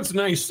 Brentwood's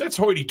nice. That's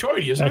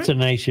hoity-toity, isn't That's it? a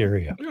nice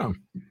area. Yeah.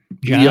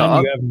 John,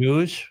 you have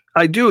news?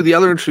 I do. The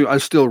other interesting, I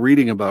was still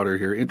reading about her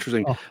here.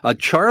 Interesting.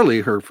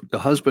 Charlie, the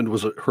husband,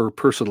 was her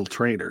personal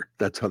trainer.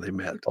 That's how they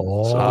met.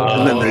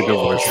 And then they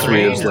divorced 3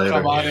 years later.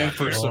 Come on in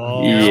for some.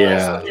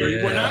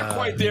 We're not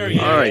quite there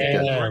yet. All right.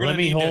 We're Let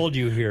me hold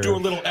you here. Do a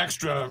little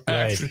extra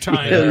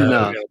time.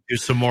 And, do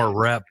some more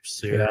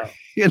reps here.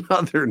 in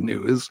other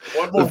news,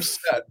 One more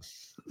set.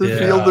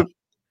 The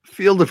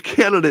field of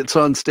candidates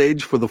on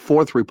stage for the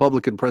 4th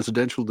Republican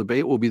presidential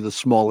debate will be the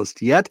smallest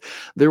yet.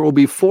 There will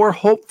be 4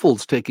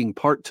 hopefuls taking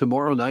part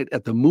tomorrow night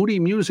at the Moody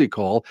Music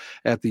Hall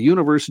at the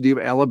University of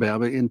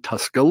Alabama in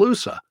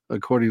Tuscaloosa,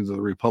 according to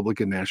the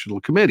Republican National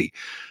Committee.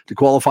 To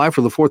qualify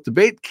for the 4th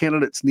debate,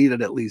 candidates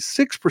needed at least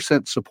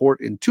 6% support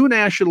in 2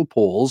 national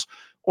polls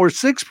or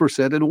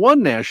 6% in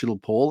 1 national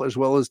poll, as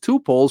well as 2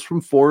 polls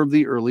from 4 of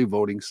the early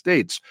voting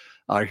states.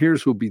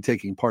 Here's who'll be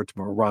taking part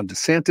tomorrow: Ron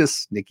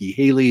DeSantis, Nikki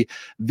Haley,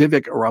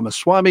 Vivek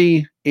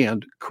Ramaswamy,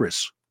 and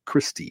Chris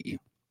Christie.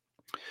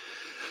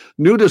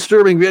 New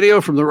disturbing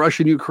video from the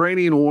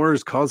Russian-Ukrainian war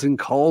is causing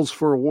calls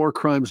for a war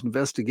crimes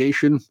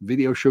investigation.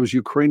 Video shows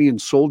Ukrainian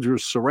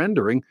soldiers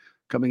surrendering,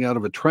 coming out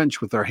of a trench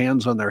with their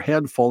hands on their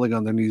head, falling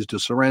on their knees to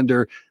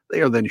surrender.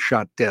 They are then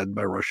shot dead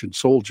by Russian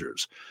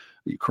soldiers.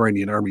 The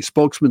Ukrainian army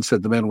spokesman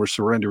said the men were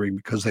surrendering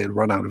because they had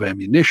run out of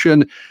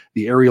ammunition.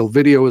 The aerial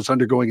video is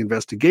undergoing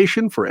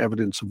investigation for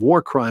evidence of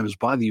war crimes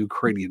by the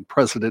Ukrainian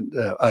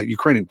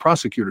Ukrainian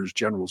Prosecutor's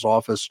General's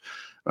office.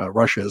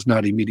 Russia has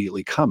not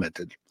immediately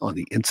commented on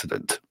the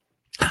incident.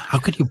 How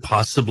could you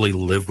possibly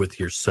live with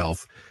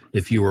yourself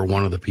if you were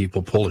one of the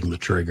people pulling the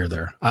trigger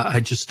there? I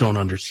just don't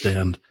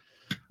understand.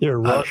 They're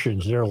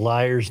Russians. They're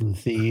liars and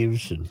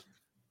thieves. And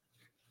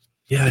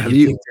yeah,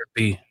 you think there'd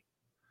be.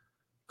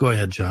 Go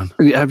ahead, John.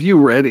 Have you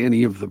read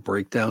any of the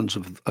breakdowns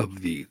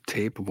of the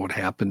tape of what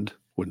happened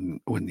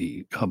when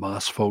the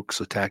Hamas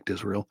folks attacked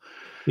Israel?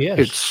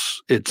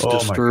 Yes. It's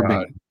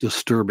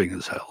disturbing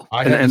as hell.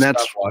 And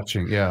that's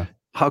watching. Yeah.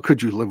 How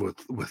could you live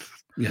with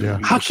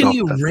How can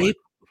you rape?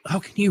 How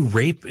can you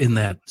rape in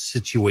that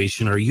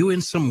situation? Are you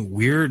in some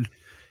weird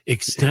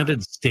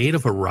extended state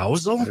of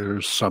arousal?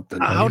 There's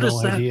something. How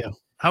does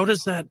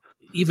that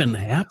even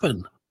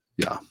happen?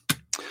 Yeah.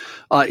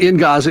 In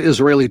Gaza,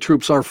 Israeli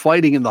troops are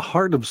fighting in the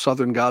heart of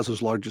southern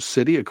Gaza's largest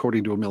city,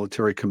 according to a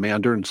military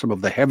commander, and some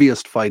of the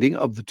heaviest fighting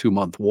of the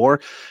 2-month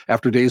war.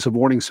 After days of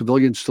warning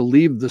civilians to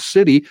leave the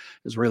city,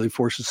 Israeli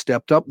forces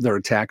stepped up their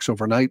attacks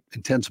overnight.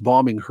 Intense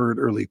bombing heard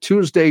early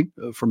Tuesday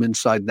from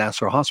inside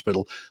Nasser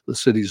Hospital, the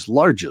city's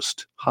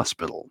largest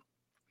hospital.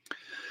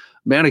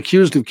 Man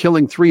accused of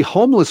killing 3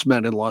 homeless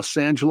men in Los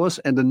Angeles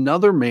and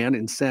another man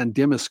in San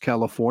Dimas,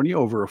 California,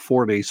 over a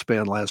 4-day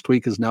span last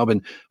week has now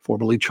been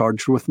formally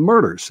charged with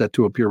murder, set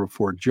to appear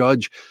before a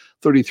judge.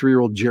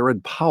 33-year-old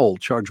Jared Powell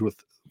charged with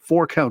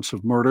 4 counts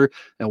of murder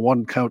and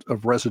 1 count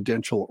of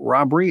residential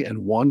robbery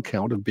and 1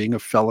 count of being a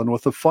felon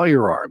with a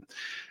firearm.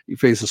 He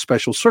faces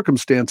special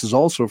circumstances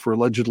also for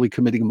allegedly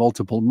committing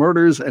multiple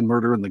murders and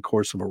murder in the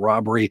course of a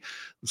robbery.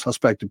 The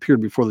suspect appeared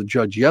before the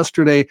judge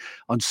yesterday.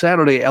 On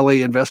Saturday,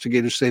 LA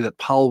investigators say that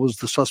Powell was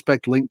the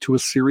suspect linked to a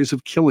series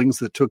of killings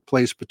that took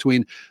place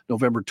between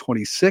November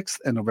 26th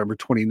and November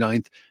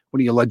 29th,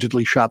 when he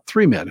allegedly shot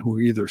 3 men who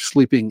were either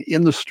sleeping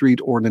in the street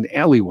or in an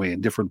alleyway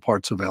in different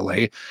parts of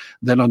LA.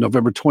 Then on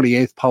November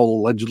 28th, Powell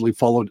allegedly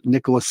followed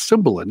Nicholas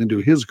Cymbalin into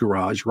his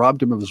garage,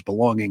 robbed him of his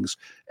belongings,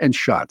 and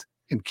shot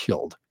and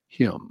killed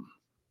him.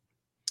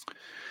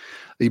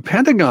 The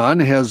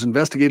Pentagon has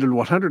investigated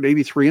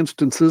 183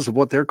 instances of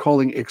what they're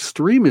calling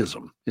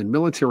extremism in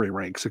military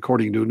ranks,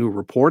 according to a new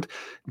report,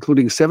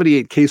 including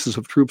 78 cases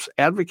of troops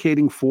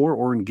advocating for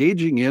or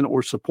engaging in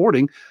or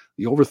supporting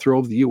the overthrow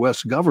of the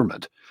U.S.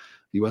 government.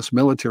 The U.S.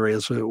 military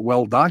has a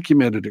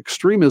well-documented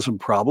extremism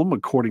problem,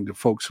 according to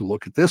folks who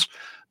look at this.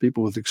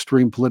 People with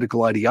extreme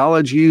political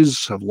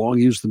ideologies have long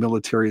used the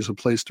military as a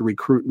place to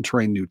recruit and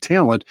train new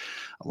talent.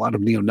 A lot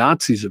of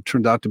neo-Nazis have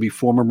turned out to be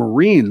former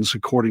Marines,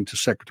 according to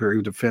Secretary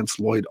of Defense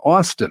Lloyd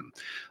Austin.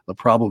 The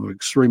problem of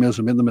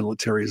extremism in the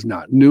military is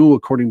not new.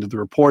 According to the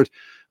report,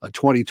 a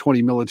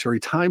 2020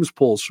 Military Times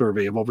poll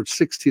survey of over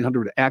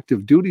 1,600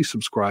 active duty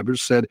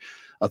subscribers said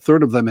a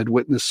third of them had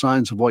witnessed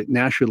signs of white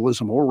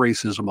nationalism or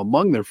racism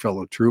among their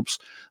fellow troops.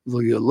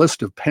 The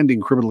list of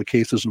pending criminal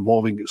cases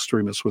involving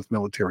extremists with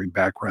military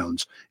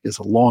backgrounds is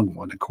a long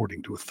one,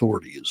 according to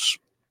authorities.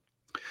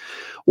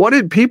 What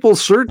did people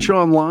search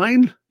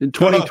online in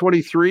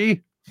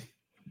 2023?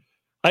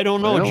 I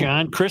don't know,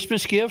 John.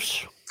 Christmas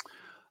gifts?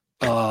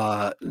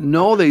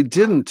 No, they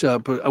didn't.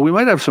 But we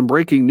might have some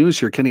breaking news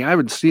here. Kenny, I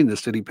haven't seen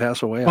this. Did he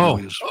pass away?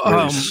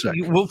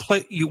 We'll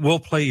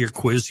play your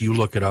quiz. You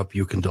look it up.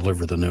 You can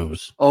deliver the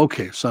news.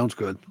 Okay, sounds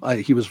good.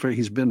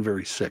 He's been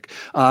very sick.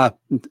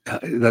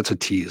 That's a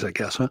tease, I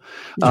guess, huh?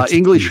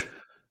 English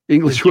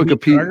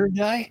Wikipedia.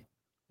 Guy?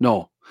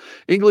 No.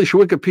 English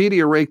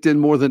Wikipedia raked in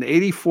more than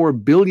 84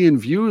 billion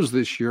views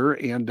this year,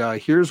 and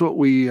here's what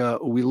we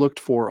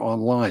looked for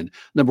online.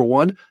 Number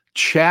one,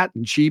 Chat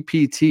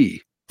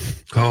GPT.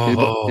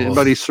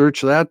 Anybody search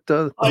that?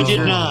 I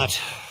did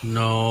not.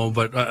 No,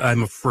 but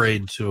I'm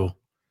afraid to.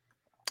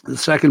 The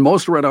second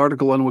most read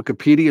article on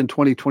Wikipedia in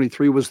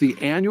 2023 was the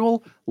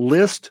annual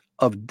list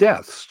of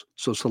deaths.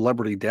 So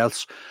celebrity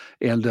deaths.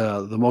 And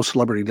the most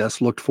celebrity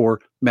deaths looked for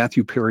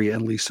Matthew Perry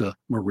and Lisa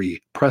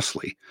Marie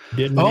Presley.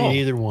 Didn't need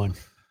either one.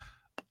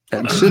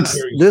 And since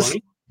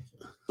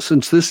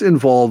this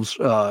involves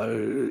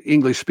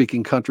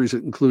English-speaking countries,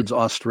 it includes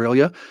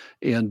Australia,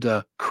 and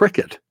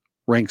cricket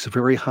ranks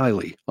very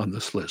highly on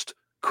this list.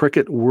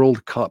 Cricket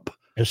World Cup.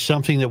 Is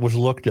something that was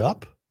looked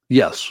up?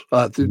 Yes.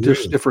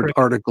 There's different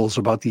articles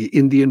about the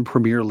Indian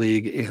Premier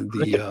League and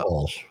the...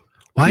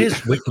 Why is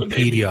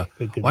Wikipedia...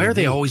 Why are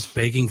they always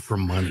begging for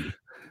money?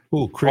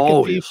 Who,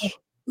 cricket people?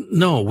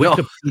 No,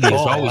 Wikipedia is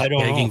always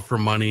begging for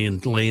money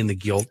and laying the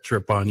guilt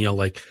trip on you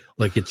like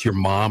it's your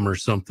mom or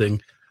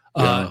something.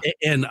 Yeah.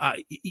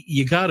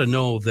 You got to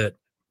know that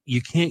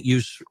you can't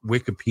use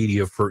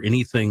Wikipedia for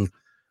anything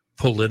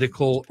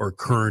political or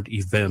current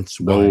events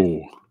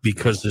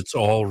because it's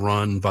all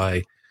run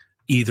by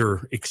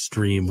either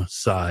extreme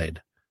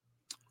side.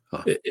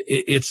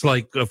 It's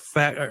like a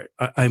fact.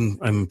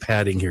 I'm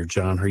padding here,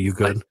 John. Are you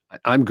good?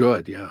 I'm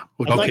good. Yeah.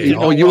 Okay.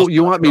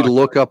 You want me to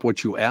look up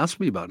what you asked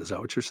me about? Is that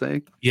what you're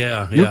saying?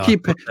 Yeah. You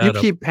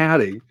keep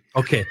padding.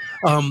 Okay.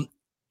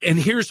 And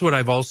here's what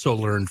I've also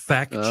learned: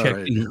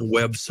 fact-checking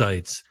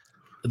websites,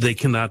 they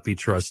cannot be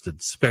trusted,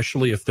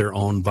 especially if they're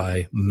owned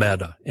by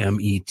Meta,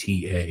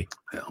 M-E-T-A.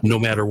 No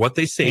matter what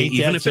they say,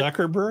 even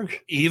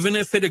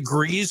if it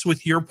agrees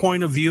with your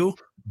point of view,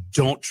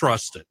 don't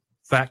trust it.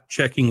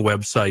 Fact-checking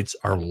websites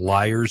are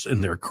liars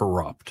and they're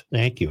corrupt.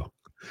 Thank you.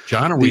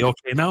 John, are we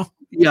okay now?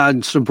 Yeah,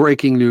 and some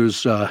breaking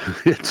news.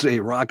 It's a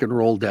rock and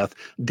roll death.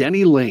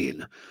 Denny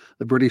Lane,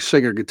 the British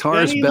singer,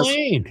 guitarist. Denny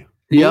Lane.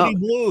 Yeah,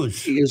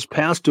 Blues. He has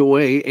passed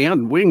away,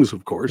 and Wings,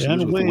 of course. He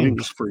was with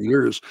Wings for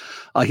years.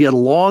 He had a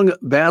long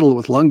battle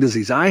with lung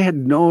disease. I had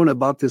known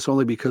about this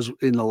only because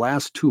in the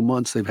last 2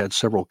 months, they've had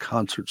several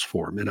concerts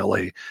for him in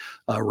L.A.,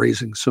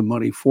 raising some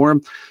money for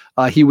him.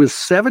 He was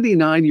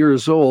 79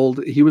 years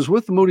old. He was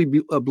with the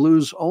Moody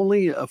Blues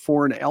only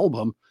for an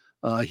album.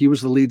 He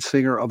was the lead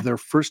singer of their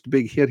first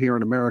big hit here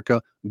in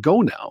America,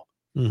 Go Now,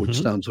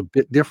 which sounds a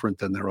bit different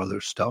than their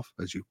other stuff,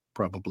 as you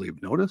probably have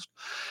noticed.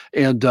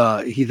 And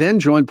he then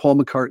joined Paul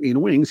McCartney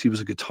and Wings. He was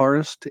a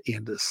guitarist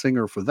and a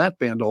singer for that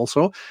band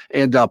also.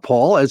 And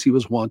Paul, as he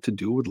was wont to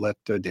do, would let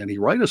Denny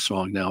write a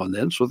song now and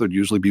then. So there'd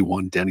usually be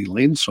one Denny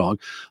Lane song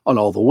on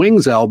all the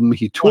Wings album.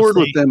 He toured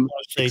with them.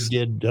 They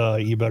did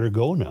You Better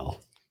Go Now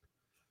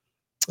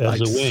as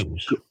the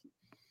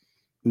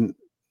Wings.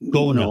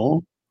 Go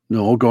Now.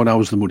 No, Go Now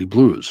was the Moody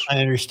Blues. I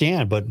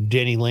understand, but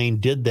Denny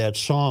Lane did that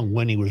song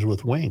when he was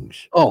with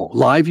Wings. Oh,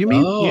 live, you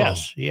mean?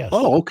 Yes.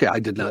 Oh, okay. I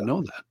did not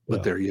know that,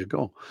 but there you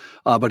go.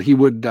 But he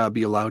would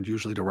be allowed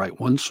usually to write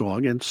one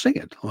song and sing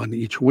it on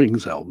each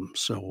Wings album.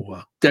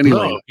 So Denny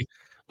Lane.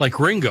 Like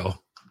Ringo.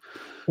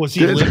 Was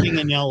he living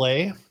in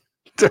L.A.?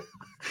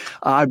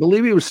 I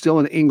believe he was still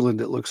in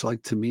England, it looks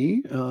like to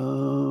me.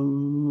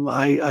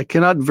 I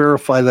cannot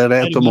verify that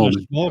at the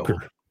moment. Smoker.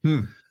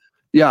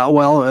 Yeah,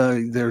 well,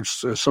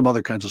 there's some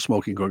other kinds of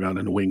smoking going on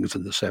in Wings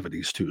in the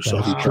 70s, too.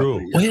 So That's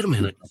true. Wait a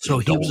minute. So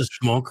he was a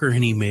smoker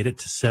and he made it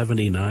to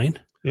 79?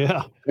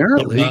 Yeah.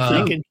 Apparently.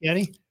 Thinking,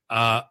 Kenny?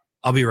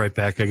 I'll be right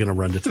back. I'm going to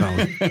run to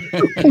town.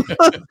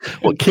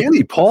 Well,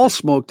 Kenny, Paul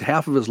smoked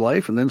half of his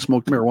life and then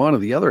smoked marijuana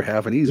the other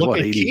half, and he's, Look what,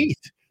 at 80,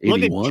 Keith.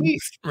 81? Look at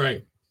Keith.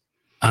 Right.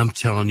 I'm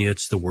telling you,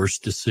 it's the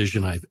worst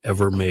decision I've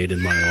ever made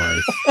in my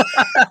life.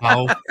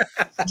 How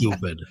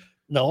stupid.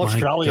 No, it's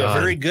probably God. a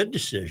very good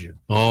decision.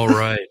 All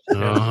right.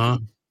 Uh-huh.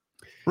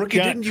 Rookie,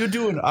 didn't you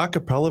do an a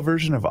cappella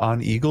version of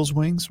On Eagle's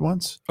Wings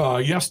once?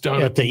 Yes,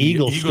 down at the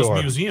Eagles store.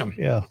 Museum.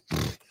 Yeah.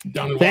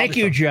 Down in Thank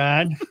you,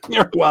 Watertown. John.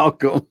 You're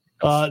welcome.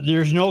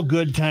 There's no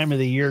good time of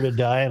the year to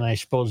die, and I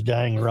suppose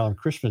dying around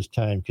Christmas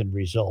time can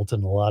result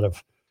in a lot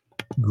of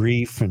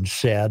grief and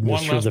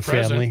sadness for the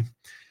family.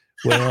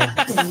 Well,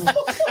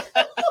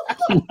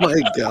 oh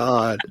my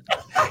God.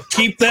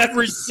 Keep that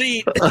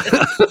receipt.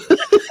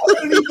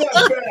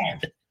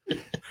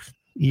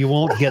 You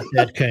won't get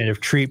that kind of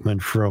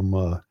treatment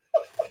from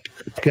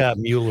Scott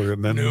Mueller at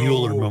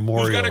Mueller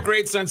Memorial. He's got a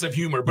great sense of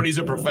humor, but he's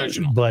a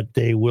professional. But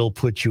they will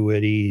put you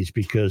at ease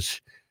because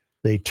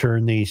they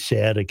turn these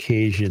sad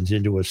occasions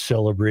into a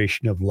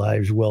celebration of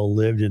lives well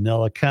lived, and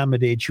they'll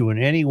accommodate you in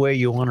any way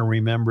you want to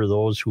remember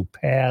those who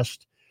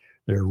passed.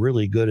 They're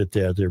really good at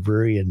that. They're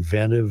very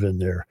inventive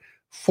and they're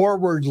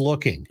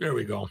forward-looking. There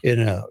we go. In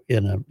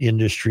an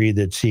industry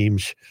that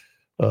seems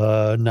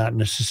not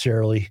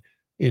necessarily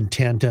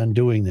intent on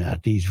doing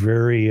that. These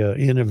very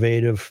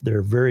innovative.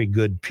 They're very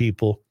good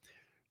people.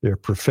 They're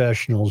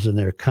professionals and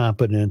they're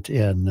competent.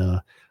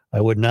 And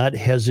I would not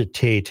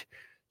hesitate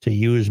to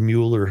use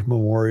Mueller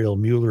Memorial,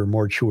 Mueller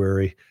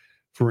Mortuary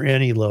for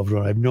any loved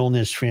one. I've known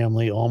this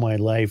family all my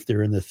life.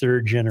 They're in the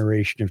third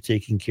generation of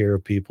taking care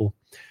of people.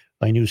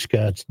 I knew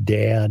Scott's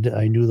dad.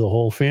 I knew the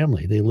whole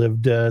family. They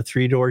lived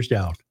 3 doors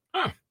down.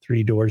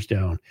 3 doors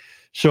down.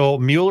 So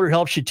Mueller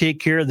helps you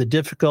take care of the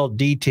difficult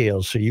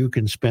details so you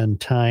can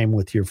spend time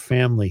with your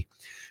family.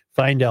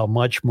 Find out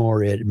much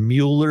more at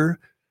Mueller,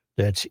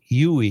 that's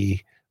UE,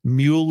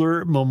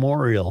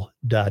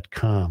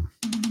 MuellerMemorial.com.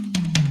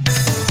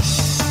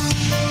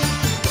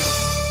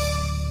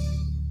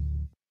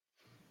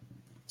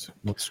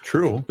 That's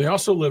true. They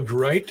also lived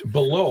right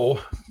below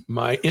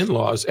my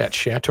in-laws at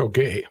Chateau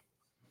Gay.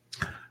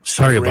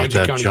 Sorry about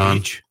that,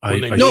 John.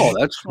 No,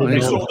 that's fine. They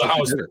sold the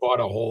house and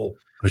bought a whole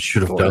I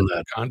should have done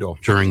that condo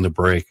during the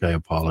break. I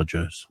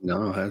apologize.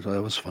 No,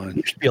 that was fine. There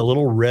used to be a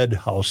little red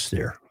house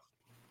there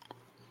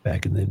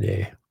back in the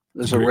day.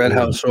 There's a red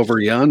house over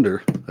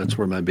yonder. That's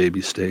where my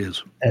baby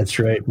stays. That's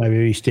right. My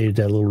baby stayed at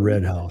that little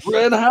red house.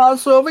 Red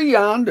house over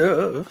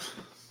yonder.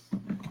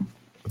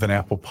 With an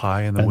apple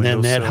pie in the and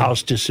window. then that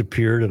house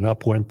disappeared and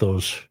up went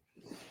those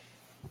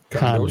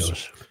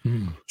condos.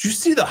 Did you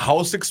see the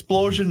house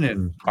explosion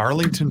in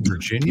Arlington,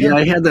 Virginia? Yeah,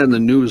 I had that in the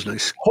news and I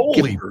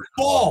Holy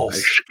balls. I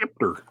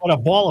skipped her. But a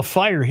ball of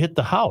fire hit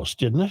the house,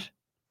 didn't it?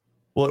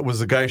 Well, it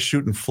was the guy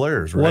shooting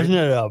flares, right? Wasn't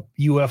it a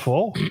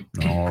UFO?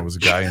 No, it was a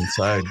guy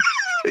inside.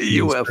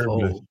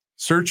 UFO.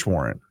 Search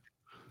warrant.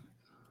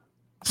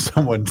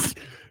 Someone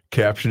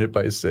captioned it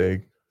by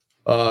saying,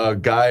 a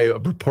guy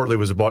reportedly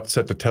was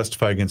set to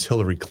testify against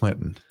Hillary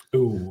Clinton.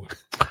 Ooh.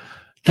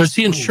 Does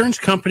the insurance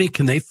company,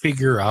 can they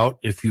figure out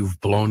if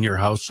you've blown your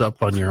house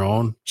up on your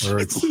own or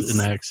it's an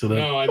accident?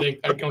 No, I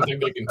don't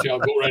think they can tell.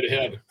 Go right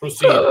ahead.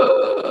 Proceed.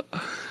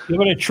 Give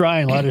it a try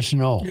and let us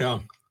know. Yeah.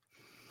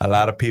 A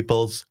lot of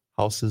people's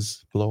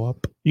houses blow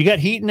up. You got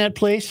heat in that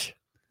place?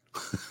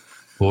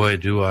 Boy,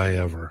 do I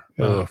ever.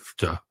 What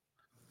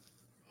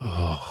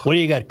do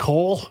you got,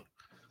 coal?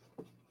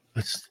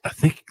 I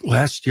think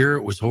last year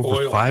it was over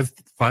Oil.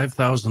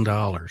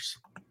 $5,000.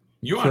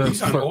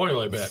 He's on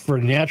oil, I bet. For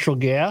natural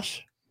gas?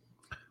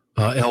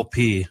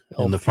 LP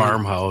in the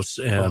farmhouse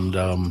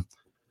and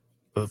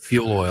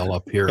fuel oil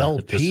up here.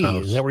 At this LP,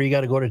 house. is that where you got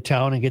to go to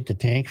town and get the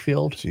tank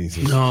filled?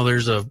 Jesus. No,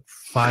 there's a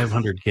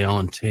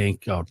 500-gallon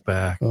tank out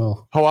back.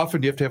 Oh. How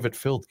often do you have to have it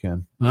filled,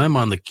 Ken? I'm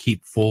on the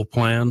keep full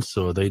plan,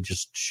 so they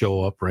just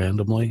show up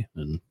randomly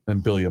and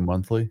bill you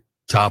monthly.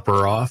 Top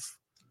her off.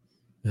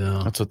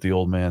 Yeah, that's what the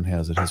old man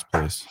has at his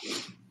place.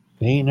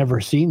 They ain't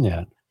never seen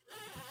that.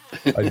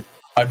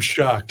 I'm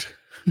shocked.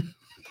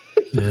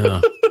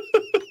 Yeah.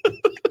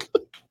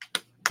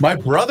 My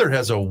brother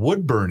has a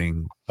wood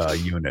burning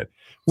unit.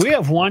 We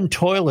have one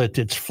toilet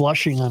that's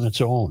flushing on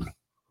its own.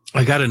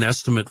 I got an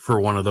estimate for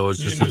one of those.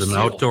 This is an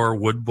outdoor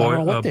wood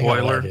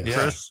boiler,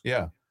 Chris.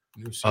 Yeah.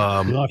 You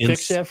want to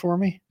fix that for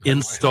me?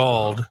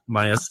 Installed,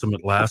 my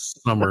estimate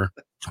last summer,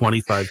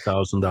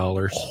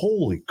 $25,000.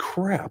 Holy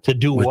crap. To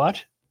do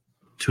what?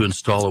 To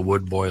install a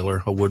wood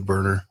boiler, a wood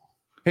burner.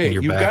 Hey, in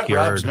your you've got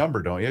backyard. Rob's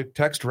number, don't you?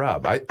 Text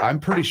Rob. I'm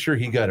pretty sure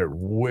he got it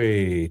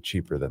way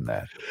cheaper than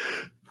that.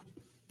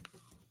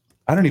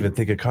 I don't even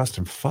think it cost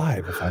him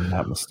 $5, if I'm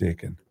not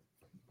mistaken.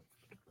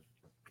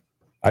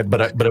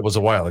 But it was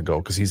a while ago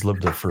because he's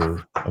lived there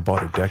for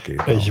about a decade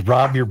now. Is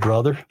Rob your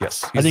brother?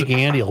 Yes. I think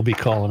Andy will be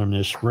calling him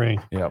this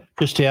spring. Yep.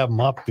 Just to have him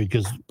up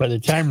because by the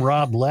time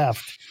Rob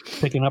left,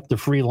 picking up the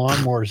free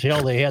lawnmowers,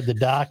 hell, they had the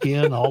dock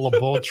in, all the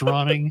boats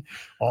running,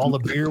 all the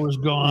beer was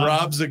gone.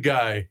 Rob's a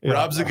guy. Yeah.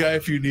 Rob's a guy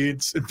if you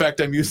need. In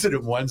fact, I'm using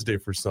him Wednesday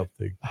for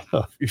something.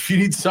 If you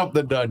need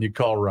something done, you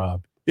call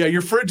Rob. Yeah,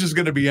 your fridge is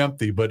going to be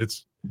empty, but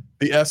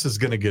the S is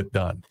going to get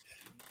done.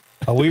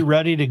 Are we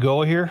ready to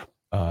go here?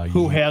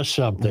 Who has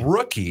something?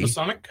 Rookie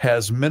Masonic?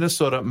 has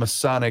Minnesota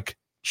Masonic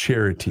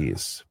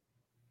Charities.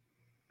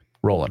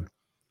 Rolling.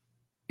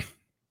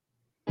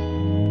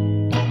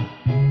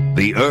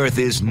 The earth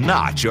is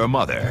not your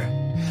mother.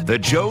 The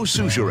Joe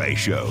Souchere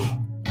Show.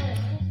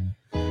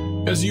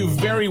 As you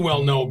very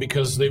well know,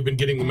 because they've been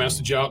getting the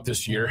message out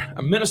this year,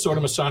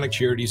 Minnesota Masonic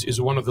Charities is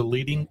one of the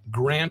leading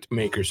grant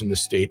makers in the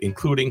state,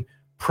 including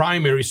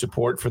primary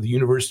support for the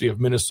University of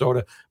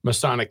Minnesota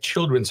Masonic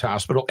Children's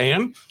Hospital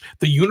and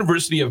the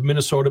University of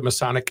Minnesota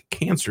Masonic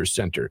Cancer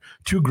Center,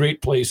 two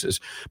great places.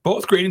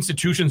 Both great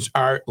institutions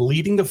are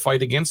leading the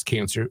fight against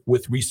cancer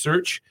with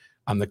research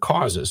on the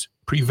causes,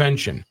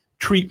 prevention,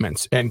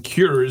 treatments, and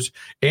cures,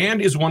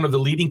 and is one of the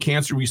leading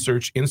cancer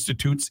research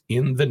institutes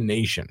in the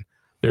nation.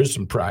 There's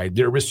some pride.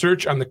 Their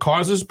research on the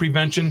causes,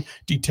 prevention,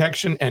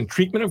 detection, and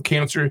treatment of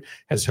cancer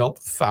has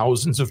helped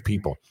thousands of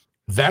people.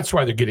 That's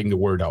why they're getting the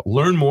word out.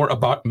 Learn more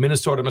about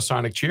Minnesota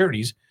Masonic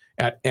Charities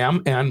at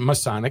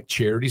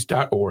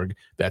mnmasoniccharities.org.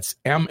 That's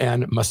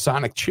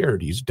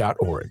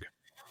mnmasoniccharities.org.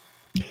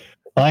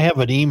 I have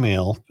an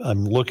email.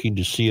 I'm looking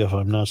to see if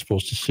I'm not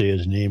supposed to say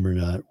his name or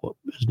not.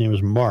 His name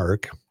is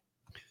Mark.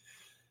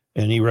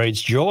 And he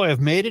writes, Joe,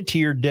 I've made it to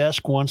your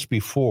desk once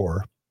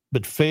before,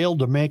 but failed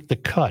to make the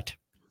cut.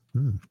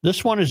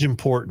 This one is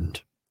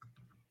important.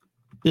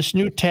 This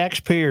new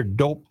taxpayer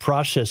dope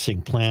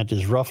processing plant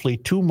is roughly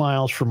 2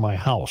 miles from my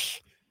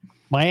house.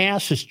 My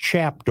ass is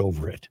chapped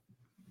over it.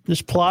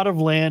 This plot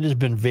of land has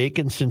been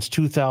vacant since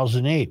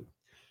 2008.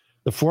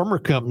 The former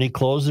company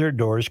closed their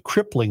doors,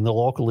 crippling the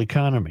local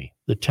economy.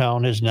 The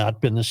town has not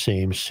been the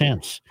same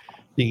since.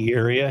 The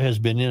area has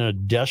been in a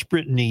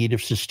desperate need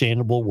of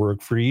sustainable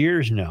work for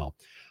years now.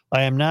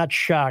 I am not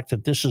shocked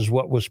that this is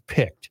what was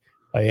picked.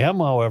 I am,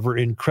 however,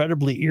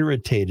 incredibly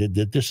irritated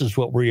that this is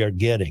what we are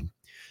getting.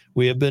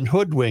 We have been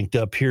hoodwinked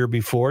up here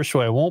before, so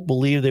I won't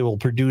believe they will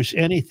produce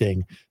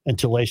anything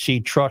until I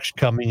see trucks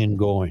coming and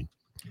going.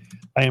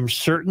 I am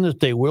certain that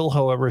they will,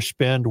 however,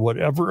 spend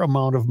whatever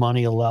amount of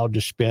money allowed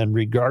to spend,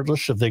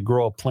 regardless if they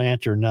grow a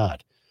plant or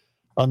not.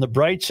 On the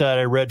bright side,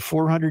 I read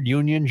 400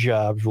 union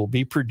jobs will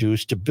be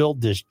produced to build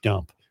this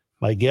dump.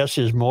 My guess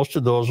is most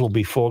of those will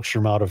be folks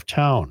from out of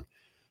town.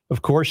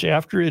 Of course,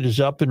 after it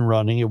is up and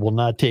running, it will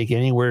not take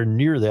anywhere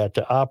near that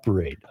to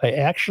operate. I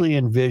actually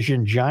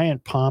envision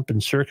giant pomp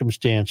and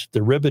circumstance at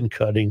the ribbon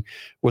cutting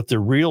with the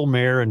real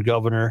mayor and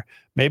governor,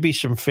 maybe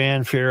some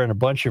fanfare and a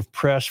bunch of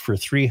press for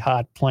 3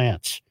 pot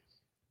plants.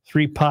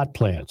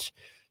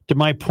 To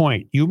my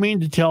point, you mean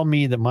to tell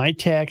me that my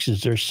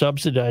taxes are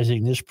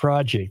subsidizing this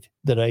project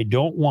that I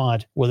don't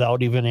want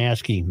without even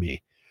asking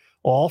me,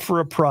 all for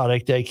a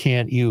product I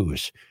can't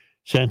use?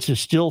 Since it's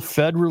still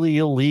federally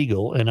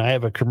illegal and I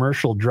have a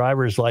commercial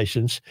driver's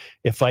license,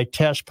 if I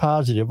test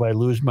positive, I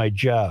lose my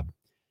job.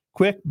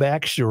 Quick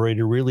backstory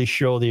to really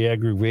show the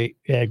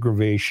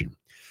aggravation.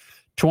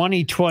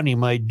 2020,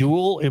 my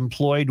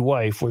dual-employed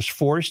wife was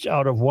forced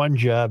out of one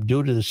job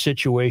due to the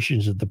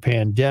situations of the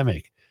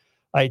pandemic.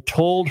 I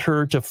told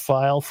her to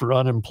file for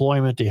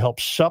unemployment to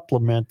help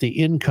supplement the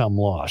income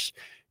loss.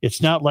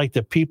 It's not like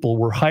the people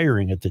were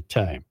hiring at the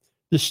time.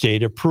 The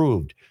state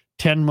approved.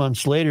 10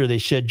 months later, they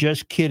said,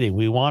 just kidding.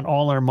 We want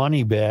all our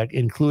money back,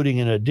 including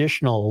an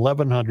additional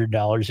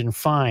 $1,100 in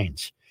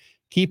fines.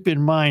 Keep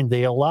in mind,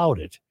 they allowed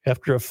it.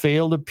 After a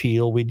failed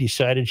appeal, we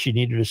decided she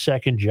needed a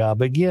second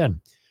job again,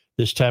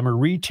 this time a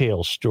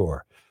retail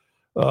store.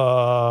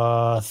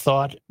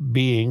 Thought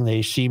being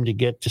they seem to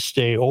get to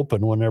stay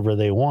open whenever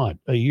they want.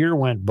 A year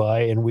went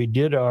by and we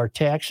did our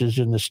taxes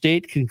and the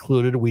state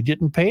concluded we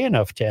didn't pay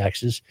enough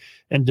taxes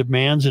and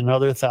demands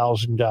another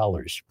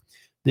 $1,000.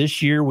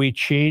 This year we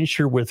changed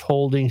her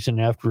withholdings,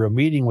 and after a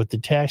meeting with the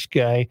tax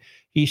guy,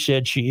 he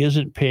said she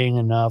isn't paying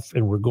enough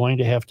and we're going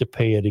to have to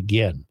pay it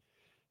again.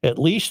 At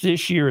least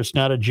this year it's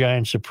not a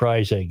giant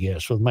surprise, I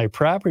guess. With my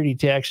property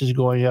taxes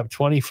going up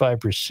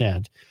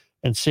 25%,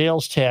 and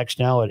sales tax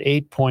now at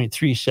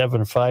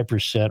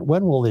 8.375%.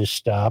 When will this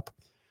stop?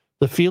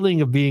 The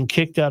feeling of being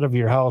kicked out of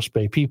your house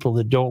by people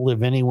that don't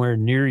live anywhere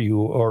near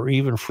you or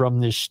even from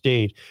this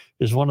state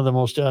is one of the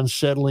most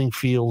unsettling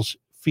feelings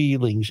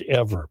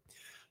ever.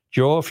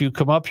 Joe, if you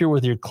come up here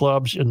with your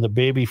clubs and the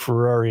baby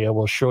Ferrari, I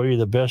will show you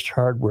the best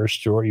hardware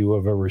store you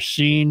have ever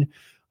seen.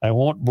 I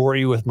won't bore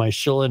you with my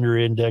cylinder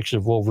index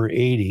of over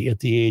 80 at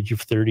the age of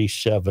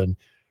 37.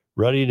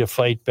 Ready to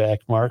fight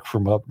back, Mark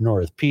from up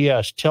north.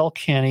 P.S. Tell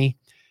Kenny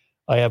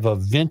I have a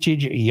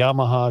vintage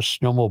Yamaha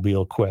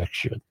snowmobile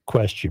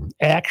question.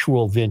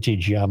 Actual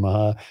vintage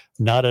Yamaha,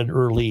 not an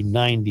early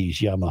 90s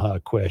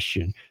Yamaha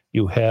question.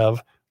 You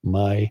have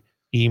my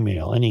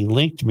email. And he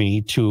linked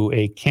me to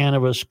a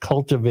cannabis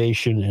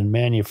cultivation and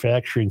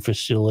manufacturing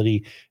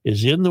facility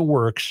is in the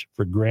works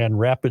for Grand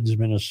Rapids,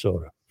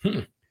 Minnesota.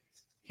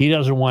 He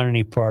doesn't want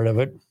any part of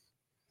it.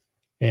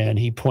 And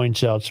he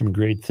points out some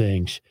great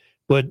things.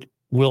 But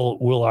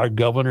Will our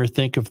governor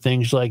think of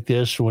things like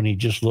this when he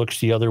just looks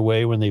the other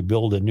way when they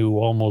build a new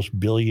almost $1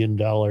 billion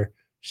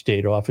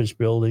state office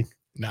building?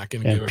 Not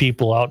going to and do it.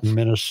 People out in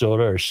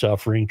Minnesota are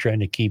suffering, trying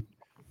to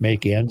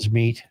make ends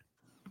meet.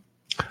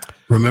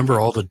 Remember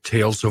all the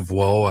tales of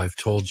woe I've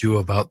told you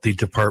about the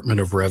Department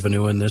of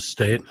Revenue in this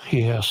state?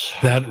 Yes.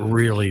 That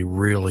really,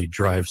 really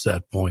drives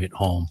that point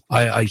home.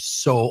 I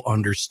so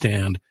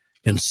understand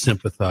and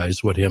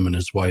sympathize what him and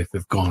his wife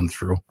have gone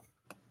through.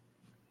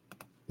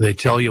 They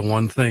tell you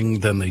one thing,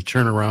 then they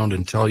turn around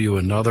and tell you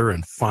another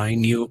and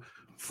fine you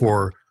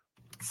for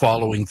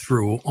following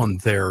through on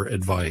their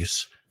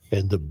advice.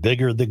 And the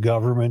bigger the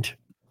government,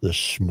 the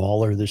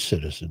smaller the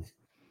citizen.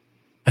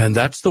 And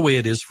that's the way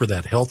it is for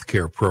that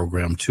healthcare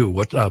program, too.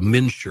 What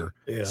MNsure,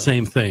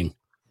 same thing.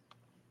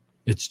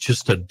 It's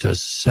just a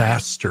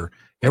disaster.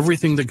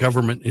 Everything the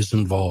government is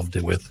involved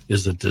with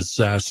is a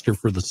disaster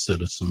for the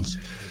citizens.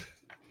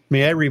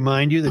 May I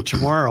remind you that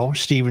tomorrow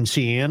Stephen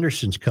C.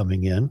 Anderson's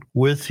coming in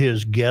with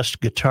his guest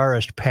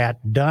guitarist, Pat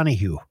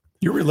Donahue.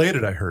 You're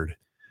related, I heard.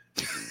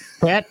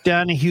 Pat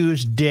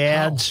Donahue's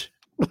dad's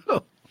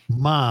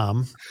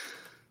mom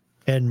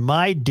and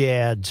my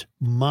dad's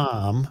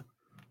mom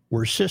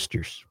were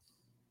sisters.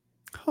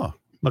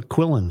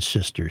 McQuillan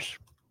sisters.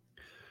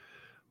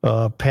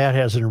 Pat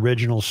has an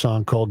original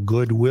song called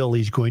Goodwill.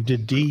 He's going to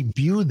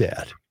debut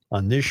that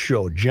on this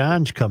show.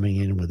 John's coming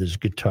in with his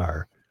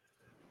guitar.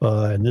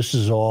 And this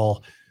is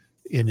all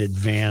in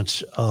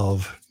advance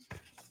of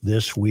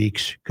this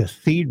week's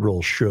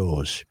cathedral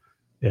shows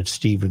that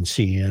Stephen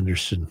C.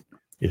 Anderson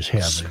is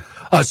having.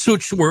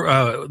 Such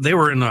they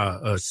were in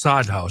a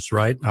sod house,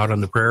 right? Out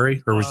on the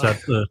prairie? Or was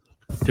that the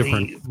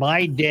different?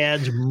 My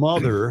dad's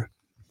mother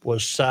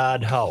was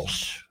sod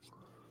house.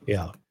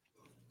 Yeah.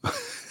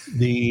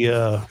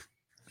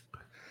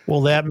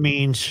 Well, that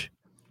means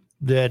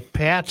that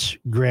Pat's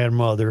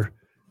grandmother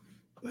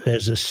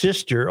as a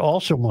sister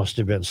also must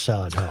have been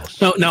sod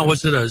house. Now,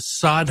 was it a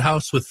sod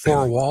house with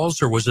 4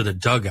 walls or was it a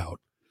dugout?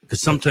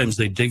 Because sometimes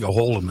they dig a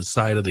hole in the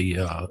side of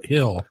the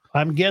hill.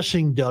 I'm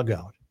guessing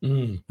dugout.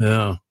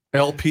 Yeah.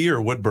 LP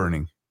or wood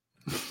burning?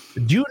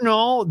 Do you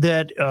know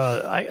that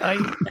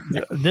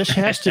this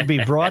has to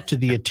be brought to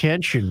the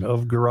attention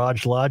of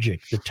Garage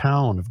Logic, the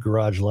town of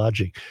Garage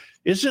Logic.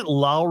 Isn't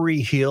Lowry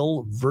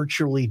Hill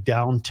virtually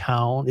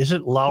downtown?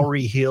 Isn't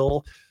Lowry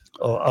Hill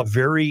a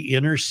very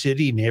inner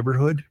city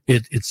neighborhood?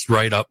 It's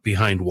right up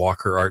behind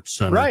Walker Arts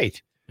Center.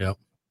 Right. Yep.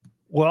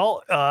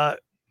 Well,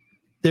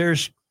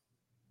 there's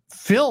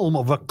film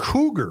of a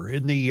cougar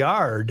in the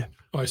yard.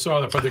 Oh, I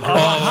saw that for the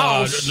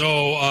house.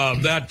 No,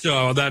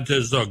 that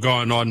is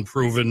gone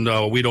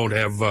unproven. We don't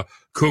have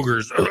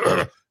cougars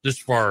this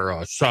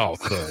far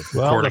south.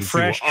 Well, the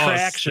fresh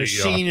tracks are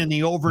seen in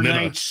the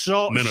overnight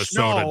Minnesota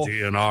snow.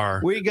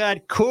 DNR. We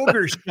got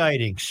cougar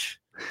sightings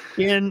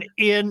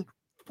in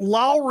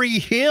Lowry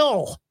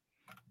Hill.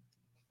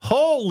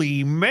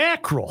 Holy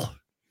mackerel.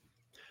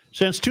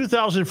 Since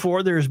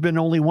 2004, there has been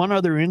only one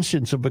other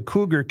instance of a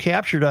cougar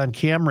captured on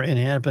camera in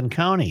Hennepin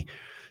County.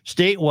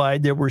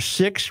 Statewide, there were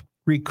 6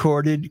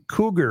 recorded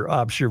cougar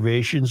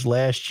observations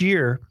last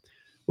year,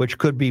 which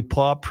could be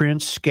paw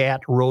prints,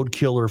 scat,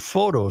 roadkill, or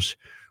photos,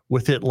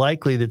 with it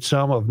likely that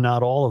some, if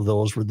not all of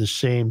those, were the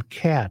same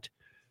cat.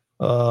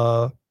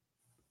 Well,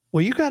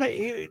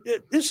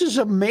 this is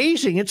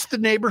amazing. It's the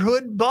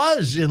neighborhood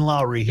buzz in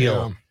Lowry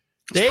Hill.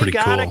 Yeah, they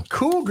got cool. a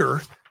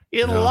cougar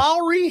in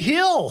Lowry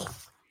Hill.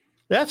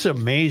 That's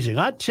amazing.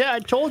 I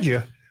told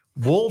you,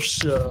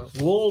 wolves are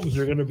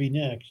going to be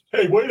next.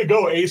 Hey, way to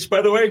go, Ace,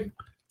 by the way.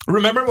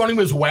 Remember when he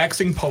was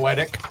waxing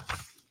poetic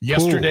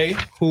yesterday?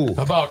 Who?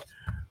 About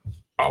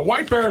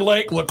White Bear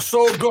Lake looks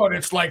so good,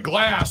 it's like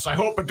glass. I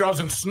hope it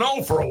doesn't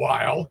snow for a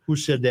while. Who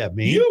said that?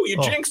 Me? You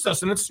jinxed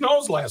us, and it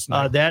snows last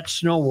night. That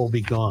snow will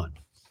be gone.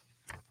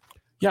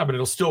 Yeah, but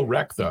it'll still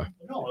wreck the...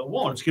 No, it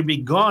won't. It's going to be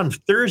gone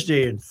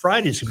Thursday and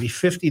Friday. It's going to be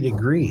 50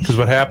 degrees. Because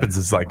what happens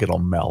is like it'll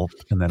melt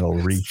and then it'll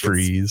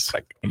refreeze.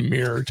 Like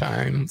mirror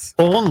times.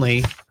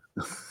 Only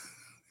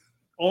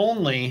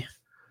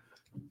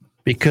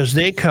because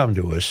they come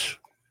to us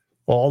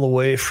all the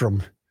way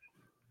from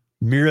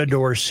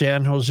Mirador,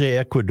 San Jose,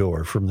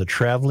 Ecuador, from the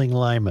Traveling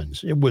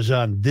Lymans. It was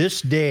on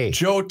this day.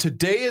 Joe,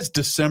 today is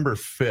December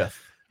 5th.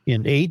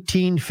 In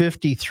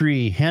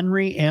 1853,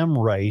 Henry M.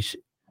 Rice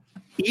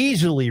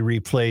easily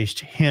replaced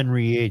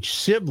Henry H.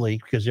 Sibley,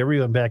 because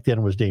everyone back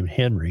then was named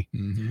Henry,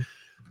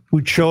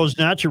 who chose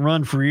not to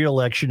run for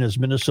re-election as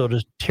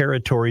Minnesota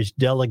Territory's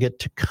delegate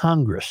to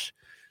Congress.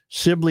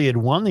 Sibley had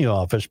won the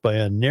office by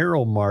a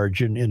narrow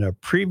margin in a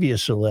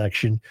previous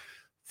election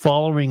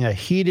following a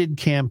heated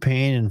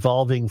campaign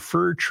involving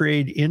fur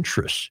trade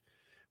interests,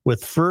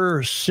 with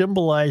fur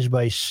symbolized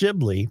by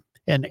Sibley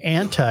and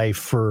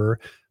anti-fur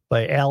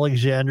by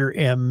Alexander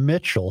M.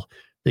 Mitchell,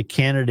 the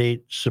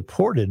candidate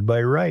supported by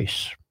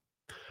Rice.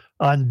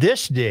 On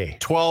this day,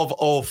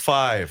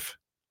 1205,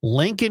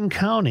 Lincoln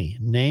County,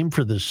 named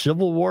for the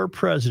Civil War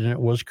president,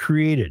 was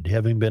created,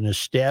 having been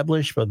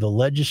established by the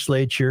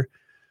legislature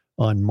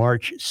on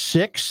March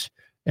 6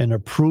 and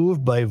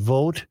approved by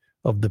vote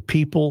of the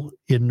people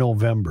in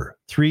November.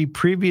 3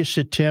 previous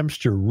attempts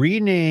to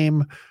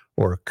rename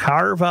or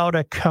carve out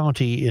a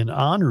county in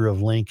honor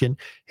of Lincoln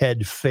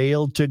had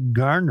failed to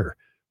garner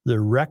the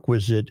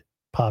requisite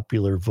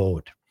popular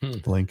vote.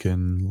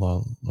 Lincoln.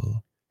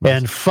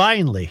 And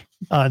finally,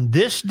 on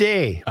this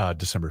day,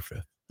 December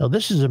 5th. Now,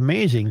 this is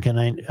amazing.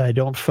 I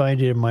don't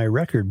find it in my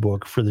record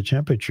book for the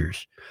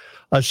temperatures.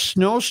 A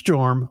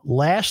snowstorm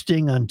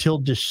lasting until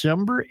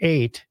December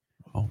 8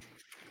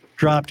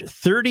 dropped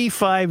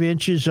 35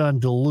 inches on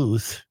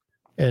Duluth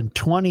and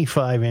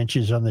 25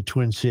 inches on the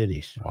Twin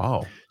Cities.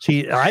 Wow.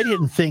 See, I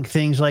didn't think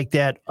things like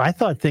that. I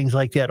thought things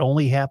like that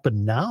only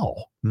happen now.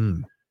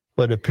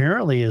 But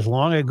apparently, as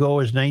long ago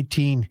as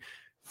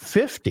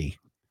 1950,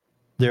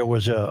 there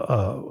was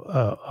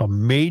a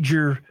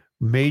major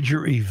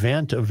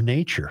event of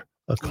nature,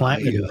 a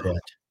climate event.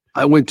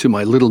 I went to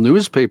my little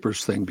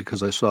newspapers thing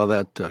because I saw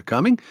that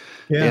coming.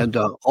 Yeah. And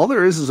all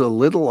there is a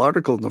little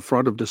article in the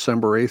front of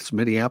December 8th's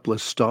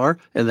Minneapolis Star,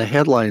 and the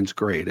headline's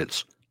great.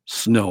 It's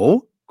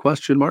snow, ?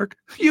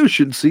 You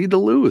should see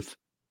Duluth.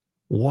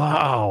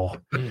 Wow.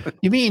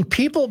 You mean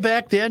people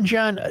back then,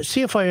 John,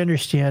 see if I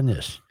understand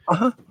this.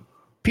 Uh-huh.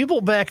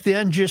 People back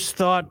then just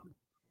thought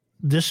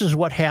this is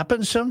what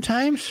happens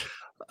sometimes?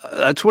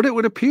 That's what it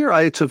would appear.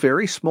 It's a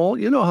very small,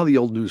 you know how the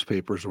old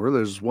newspapers were.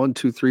 There's 1,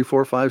 2, 3,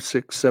 4, 5,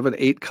 6, 7,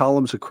 8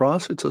 columns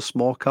across. It's a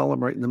small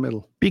column right in the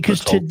middle. Because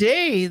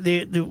today,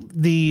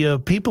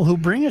 the people who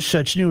bring us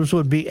such news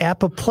would be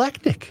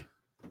apoplectic.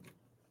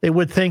 They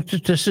would think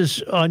that this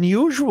is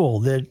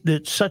unusual,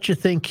 that such a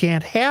thing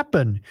can't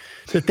happen,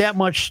 that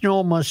much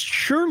snow must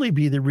surely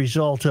be the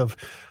result of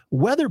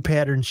weather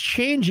patterns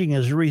changing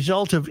as a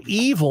result of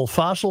evil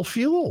fossil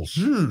fuels.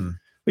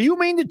 You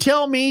mean to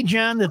tell me,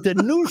 John, that the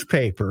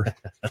newspaper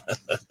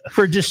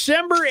for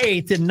December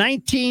 8th in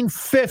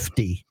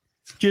 1950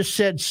 just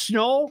said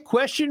snow, ?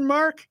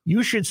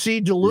 You should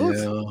see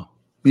Duluth?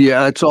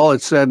 Yeah, that's all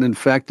it said. In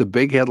fact, the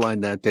big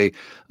headline that day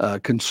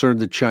concerned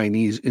the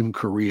Chinese in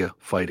Korea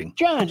fighting.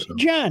 John,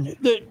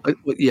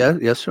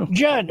 yes, sir.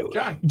 John,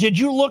 did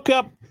you look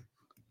up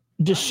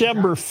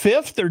December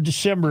 5th or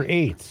December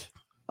 8th?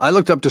 I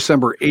looked up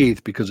December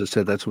 8th because it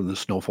said that's when the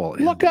snowfall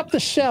ended. Look up the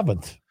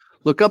 7th.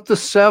 Look up the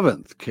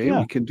 7th. Okay,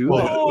 we can do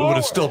that. It would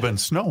have still been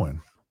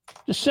snowing.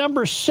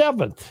 December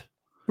 7th.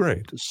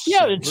 Great.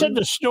 Yeah, it said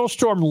the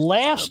snowstorm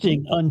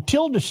lasting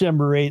until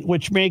December 8th,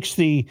 which makes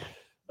the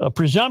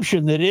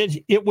presumption that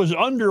it was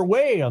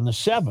underway on the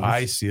 7th.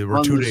 I see.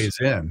 We're 2 days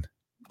in.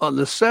 On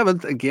the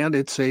 7th, again,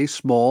 it's a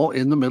small,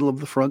 in the middle of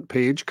the front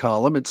page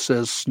column. It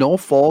says, snow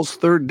falls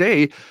third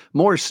day,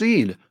 more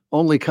seen.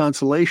 Only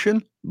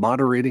consolation,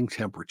 moderating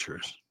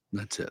temperatures.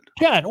 That's it.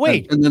 John,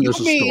 wait. And then there's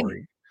a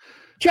story.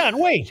 John,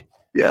 wait.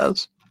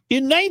 Yes.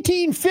 In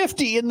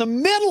 1950, in the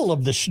middle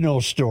of the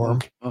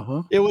snowstorm,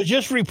 it was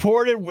just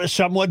reported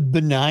somewhat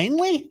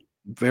benignly?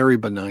 Very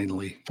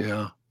benignly,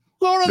 yeah.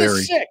 Go to the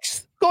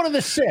 6th. Go to the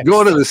 6th.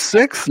 Go to the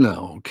 6th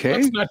now, okay?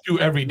 Let's not do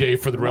every day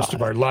for the rest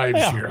of our lives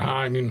here. Huh?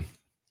 I mean,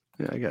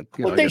 I got.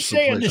 What they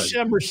say on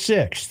December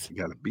 6th? You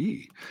got to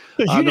be.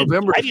 I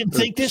didn't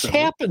think this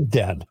happened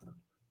then.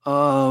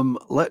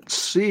 Let's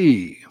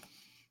see.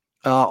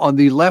 On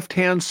the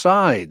left-hand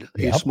side,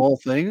 a small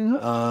thing,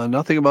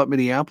 nothing about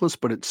Minneapolis,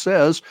 but it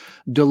says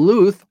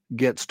Duluth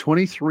gets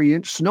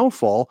 23-inch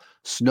snowfall.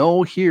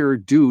 Snow here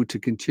due to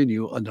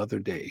continue another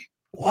day.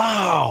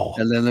 Wow.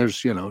 And then there's,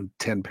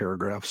 10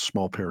 paragraphs,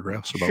 small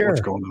paragraphs about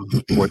what's going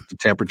on, what the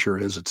temperature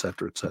is, et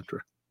cetera, et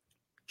cetera.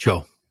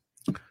 Joe,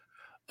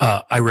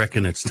 I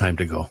reckon it's time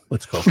to go.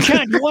 Let's go.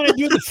 John, you want to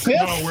do the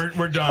 5th? No,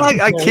 we're done.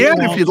 I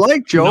can if you'd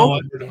like, Joe.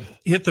 No,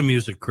 hit the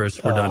music,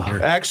 Chris. We're done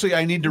here. Actually,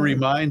 I need to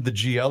remind the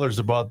GLers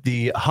about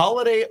the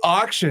holiday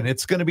auction.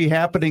 It's going to be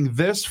happening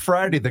this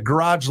Friday, the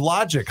Garage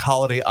Logic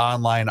holiday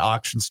online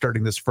auction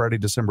starting this Friday,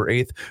 December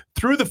 8th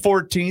through the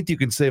 14th. You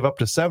can save up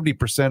to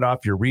 70%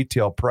 off your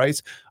retail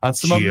price on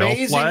some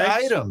amazing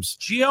items.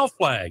 GL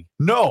flag.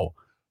 No,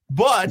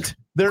 but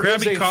there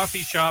is Krabby a coffee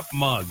shop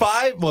mug.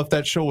 If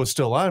that show was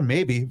still on,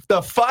 maybe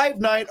the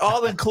 5-night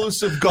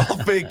all-inclusive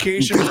golf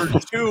vacation for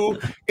 2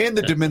 in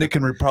the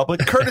Dominican Republic,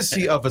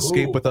 courtesy of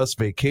Escape With Us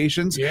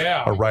Vacations.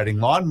 Yeah, a riding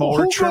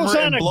lawnmower, Who trimmer, goes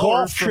on and a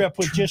blower golf trip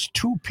with just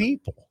 2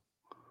 people?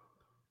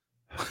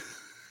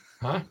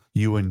 Huh?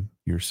 You and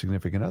your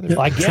significant other.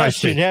 I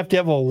guess you'd have to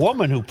have a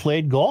woman who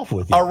played golf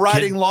with you. A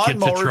riding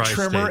lawnmower,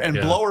 trimmer, and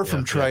blower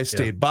from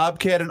Tri-State. yeah.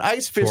 Bobcat, an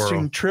ice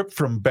fishing trip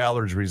from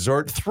Ballard's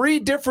Resort, 3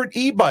 different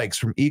e-bikes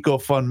from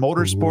EcoFun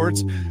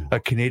Motorsports, a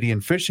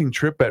Canadian fishing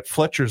trip at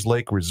Fletcher's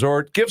Lake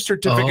Resort, gift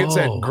certificates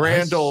at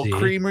Grand Ole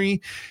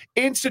Creamery,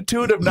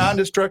 Institute of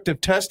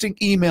Non-Destructive Testing.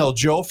 Email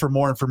Joe for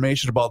more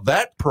information about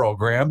that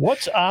program.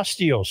 What's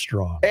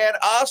OsteoStrong? And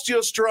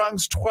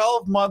OsteoStrong's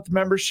 12-month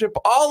membership.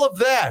 All of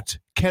that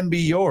can be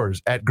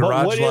yours at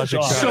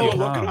GarageLogic.com. So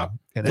look it up.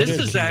 This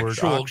is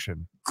actual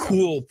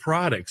cool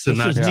products and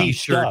not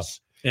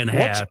T-shirts and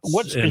hats.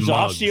 Is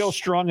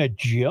OsteoStrong a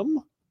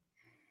gym?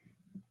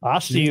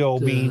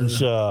 Osteo means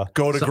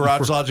go to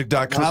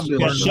GarageLogic.com.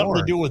 It has something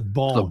to do with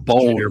bones. The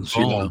bones, your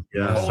bone.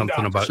 Yeah,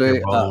 something about Say,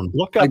 your bone.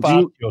 Look up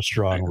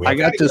OsteoStrong. I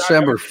got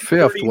December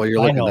 5th while you're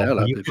looking that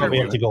up. You probably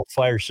have to go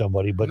fire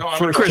somebody, but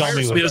first Chris, tell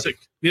me what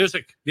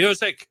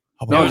music.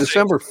 No,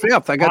 December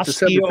 5th. I got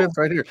December 5th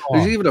right here.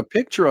 There's even a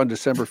picture on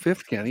December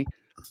 5th, Kenny.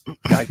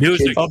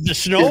 Music. Of the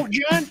snow,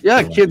 John?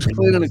 Yeah, kid's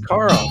cleaning a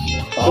car off.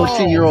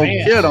 14-year-old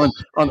kid on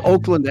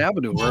Oakland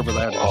Avenue, wherever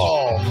that is.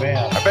 Oh, man.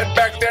 I bet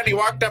back then he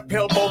walked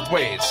uphill both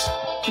ways.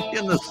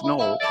 In the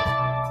snow.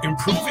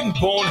 Improving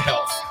bone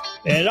health.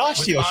 And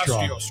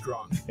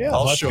OsteoStrong. Yeah,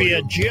 I'll must show be you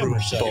a gym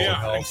or something.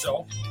 Yeah, I think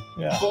so.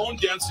 Yeah. Bone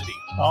density.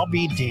 I'll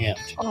be damned.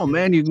 Oh,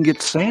 man, you can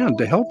get sand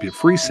to help you.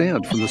 Free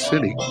sand from the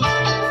city.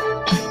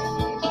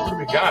 What do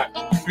we got?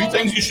 3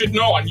 things you should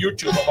know on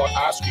YouTube about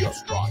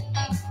OsteoStrong.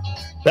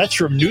 That's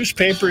from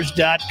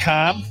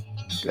newspapers.com.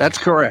 That's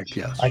correct,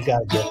 yes. I got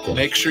to get that.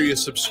 Make sure you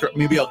subscribe.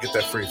 Maybe I'll get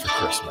that free for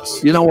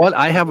Christmas. You know what?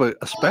 I have a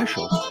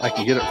special. I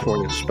can get it for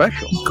you,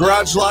 special.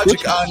 Garage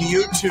Logic on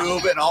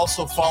YouTube, and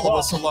also follow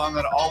us along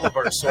on all of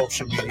our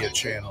social media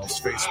channels,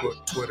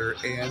 Facebook, Twitter,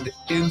 and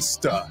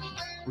Insta,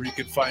 where you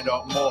can find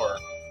out more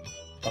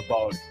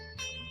about,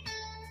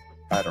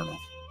 I don't know.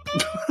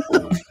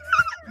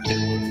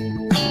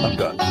 I'm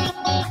done.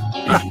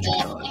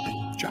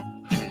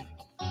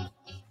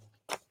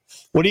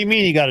 What do you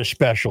mean you got a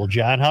special,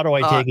 John? How do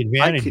I take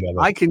advantage of it?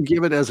 I can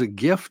give it as a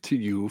gift to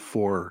you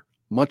for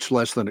much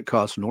less than it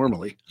costs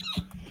normally.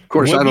 Of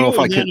course, I don't know if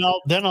I can.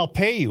 Then I'll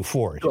pay you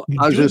for it.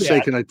 I was going to say,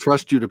 can I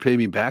trust you to pay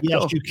me back?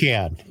 Yes, though? you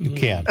can. You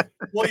can.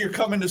 Well, you're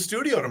coming to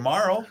studio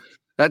tomorrow.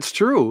 That's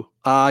true.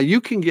 You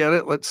can get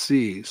it. Let's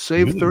see.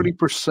 Save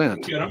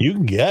 30%. You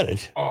can get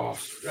it. Oh,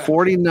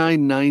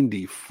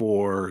 $49.90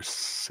 for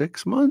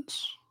 6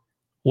 months.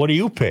 What do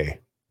you pay?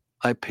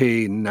 I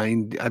pay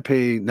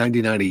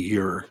 $99 a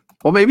year.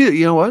 Well, maybe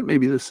you know what?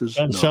 Maybe this is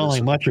doesn't sound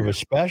like much of a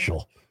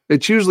special.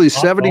 It's usually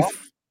 70.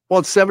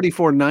 Well, it's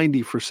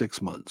 $74.90 for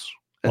 6 months,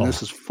 and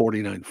this is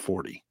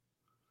 $49.40.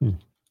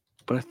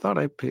 But I thought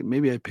I paid.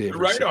 Maybe I paid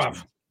right off.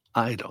 Months.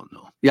 I don't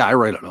know. Yeah, I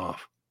write it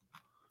off.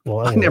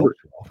 Well, I never.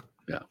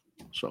 Yeah.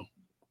 So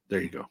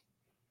there you go.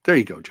 There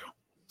you go, Joe.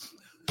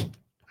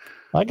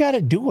 I got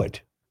to do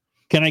it.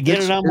 Can I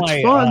get it on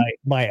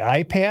my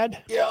iPad?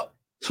 Yeah.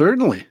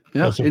 Certainly.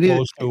 Yeah. As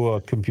opposed to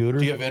a computer.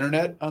 Do you have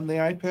internet on the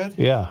iPad?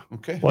 Yeah.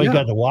 Okay. Well, you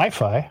got the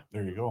Wi-Fi.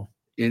 There you go.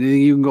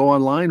 Anything you can go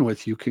online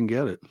with, you can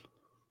get it.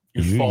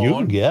 You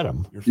can get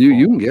them.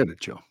 You can get it,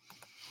 Joe.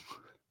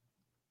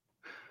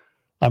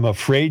 I'm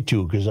afraid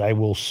to, because I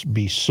will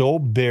be so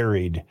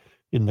buried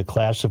in the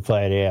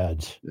classified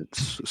ads.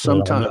 It's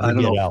sometimes I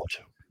don't know.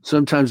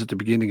 Sometimes at the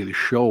beginning of the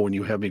show, when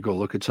you have me go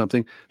look at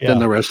something, then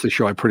the rest of the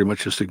show, I pretty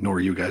much just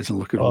ignore you guys and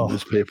look at all the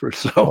newspapers.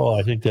 So,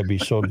 I think that'd be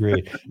so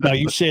great. Now,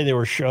 you say they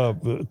were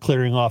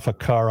clearing off a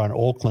car on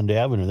Oakland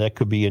Avenue. That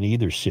could be in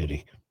either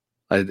city.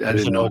 I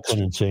didn't know.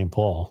 Oakland and St.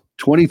 Paul.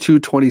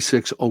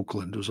 2226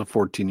 Oakland. It was a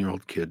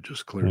 14-year-old kid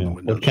just clearing the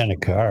windows. What kind of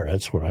car?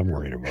 That's what I'm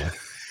worried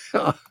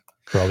about.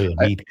 Probably a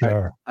neat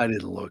car. I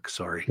didn't look.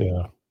 Sorry.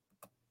 Yeah.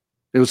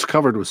 It was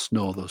covered with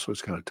snow, though, so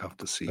it's kind of tough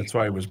to see. That's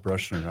why I was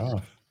brushing it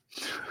off.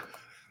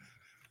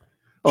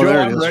 Oh,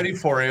 Joe, I'm ready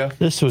for you.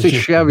 This was it's a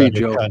just Chevy, the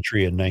Joe.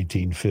 country in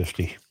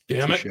 1950.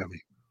 Damn it.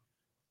 Chevy.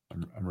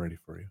 I'm ready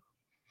for you.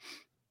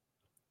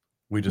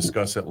 We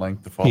discuss at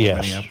length the Fall of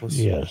Minneapolis.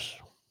 Yes.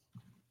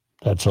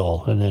 That's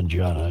all. And then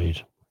John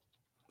Hyde.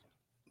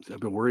 I've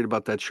been worried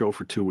about that show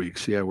for 2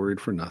 weeks. Yeah,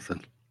 worried for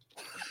nothing.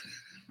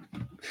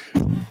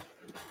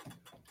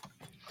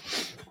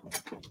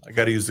 I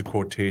got to use the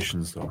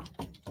quotations, though.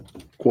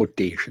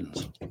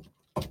 Quotations.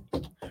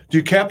 Do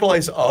you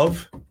capitalize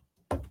 "of"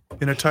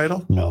 in a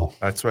title? No.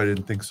 That's why I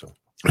didn't think so.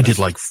 I did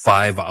like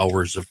 5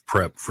 hours of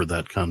prep for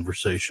that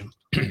conversation.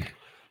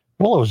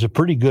 Well, it was a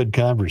pretty good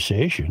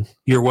conversation.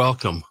 You're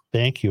welcome.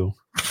 Thank you.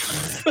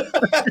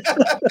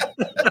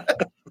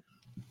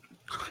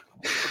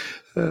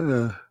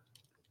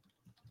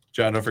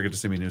 John, don't forget to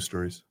send me news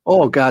stories.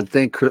 Oh, God,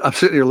 I'm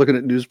sitting here looking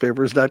at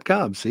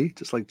newspapers.com. See,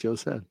 just like Joe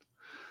said.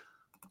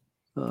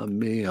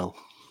 Mail.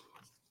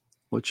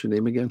 What's your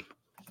name again?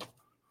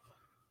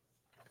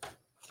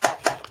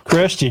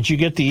 Chris, did you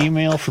get the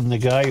email from the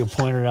guy who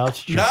pointed out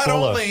that you're Not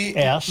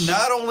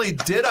only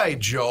did I,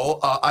 Joe,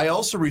 I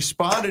also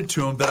responded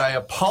to him that I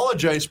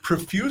apologized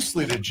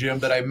profusely to Jim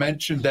that I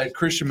mentioned that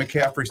Christian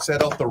McCaffrey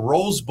set out the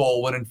Rose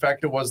Bowl when in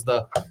fact it was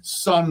the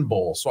Sun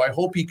Bowl. So I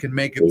hope he can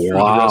make it through the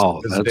rest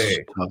of his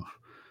day.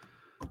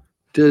 Tough.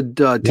 Did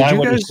Why you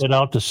would guys he set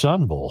out the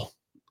Sun Bowl?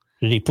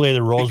 Did he play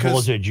the Rose Bowl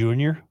as a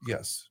junior?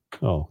 Yes.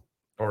 Oh.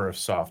 Or a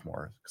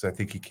sophomore, because I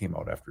think he came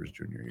out after his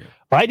junior year.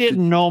 I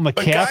didn't know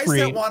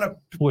McCaffrey wanna,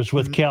 was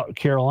with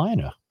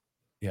Carolina.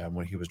 Yeah,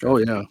 when he was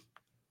drafted. Oh, yeah.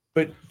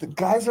 But the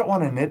guys that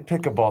want to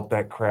nitpick about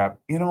that crap,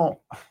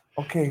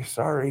 okay,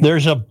 sorry.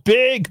 There's a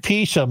big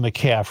piece on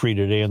McCaffrey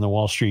today in the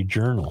Wall Street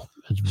Journal.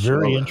 It's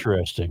very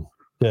interesting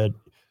that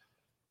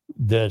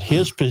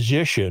his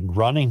position,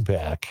 running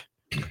back,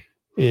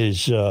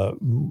 is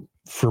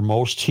for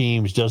most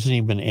teams doesn't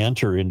even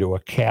enter into a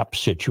cap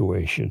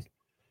situation.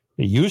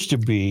 It used to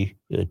be,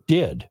 it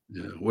did.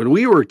 Yeah. When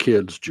we were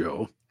kids,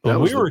 Joe. When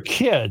we were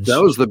kids, that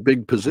was the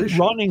big position.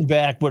 Running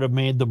back would have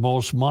made the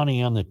most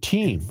money on the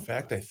team. In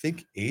fact, I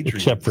think Adrian,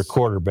 except for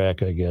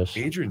quarterback, I guess.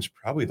 Adrian's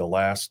probably the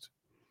last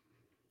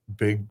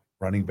big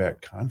running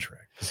back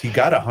contract because he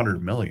got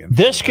 $100 million.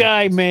 This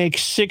guy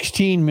makes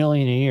 $16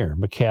 million a year,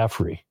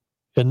 McCaffrey,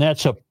 and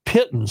that's a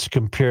pittance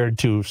compared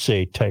to,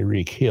 say,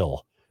 Tyreek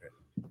Hill.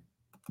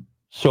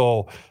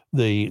 So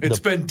it's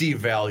been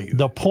devalued.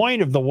 The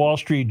point of the Wall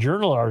Street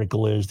Journal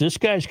article is this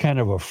guy's kind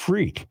of a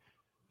freak.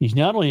 He's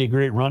not only a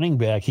great running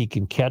back, he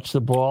can catch the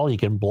ball, he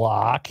can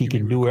block, he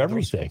can do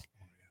everything.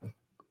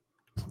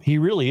 He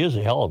really is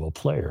a hell of a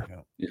player.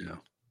 Yeah. The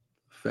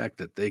fact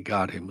that they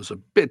got him was a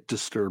bit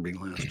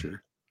disturbing last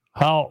year.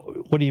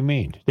 What do you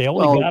mean? They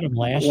only got him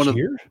last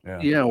year?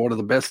 Yeah, one of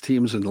the best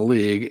teams in the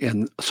league,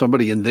 and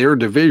somebody in their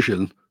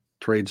division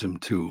trades him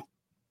too.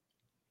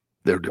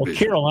 their division. Well,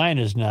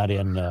 Carolina's not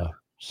in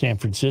San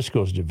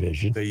Francisco's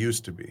division. They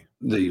used to be.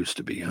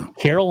 Yeah.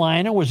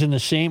 Carolina was in the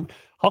same.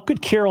 How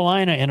could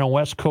Carolina and a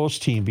West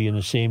Coast team be in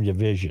the same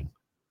division?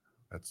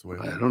 That's the way.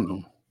 I don't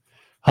know.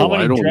 How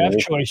many draft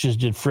choices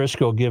did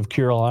Frisco give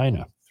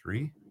Carolina?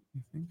 3.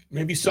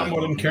 Maybe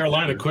someone in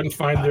Carolina couldn't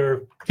find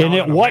their. And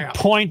at what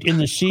point in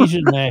the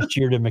season last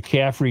year did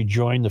McCaffrey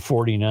join the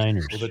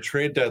 49ers? Well, the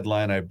trade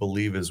deadline, I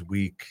believe, is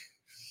week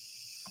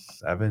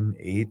 7,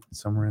 8,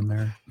 somewhere in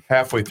there.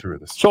 Halfway through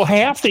this. So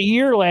half the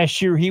year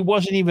last year, he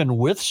wasn't even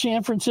with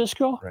San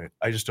Francisco? Right.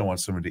 I just don't want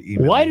someone to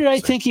email Why me did I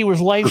think he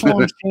was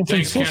lifelong San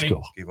Thanks,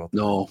 Francisco?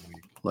 No,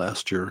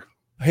 last year.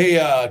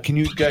 Hey, can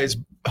you guys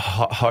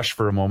hush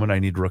for a moment? I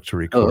need Rook to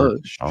record.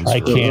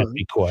 I can't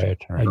be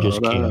quiet. I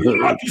just can't.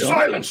 Be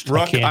silenced.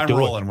 Rook, I'm do it.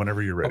 rolling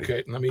whenever you're ready.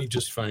 Okay, let me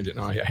just find it.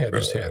 No, I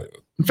just had it.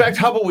 In fact,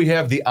 how about we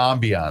have the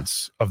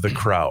ambiance of the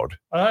crowd?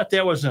 I thought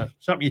that was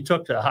something you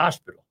took to the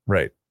hospital.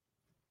 Right.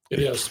 It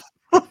is.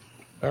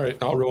 All right,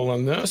 I'll roll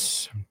on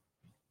this.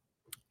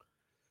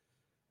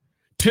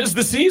 'Tis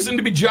the season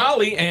to be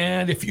jolly,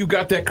 and if you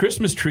got that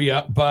Christmas tree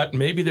up, but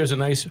maybe there's a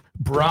nice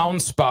brown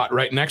spot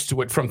right next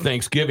to it from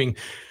Thanksgiving,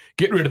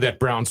 get rid of that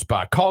brown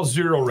spot. Call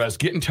Zero Res.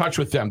 Get in touch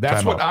with them. That's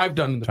Time what out. I've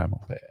done. Time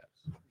out.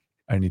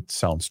 I need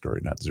Sound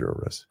Story, not Zero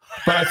Res.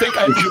 But I think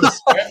I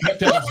have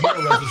to have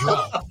Zero Res as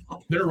well.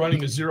 They're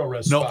running a Zero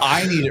Res No, spot.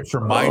 I need it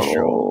for my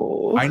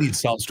show. I need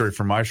Sound Story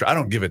for my show. I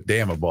don't give a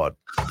damn about.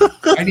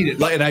 I need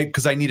it,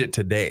 because I need it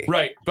today.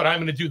 Right, but I'm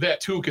going to do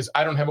that too because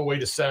I don't have a way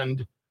to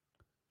send.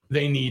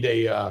 They need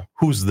a.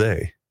 Who's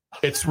they?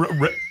 It's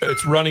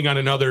running on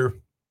another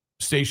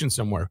station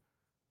somewhere.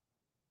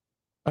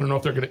 I don't know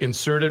if they're going to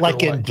insert it.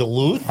 Like or in what.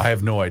 Duluth? I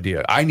have no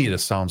idea. I need a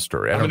Sound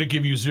Story. I'm going to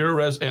give you Zero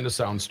Res and a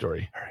Sound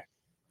Story. All right.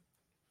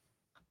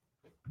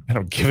 I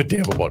don't give a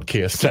damn about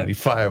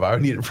KS95. I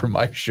need it for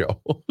my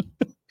show.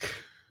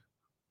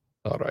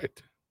 All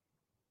right.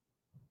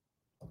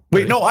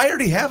 Wait, no, I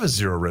already have a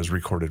Zero Res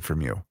recorded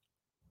from you.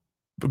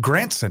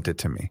 Grant sent it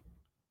to me.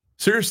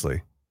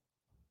 Seriously.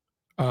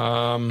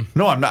 No,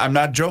 I'm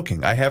not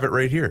joking. I have it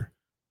right here.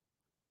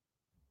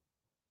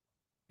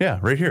 Yeah,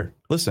 right here.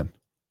 Listen.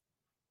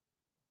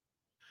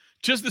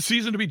 'Tis the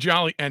season to be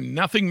jolly, and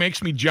nothing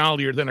makes me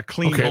jollier than a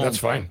clean home. that's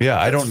fine.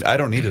 Yeah, I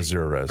don't need a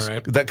Zero Res. All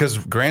right. That because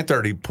Grant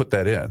already put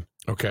that in.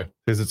 Okay.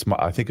 Because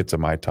I think it's a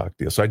My Talk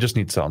deal. So I just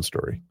need Sound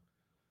Story.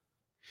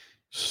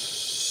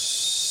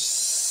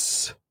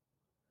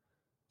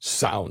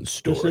 Sound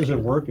Story. This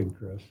isn't working,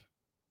 Chris.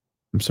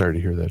 I'm sorry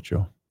to hear that,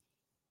 Joe.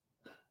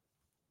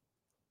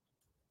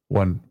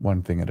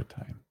 One thing at a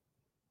time.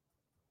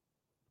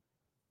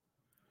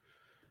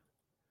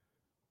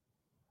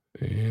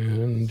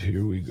 And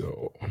here we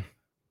go.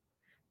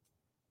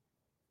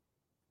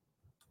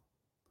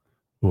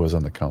 Who was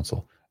on the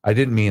council? I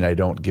didn't mean I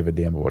don't give a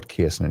damn about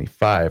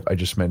KS95. I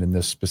just meant in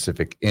this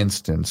specific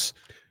instance,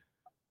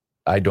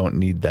 I don't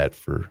need that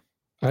for.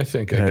 I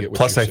think I get what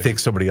plus, you're I saying. think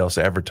somebody else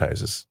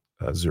advertises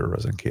Zero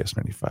Res on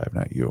KS95,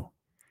 not you.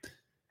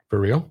 For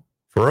real?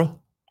 For real?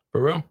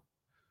 For real?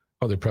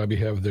 Oh, they probably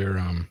have their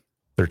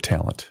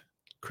talent.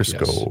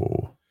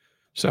 Crisco.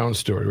 Yes. Sound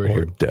Story right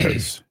here.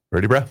 Des.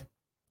 Ready, bruh?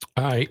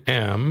 I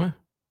am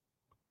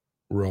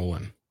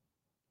rolling.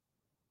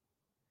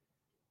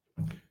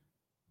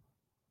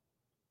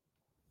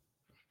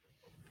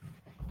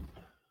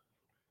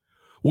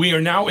 We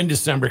are now in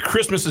December.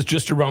 Christmas is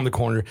just around the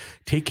corner.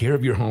 Take care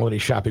of your holiday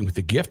shopping with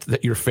a gift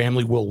that your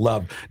family will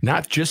love,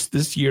 not just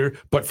this year,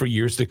 but for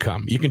years to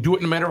come. You can do it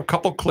in a matter of a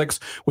couple clicks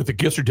with a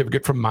gift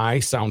certificate from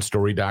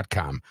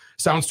mysoundstory.com.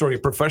 Sound Story, a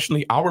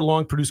professionally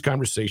hour-long produced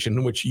conversation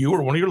in which you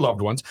or one of your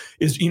loved ones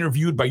is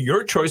interviewed by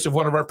your choice of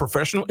one of our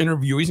professional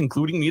interviewees,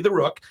 including me, the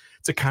Rook.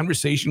 It's a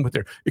conversation with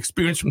their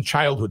experience from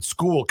childhood,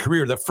 school,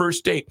 career, the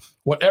first date,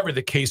 whatever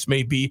the case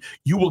may be.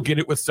 You will get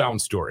it with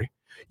Sound Story.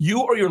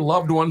 You or your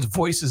loved ones'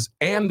 voices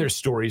and their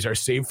stories are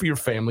saved for your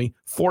family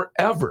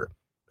forever.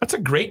 That's a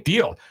great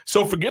deal.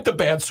 So forget the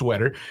bad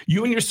sweater.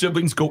 You and your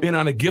siblings go in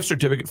on a gift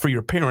certificate for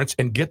your parents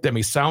and get them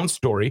a Sound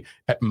Story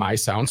at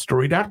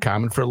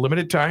mysoundstory.com. And for a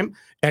limited time,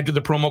 enter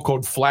the promo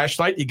code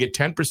FLASHLIGHT. You get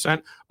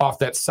 10% off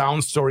that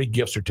Sound Story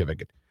gift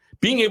certificate.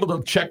 Being able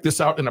to check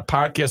this out in a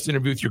podcast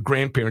interview with your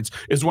grandparents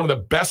is one of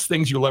the best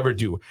things you'll ever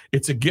do.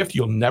 It's a gift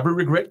you'll never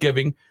regret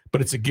giving,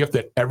 but it's a gift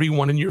that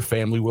everyone in your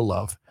family will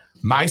love.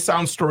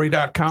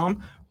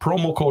 mysoundstory.com,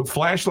 promo code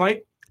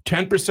FLASHLIGHT,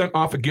 10%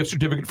 off a gift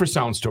certificate for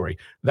Sound Story.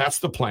 That's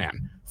the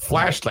plan.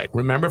 Flashlight.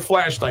 Remember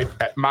Flashlight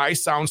at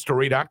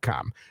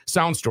mysoundstory.com.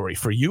 Sound Story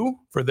for you,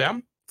 for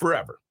them,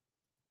 forever.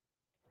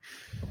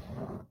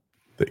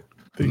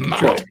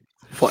 Forever?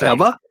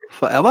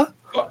 Forever?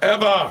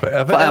 Forever.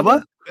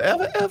 Forever?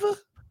 Ever?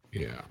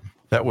 Yeah.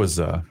 That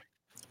was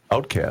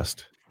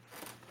Outcast.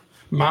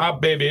 My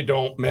baby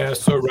don't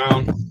mess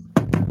around.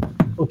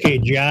 Okay,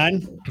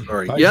 John.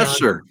 Sorry. Bye, Yes,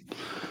 John. sir.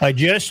 I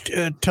just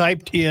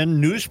typed in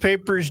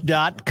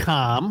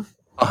newspapers.com.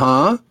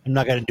 Uh-huh. I'm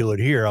not going to do it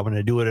here. I'm going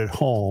to do it at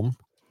home.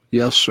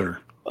 Yes, sir.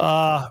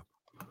 I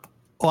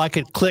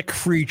could click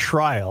free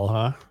trial,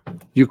 huh?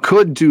 You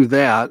could do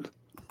that.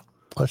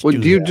 Let's Well,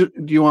 do do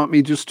that. you want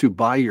me just to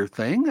buy your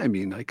thing? I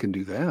mean, I can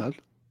do that.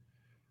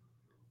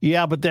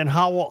 Yeah, but then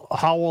how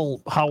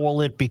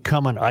will it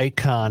become an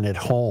icon at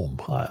home?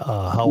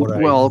 How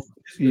would Well,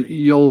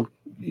 you'll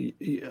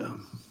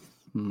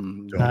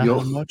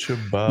Don't much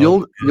about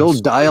you'll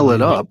dial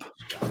it up.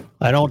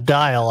 I don't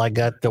dial. I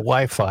got the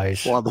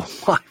Wi-Fi's. Well, the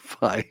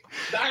Wi-Fi.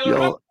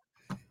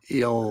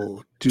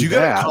 You'll do you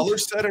that. got a color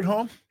set at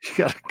home? You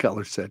got a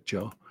color set,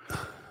 Joe.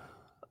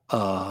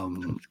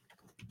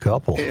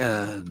 Couple.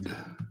 And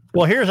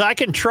well, I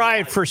can try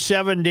it for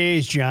 7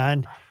 days,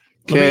 John.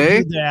 Let okay.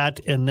 me do that,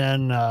 and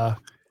then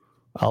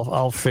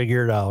I'll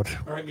figure it out.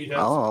 All right,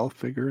 I'll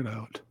figure it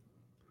out.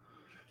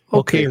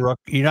 Okay, Rook,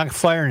 you're not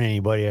firing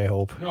anybody, I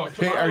hope. No,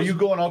 hey, are you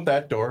going out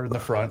that door in the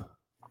front?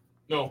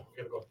 No,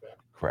 gotta go back.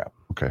 Crap.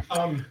 Okay.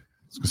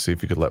 Let's see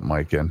if you could let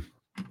Mike in.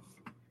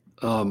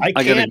 I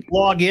can't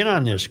log in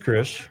on this,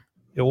 Chris.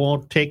 It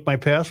won't take my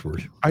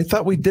password. I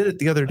thought we did it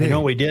the other day. I know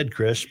we did,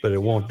 Chris, but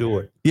it won't do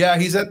it. Yeah,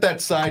 he's at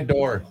that side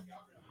door.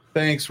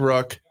 Thanks,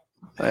 Rook.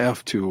 I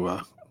have to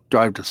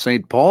drive to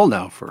St. Paul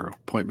now for an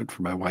appointment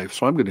for my wife,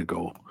 so I'm going to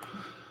go.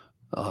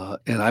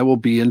 And I will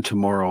be in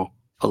tomorrow,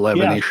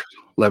 11-ish,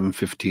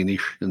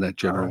 11:15-ish in that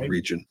general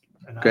region.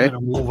 And okay. I'm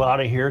going to move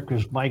out of here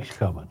because Mike's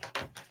coming.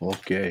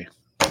 Okay.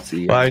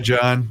 See ya. Bye,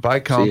 John.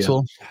 Bye,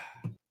 Council. See ya.